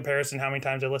pales in comparison how many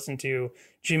times I listened to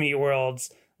Jimmy Eat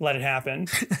World's Let It Happen.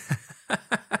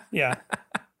 Yeah.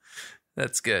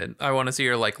 That's good. I want to see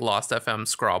your like Lost FM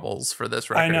scrobbles for this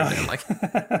record. I know. And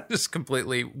like just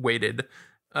completely waited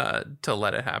to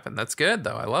let it happen. That's good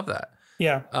though. I love that.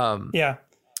 Yeah. Yeah.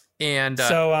 And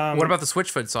So, what about the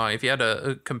Switchfoot song? If you had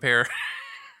to compare,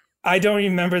 I don't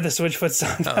remember the Switchfoot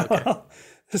song that okay. well.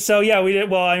 So yeah, we did.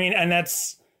 Well, I mean, and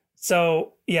that's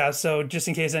so yeah. So just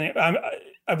in case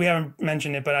we haven't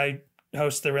mentioned it, but I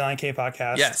host the Relient K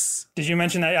podcast. Yes. Did you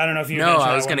mention that? I don't know if you. No,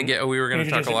 I was going to We were going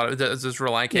to talk a lot. Does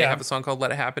Relient K Yeah. have a song called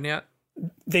 "Let It Happen" yet?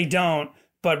 They don't,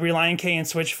 but Relient K and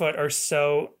Switchfoot are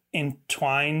so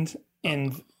entwined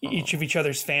in each of each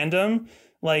other's fandom.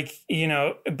 Like, you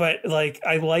know, but like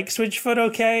I like Switchfoot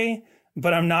okay,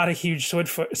 but I'm not a huge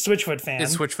Switchfoot fan.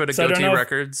 Is Switchfoot a So I don't Goatee know if-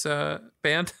 Records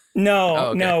band? No, Oh,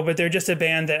 okay. no, but they're just a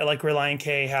band that like Relient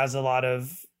K has a lot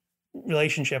of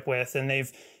relationship with, and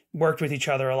they've worked with each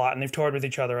other a lot, and they've toured with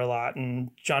each other a lot. And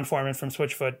John Foreman from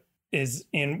Switchfoot is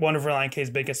in one of Relient K's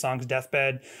biggest songs,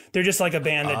 Deathbed. They're just like a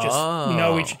band that just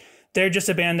know each. They're just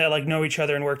a band that like know each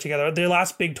other and work together. Their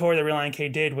last big tour that Relient K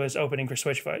did was opening for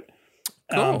Switchfoot,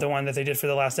 Cool. the one that they did for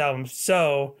the last album.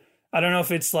 So I don't know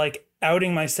if it's like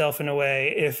outing myself in a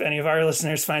way if any of our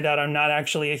listeners find out I'm not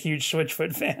actually a huge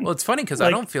Switchfoot fan. Well, it's funny because I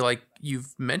don't feel like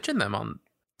you've mentioned them on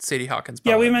Sadie Hawkins.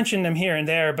 Yeah, Pod. we mentioned them here and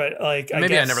there, but like Maybe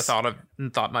guess, I never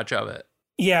thought much of it.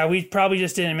 Yeah, we probably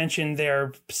just didn't mention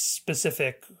their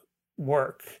specific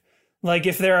work. Like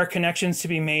if there are connections to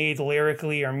be made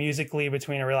lyrically or musically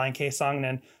between a Relient K song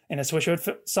and a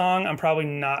Switchfoot song, I'm probably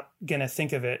not gonna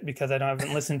think of it because I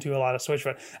haven't listened to a lot of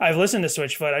Switchfoot. I've listened to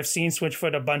Switchfoot. I've seen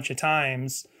Switchfoot a bunch of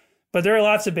times, but there are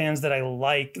lots of bands that I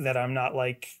like that I'm not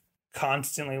like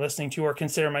constantly listening to or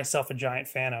consider myself a giant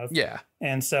fan of. Yeah.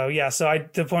 And so, yeah,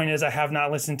 the point is I have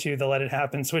not listened to the Let It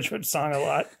Happen Switchfoot song a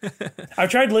lot.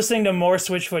 I've tried listening to more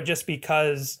Switchfoot just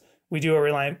because we do a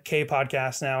Relient K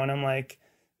podcast now. And I'm like,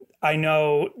 I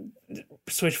know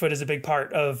Switchfoot is a big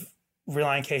part of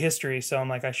Relient K history. So I'm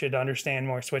like, I should understand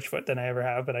more Switchfoot than I ever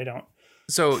have, but I don't.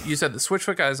 So you said the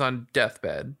Switchfoot guys on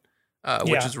Deathbed, which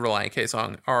Yeah. is a Relient K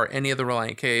song. Are any of the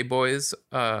Relient K boys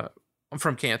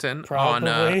from Canton Probably.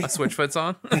 on a Switchfoot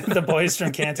song? The boys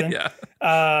from Canton?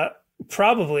 Yeah.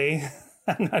 Probably.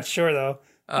 I'm not sure though.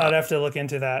 I'd have to look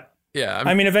into that. Yeah.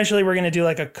 I mean, eventually we're going to do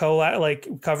like a collab, like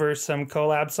cover some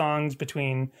collab songs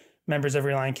between members of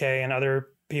Relient K and other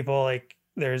people. Like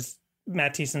there's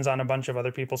Matt Thiessen's on a bunch of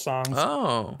other people's songs.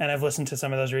 Oh. And I've listened to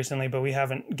some of those recently, but we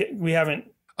haven't Other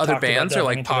talked about bands or delving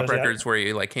like into pop those yet. records where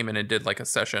you like came in and did like a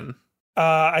session?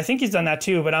 I think he's done that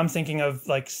too, but I'm thinking of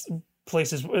like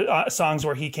places, songs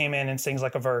where he came in and sings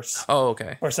like a verse. Oh,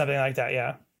 okay. Or something like that.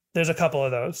 Yeah. There's a couple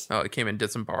of those. Oh, it came in,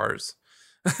 did some bars.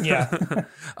 Yeah.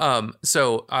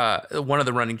 So one of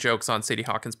the running jokes on Sadie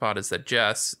Hawkins Pod is that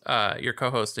Jess, your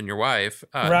co-host and your wife,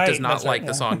 Right, does not that's like right,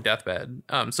 the yeah. song Deathbed.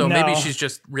 So maybe No. she's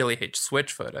just really hates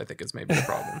Switchfoot, I think is maybe the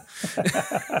problem.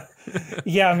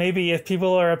 Yeah, maybe if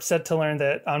people are upset to learn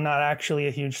that I'm not actually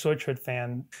a huge Switchfoot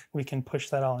fan, we can push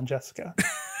that all on Jessica.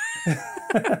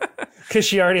 Because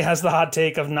she already has the hot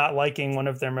take of not liking one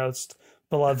of their most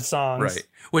beloved songs. Right.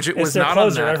 Which it It's was their not on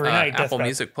closer that every night, Apple Deathbed.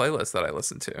 Music playlist that I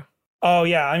listened to. Oh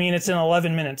yeah, I mean it's an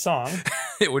 11-minute song.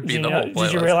 It would be Did the you whole know- playlist.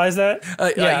 Did you realize that?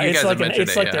 Yeah, you it's guys like have mentioned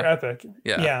it's it, like their yeah. epic.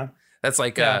 Yeah. Yeah. That's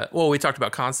like, Yeah. well, we talked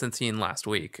about Constantine last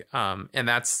week, and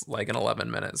that's like an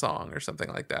 11-minute song or something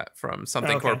like that from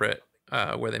Something Okay. Corporate,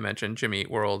 where they mentioned Jimmy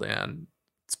Eat World and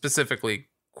specifically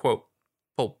pull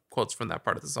quotes from that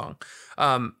part of the song.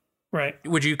 Right.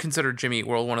 Would you consider Jimmy Eat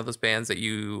World one of those bands that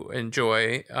you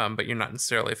enjoy, but you're not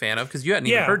necessarily a fan of? Because you hadn't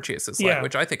even Yeah. heard Chase This Light, Yeah.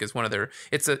 which I think is one of their.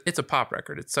 It's a pop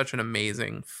record. It's such an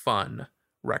amazing, fun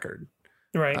record.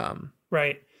 Right.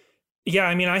 Right. Yeah,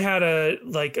 I mean, I had a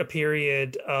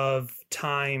period of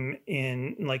time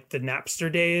in like the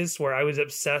Napster days where I was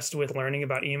obsessed with learning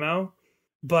about emo,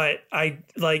 but I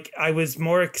was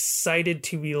more excited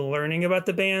to be learning about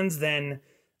the bands than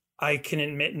I can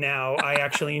admit now. I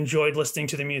actually enjoyed listening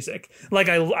to the music. Like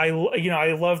I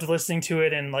loved listening to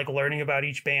it and like learning about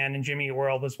each band, and Jimmy Eat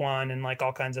World was one, and like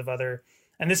all kinds of other.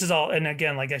 And this is all, and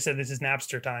again, like I said, this is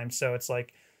Napster time, so it's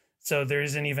like, so there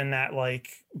isn't even that like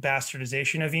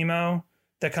bastardization of emo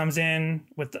that comes in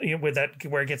with that,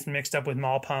 where it gets mixed up with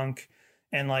mall punk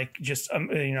and like just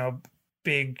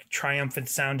big triumphant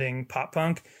sounding pop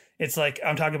punk. It's like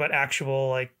I'm talking about actual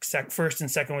like first and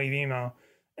second wave emo.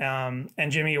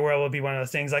 And Jimmy Eat World will be one of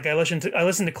those things. Like I listened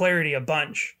to Clarity a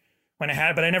bunch but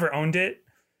I never owned it.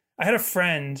 I had a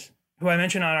friend who I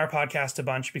mentioned on our podcast a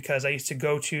bunch because I used to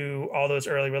go to all those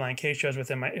early Relient K shows with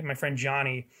him. My friend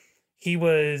Johnny, he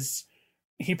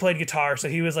played guitar, so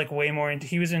he was like way more into,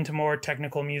 he was into more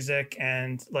technical music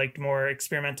and like more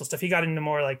experimental stuff. He got into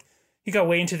more like he got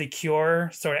way into The Cure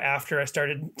sort of after I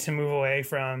started to move away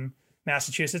from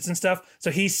Massachusetts and stuff. So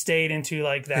he stayed into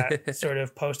like that sort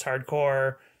of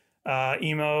post-hardcore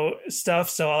emo stuff.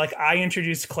 So like I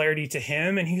introduced Clarity to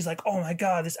him and he was like, oh my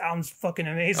God, this album's fucking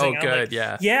amazing. Oh, good. Like,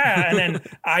 yeah. Yeah. And then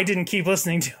I didn't keep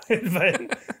listening to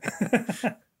it,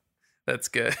 but that's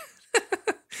good.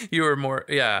 You were more,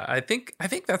 yeah. I think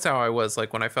that's how I was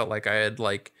like when I felt like I had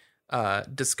like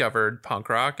discovered punk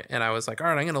rock, and I was like, all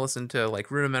right, I'm gonna listen to like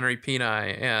Rudimentary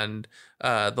Peni and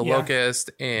The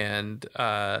Locust and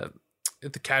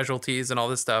the Casualties and all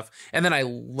this stuff, and then I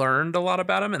learned a lot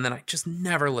about them, and then I just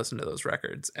never listened to those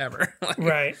records ever. Like,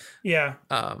 right. Yeah.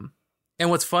 And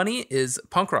what's funny is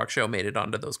Punk Rock Show made it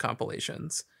onto those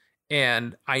compilations,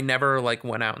 and I never like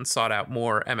went out and sought out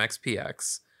more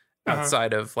MXPX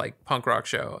outside of like Punk Rock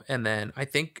Show. And then I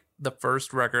think the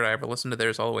first record I ever listened to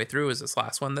theirs all the way through is this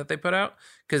last one that they put out,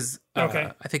 because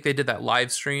I think they did that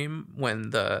live stream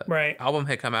when the album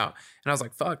had come out, and I was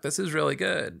like, fuck, this is really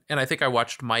good. And I think I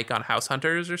watched Mike on House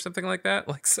Hunters or something like that,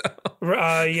 like so.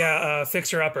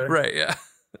 Fixer Upper, right? Yeah.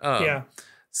 Yeah.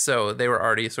 So they were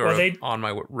already sort of on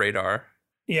my radar.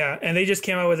 Yeah, and they just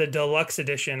came out with a deluxe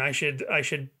edition. I should I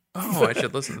should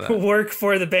listen to that. Work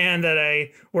for the band that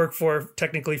I work for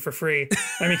technically for free.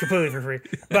 I mean, completely for free.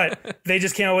 But they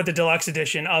just came out with the deluxe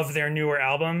edition of their newer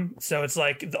album. So it's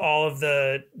like all of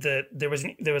there was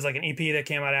like an EP that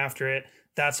came out after it.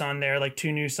 That's on there, like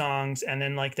 2 new songs. And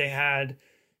then like they had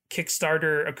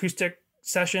Kickstarter acoustic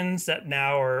sessions that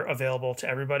now are available to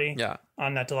everybody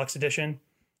on that deluxe edition.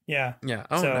 Yeah. Yeah.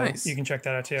 Oh, so nice. You can check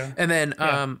that out too. And then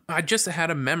I just had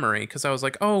a memory because I was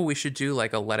like, oh, we should do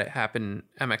like a Let It Happen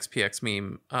MXPX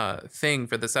meme thing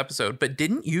for this episode. But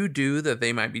didn't you do the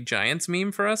They Might Be Giants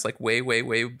meme for us like way, way,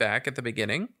 way back at the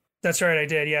beginning? That's right. I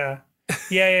did. Yeah.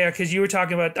 Yeah. Because you were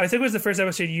talking about, I think it was the first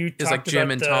episode you talked about. It's like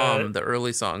Jim and Tom, the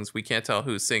early songs. We can't tell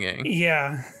who's singing.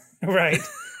 Yeah. Right.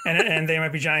 and They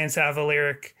Might Be Giants have a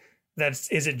lyric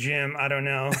that's, is it Jim? I don't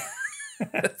know.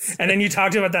 And then you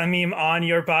talked about that meme on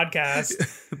your podcast.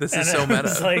 This is so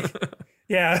meta. Like,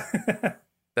 yeah.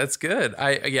 That's good.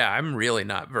 I'm really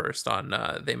not versed on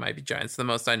They Might Be Giants. The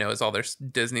most I know is all their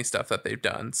Disney stuff that they've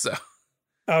done. So.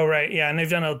 Oh, right. Yeah. And they've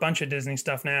done a bunch of Disney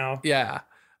stuff now. Yeah.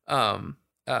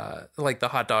 Like the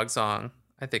hot dog song,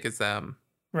 I think is them.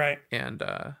 Right. And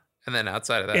then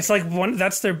outside of that, it's like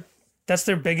that's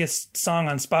their biggest song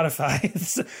on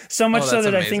Spotify. So much so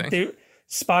that amazing. I think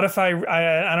Spotify,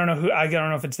 I don't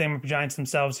know if it's They Might Be Giants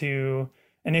themselves who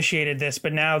initiated this,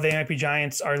 but now They Might Be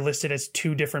Giants are listed as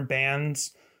 2 different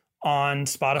bands on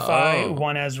Spotify.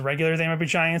 One as regular They Might Be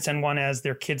Giants and one as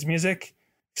their kids music.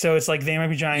 So it's like They Might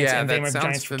Be Giants and They Might Be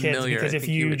Giants for kids. Because if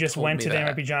you just went to They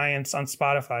Might Be Giants on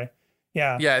Spotify,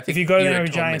 if you go to They Might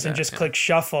Be Giants and just click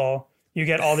shuffle, you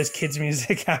get all this kids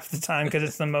music half the time because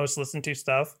it's the most listened to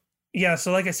stuff. Yeah,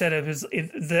 so like I said,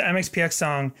 the MXPX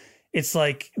song. It's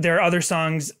like there are other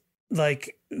songs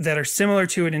like that are similar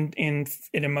to it in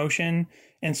emotion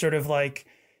and sort of like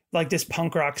this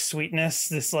punk rock sweetness,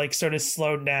 this like sort of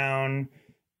slowed down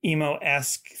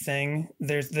emo-esque thing.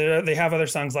 They have other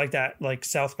songs like that, like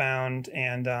Southbound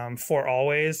and For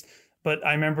Always. But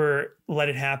I remember Let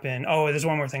It Happen. Oh, there's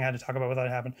one more thing I had to talk about with Let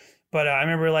It Happen. But I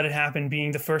remember Let It Happen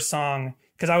being the first song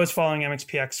because I was following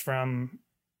MXPX from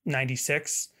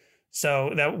 '96.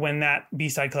 So that when that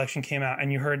B-side collection came out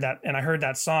and you heard that, and I heard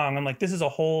that song, I'm like, this is a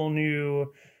whole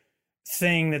new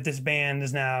thing that this band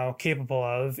is now capable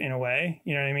of in a way.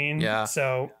 You know what I mean? Yeah.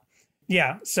 So,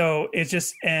 yeah. So it's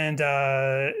just, and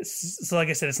so like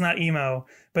I said, it's not emo,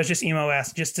 but it's just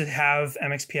emo-esque just to have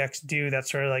MXPX do that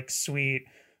sort of like sweet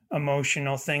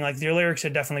emotional thing. Like their lyrics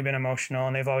have definitely been emotional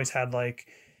and they've always had like,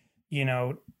 you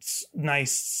know,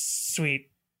 nice, sweet,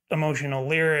 emotional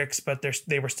lyrics, but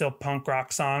they were still punk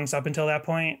rock songs up until that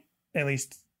point. At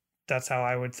least that's how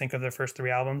I would think of their first 3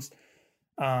 albums.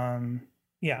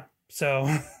 Yeah.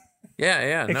 So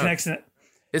yeah, it connects.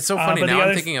 It's so funny now.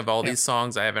 I'm thinking of all these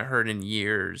songs I haven't heard in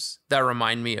years that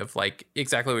remind me of like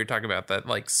exactly what you're talking about. That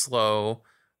like slow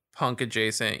punk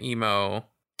adjacent emo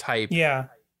type. Yeah.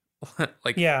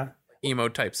 Like emo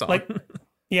type song. Like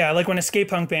yeah, like when a skate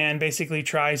punk band basically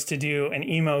tries to do an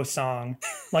emo song,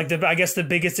 like I guess the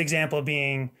biggest example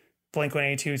being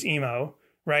Blink-182's Emo,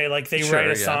 right? Like they write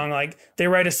a song like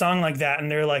that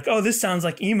and they're like, oh, this sounds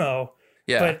like emo.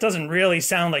 Yeah. But it doesn't really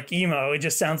sound like emo. It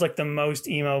just sounds like the most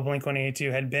emo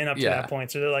Blink-182 had been up to that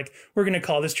point. So they're like, we're going to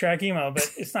call this track emo, but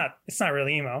it's not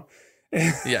really emo.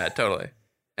 Yeah, totally.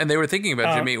 And they were thinking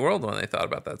about Jimmy Eat World when they thought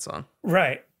about that song.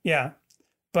 Right. Yeah.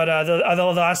 But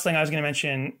the last thing I was going to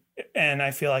mention, and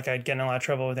I feel like I'd get in a lot of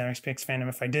trouble with MXPX fandom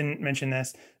if I didn't mention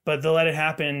this, but the Let It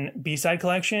Happen B-side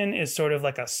collection is sort of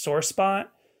like a sore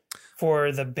spot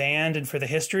for the band and for the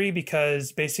history,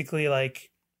 because basically like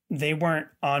they weren't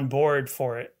on board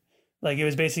for it. Like it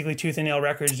was basically Tooth and Nail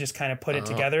Records just kind of put it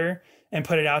together and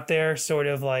put it out there sort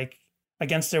of like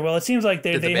against their will. It seems like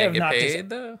they have not paid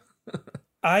though.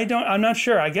 I'm not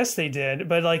sure. I guess they did,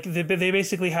 but like they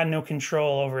basically had no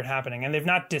control over it happening, and they've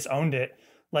not disowned it.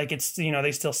 Like it's, you know,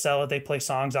 they still sell it. They play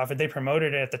songs off it. They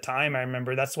promoted it at the time. I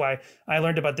remember that's why I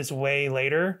learned about this way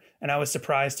later, and I was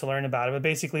surprised to learn about it. But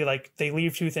basically like they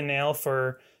leave Tooth and Nail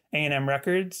for A&M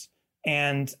Records,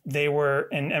 and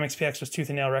MXPX was Tooth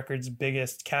and Nail Records'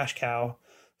 biggest cash cow.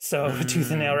 So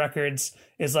Tooth and Nail Records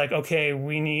is like, okay,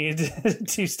 we need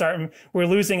to start. We're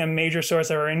losing a major source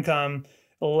of our income.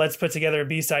 Let's put together a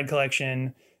B-side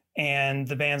collection, and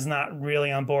the band's not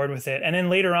really on board with it. And then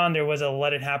later on, there was a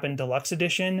Let It Happen Deluxe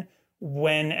Edition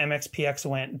when MXPX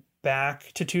went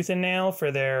back to Tooth and Nail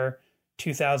for their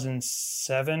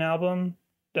 2007 album,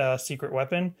 Secret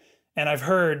Weapon. And I've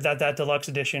heard that Deluxe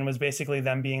Edition was basically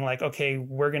them being like, okay,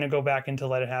 we're going to go back into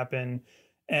Let It Happen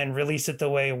and release it the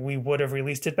way we would have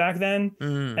released it back then.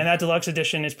 And that Deluxe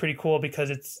Edition is pretty cool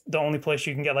because it's the only place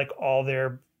you can get like all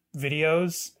their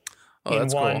videos in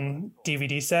one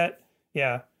DVD set.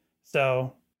 Yeah.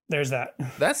 So there's that.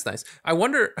 That's nice. I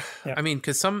wonder, I mean,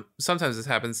 because sometimes this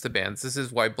happens to bands. This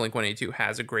is why Blink-182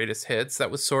 has a greatest hits.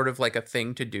 That was sort of like a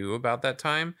thing to do about that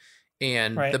time.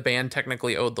 And the band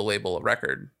technically owed the label a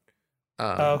record.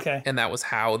 Okay. And that was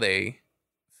how they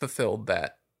fulfilled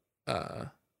that,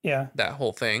 that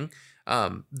whole thing.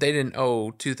 They didn't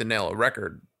owe Tooth and Nail a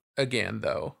record again,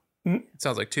 though. It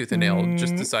sounds like Tooth and Nail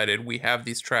just decided we have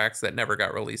these tracks that never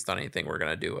got released on anything. We're going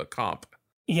to do a comp.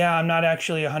 Yeah, I'm not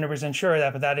actually 100% sure of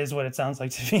that, but that is what it sounds like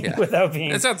to me without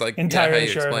being it sounds like entirely how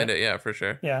you sure. explained it. Yeah, for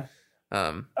sure. Yeah.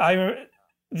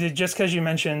 Just because you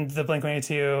mentioned the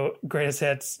Blink-182 greatest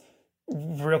hits,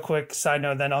 real quick side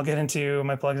note, then I'll get into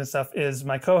my plugs and stuff, is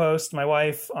my co-host, my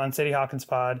wife on Sadie Hawkins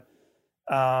Pod.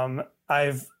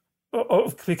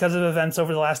 Because of events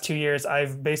over the last 2 years,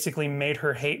 I've basically made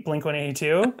her hate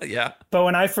Blink-182. Yeah. But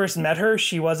when I first met her,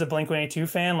 she was a Blink-182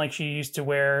 fan. Like she used to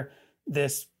wear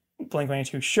this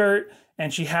Blink-182 shirt,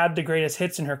 and she had the greatest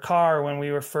hits in her car when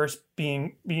we were first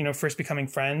becoming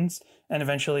friends and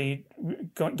eventually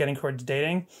getting towards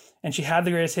dating. And she had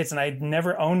the greatest hits, and I'd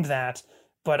never owned that,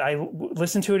 but I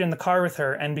listened to it in the car with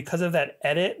her. And because of that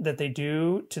edit that they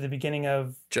do to the beginning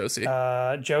of Josie,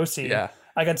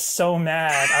 I got so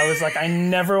mad. I was like, I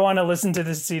never want to listen to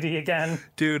this CD again.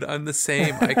 Dude, I'm the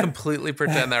same. I completely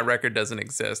pretend that record doesn't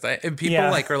exist. And people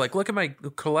are like, look at my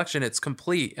collection. It's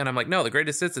complete. And I'm like, no, the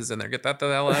greatest hits is in there. Get that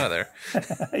the hell out of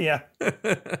there. Yeah.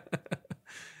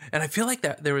 And I feel like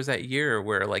that there was that year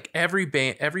where like every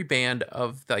band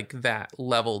of like that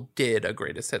level did a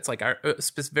greatest hits. Like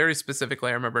very specifically,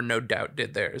 I remember No Doubt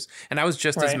did theirs, and I was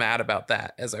just as mad about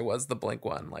that as I was the Blink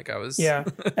one. Like I was,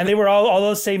 and they were all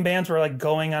those same bands were like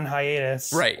going on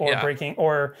hiatus, or breaking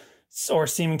or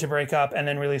seeming to break up, and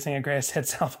then releasing a greatest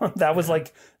hits album. That was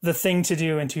like the thing to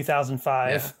do in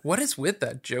 2005. Yeah. What is with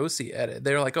that Josie edit?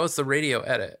 They're like, oh, it's the radio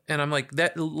edit. And I'm like,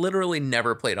 that literally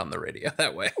never played on the radio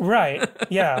that way. Right.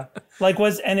 Yeah.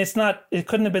 It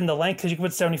couldn't have been the length, because you could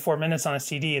put 74 minutes on a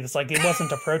CD. It's like, it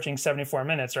wasn't approaching 74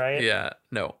 minutes, right? Yeah.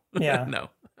 No. Yeah. No.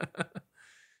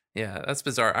 Yeah. That's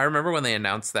bizarre. I remember when they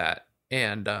announced that,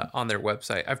 and on their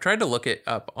website, I've tried to look it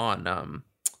up on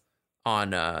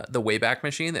the Wayback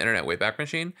Machine, the Internet Wayback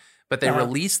Machine, but they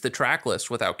released the track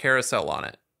list without Carousel on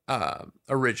it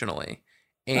originally.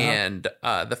 And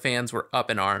the fans were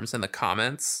up in arms in the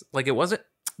comments. Like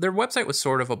their website was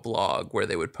sort of a blog where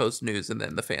they would post news and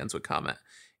then the fans would comment.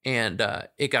 And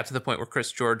it got to the point where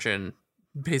Chris Georgian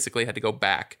basically had to go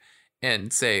back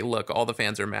and say, look, all the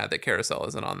fans are mad that Carousel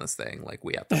isn't on this thing. Like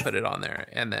we have to put it on there.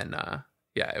 And then,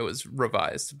 it was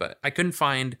revised, but I couldn't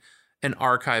find an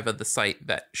archive of the site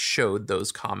that showed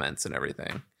those comments and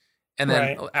everything. And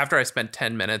then after I spent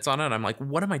 10 minutes on it, I'm like,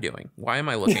 what am I doing? Why am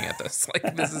I looking at this?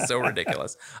 Like, this is so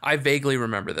ridiculous. I vaguely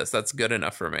remember this. That's good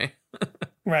enough for me.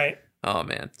 Right. Oh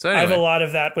man. So anyway. I have a lot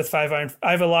of that with Five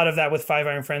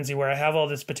Iron Frenzy, where I have all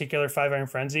this particular Five Iron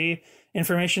Frenzy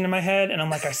information in my head, and I'm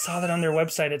like, I saw that on their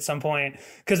website at some point,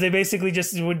 because they basically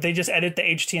just edit the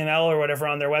HTML or whatever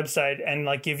on their website and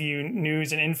like give you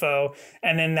news and info,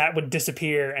 and then that would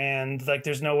disappear, and like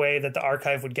there's no way that the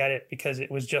archive would get it because it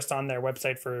was just on their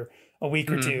website for a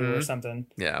week or two or something.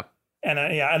 Yeah. And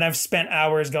and I've spent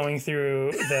hours going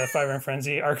through the Five Iron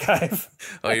Frenzy archive.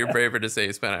 Oh, you're braver to say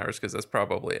you spent hours, because that's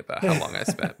probably about how long I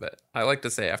spent. But I like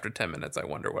to say after 10 minutes, I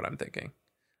wonder what I'm thinking.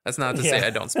 That's not to say I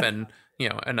don't spend,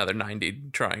 another 90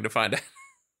 trying to find it.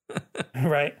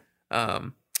 Right.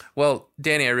 Well,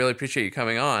 Danny, I really appreciate you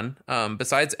coming on.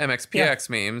 Besides MXPX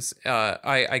memes,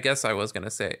 I guess I was going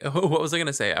to say, what was I going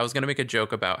to say? I was going to make a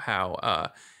joke about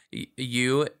how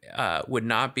you would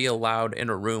not be allowed in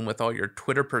a room with all your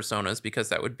Twitter personas because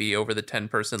that would be over the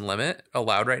 10-person limit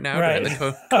allowed right now during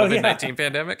the COVID-19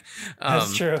 pandemic.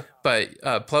 That's true.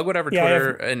 But plug whatever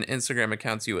Twitter and Instagram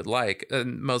accounts you would like.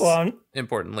 And most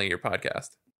importantly, your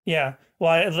podcast. Yeah.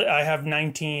 Well, I have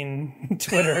 19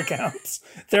 Twitter accounts.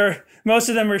 Most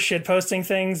of them are shit posting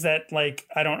things that like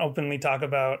I don't openly talk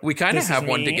about. We kind of have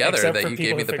one together that you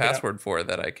gave me the password for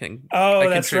that I can. Oh, I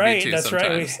that's right. To that's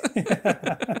sometimes.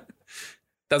 Right.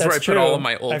 That's where I put all of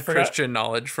my old Christian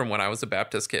knowledge from when I was a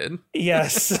Baptist kid.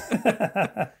 Yes.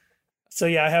 So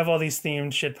yeah, I have all these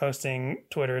themed shit posting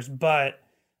Twitters, but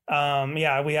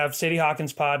we have Sadie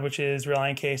Hawkins Pod, which is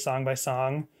Relient K song by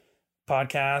song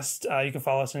podcast. You can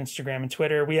follow us on Instagram and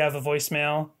Twitter. We have a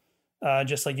voicemail,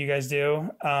 just like you guys do.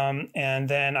 And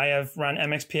then I have run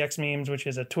MXPX memes, which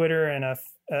is a Twitter and a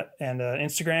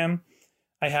Instagram.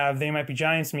 I have They Might Be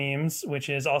Giants memes, which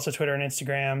is also Twitter and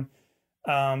Instagram.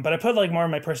 But I put like more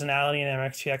of my personality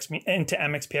into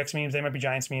MXPX memes. They Might Be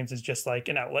Giants memes is just like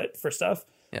an outlet for stuff.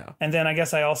 Yeah. And then I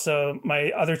guess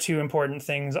my other two important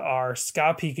things are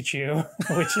Ska Pikachu,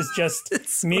 which is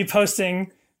just me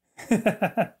posting.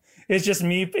 It's just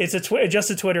me. It's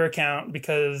just a Twitter account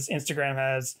because Instagram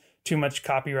has too much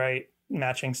copyright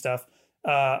matching stuff.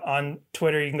 On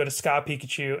Twitter, you can go to Ska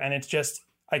Pikachu, and it's just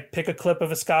I pick a clip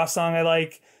of a ska song I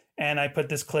like, and I put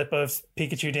this clip of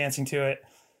Pikachu dancing to it.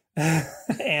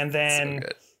 And then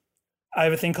I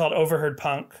have a thing called Overheard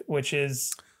Punk, which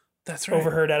is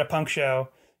overheard at a punk show.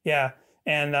 Yeah.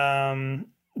 And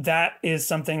that is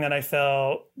something that I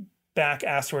fell back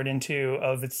assward into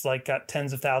it's like got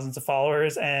tens of thousands of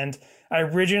followers. And I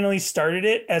originally started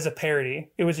it as a parody.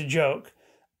 It was a joke.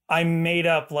 I made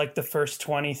up like the first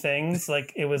 20 things.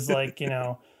 Like it was like,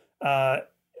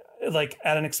 like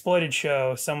at an Exploited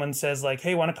show, someone says like,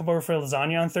 hey, want to come over for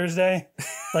lasagna on Thursday?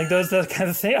 Like that kind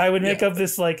of thing. I would make up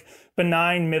this like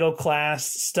benign middle class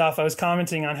stuff. I was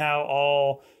commenting on how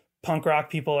all punk rock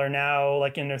people are now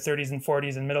like in their 30s and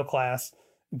 40s and middle class.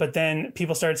 But then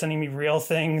people started sending me real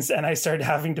things and I started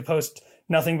having to post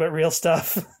nothing but real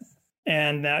stuff.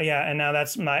 And now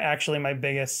that's my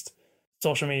biggest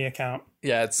social media account.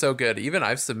 Yeah, it's so good. Even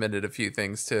I've submitted a few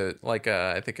things to like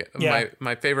I think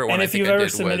my favorite one I think I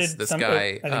did was this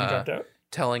guy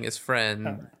telling his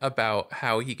friend about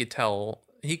how he could tell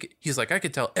he's like, I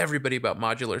could tell everybody about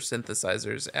modular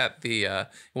synthesizers at the it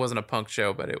wasn't a punk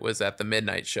show, but it was at the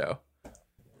midnight show.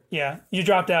 Yeah, you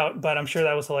dropped out, but I'm sure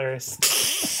that was hilarious.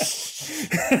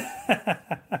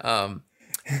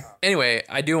 Anyway,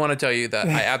 I do want to tell you that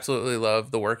I absolutely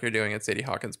love the work you're doing at Sadie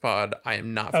Hawkins Pod. I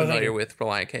am not familiar with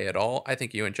Relient K at all. I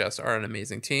think you and Jess are an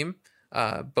amazing team,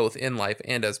 both in life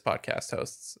and as podcast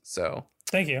hosts. So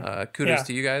thank you. Kudos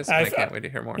to you guys. I can't wait to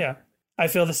hear more. Yeah. I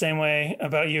feel the same way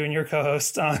about you and your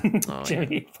co-host on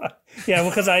Jimmy. Yeah, well,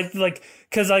 because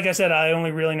like I said, I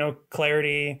only really know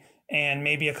Clarity and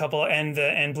maybe a couple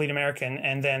and Bleed American,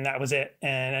 and then that was it.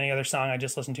 And any other song I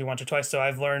just listened to once or twice. So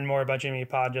I've learned more about Jimmy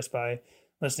Pod just by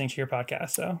listening to your podcast.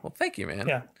 So well, thank you, man.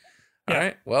 Yeah. All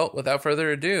right. Well, without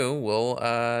further ado, we'll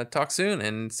talk soon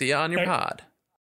and see you on your pod.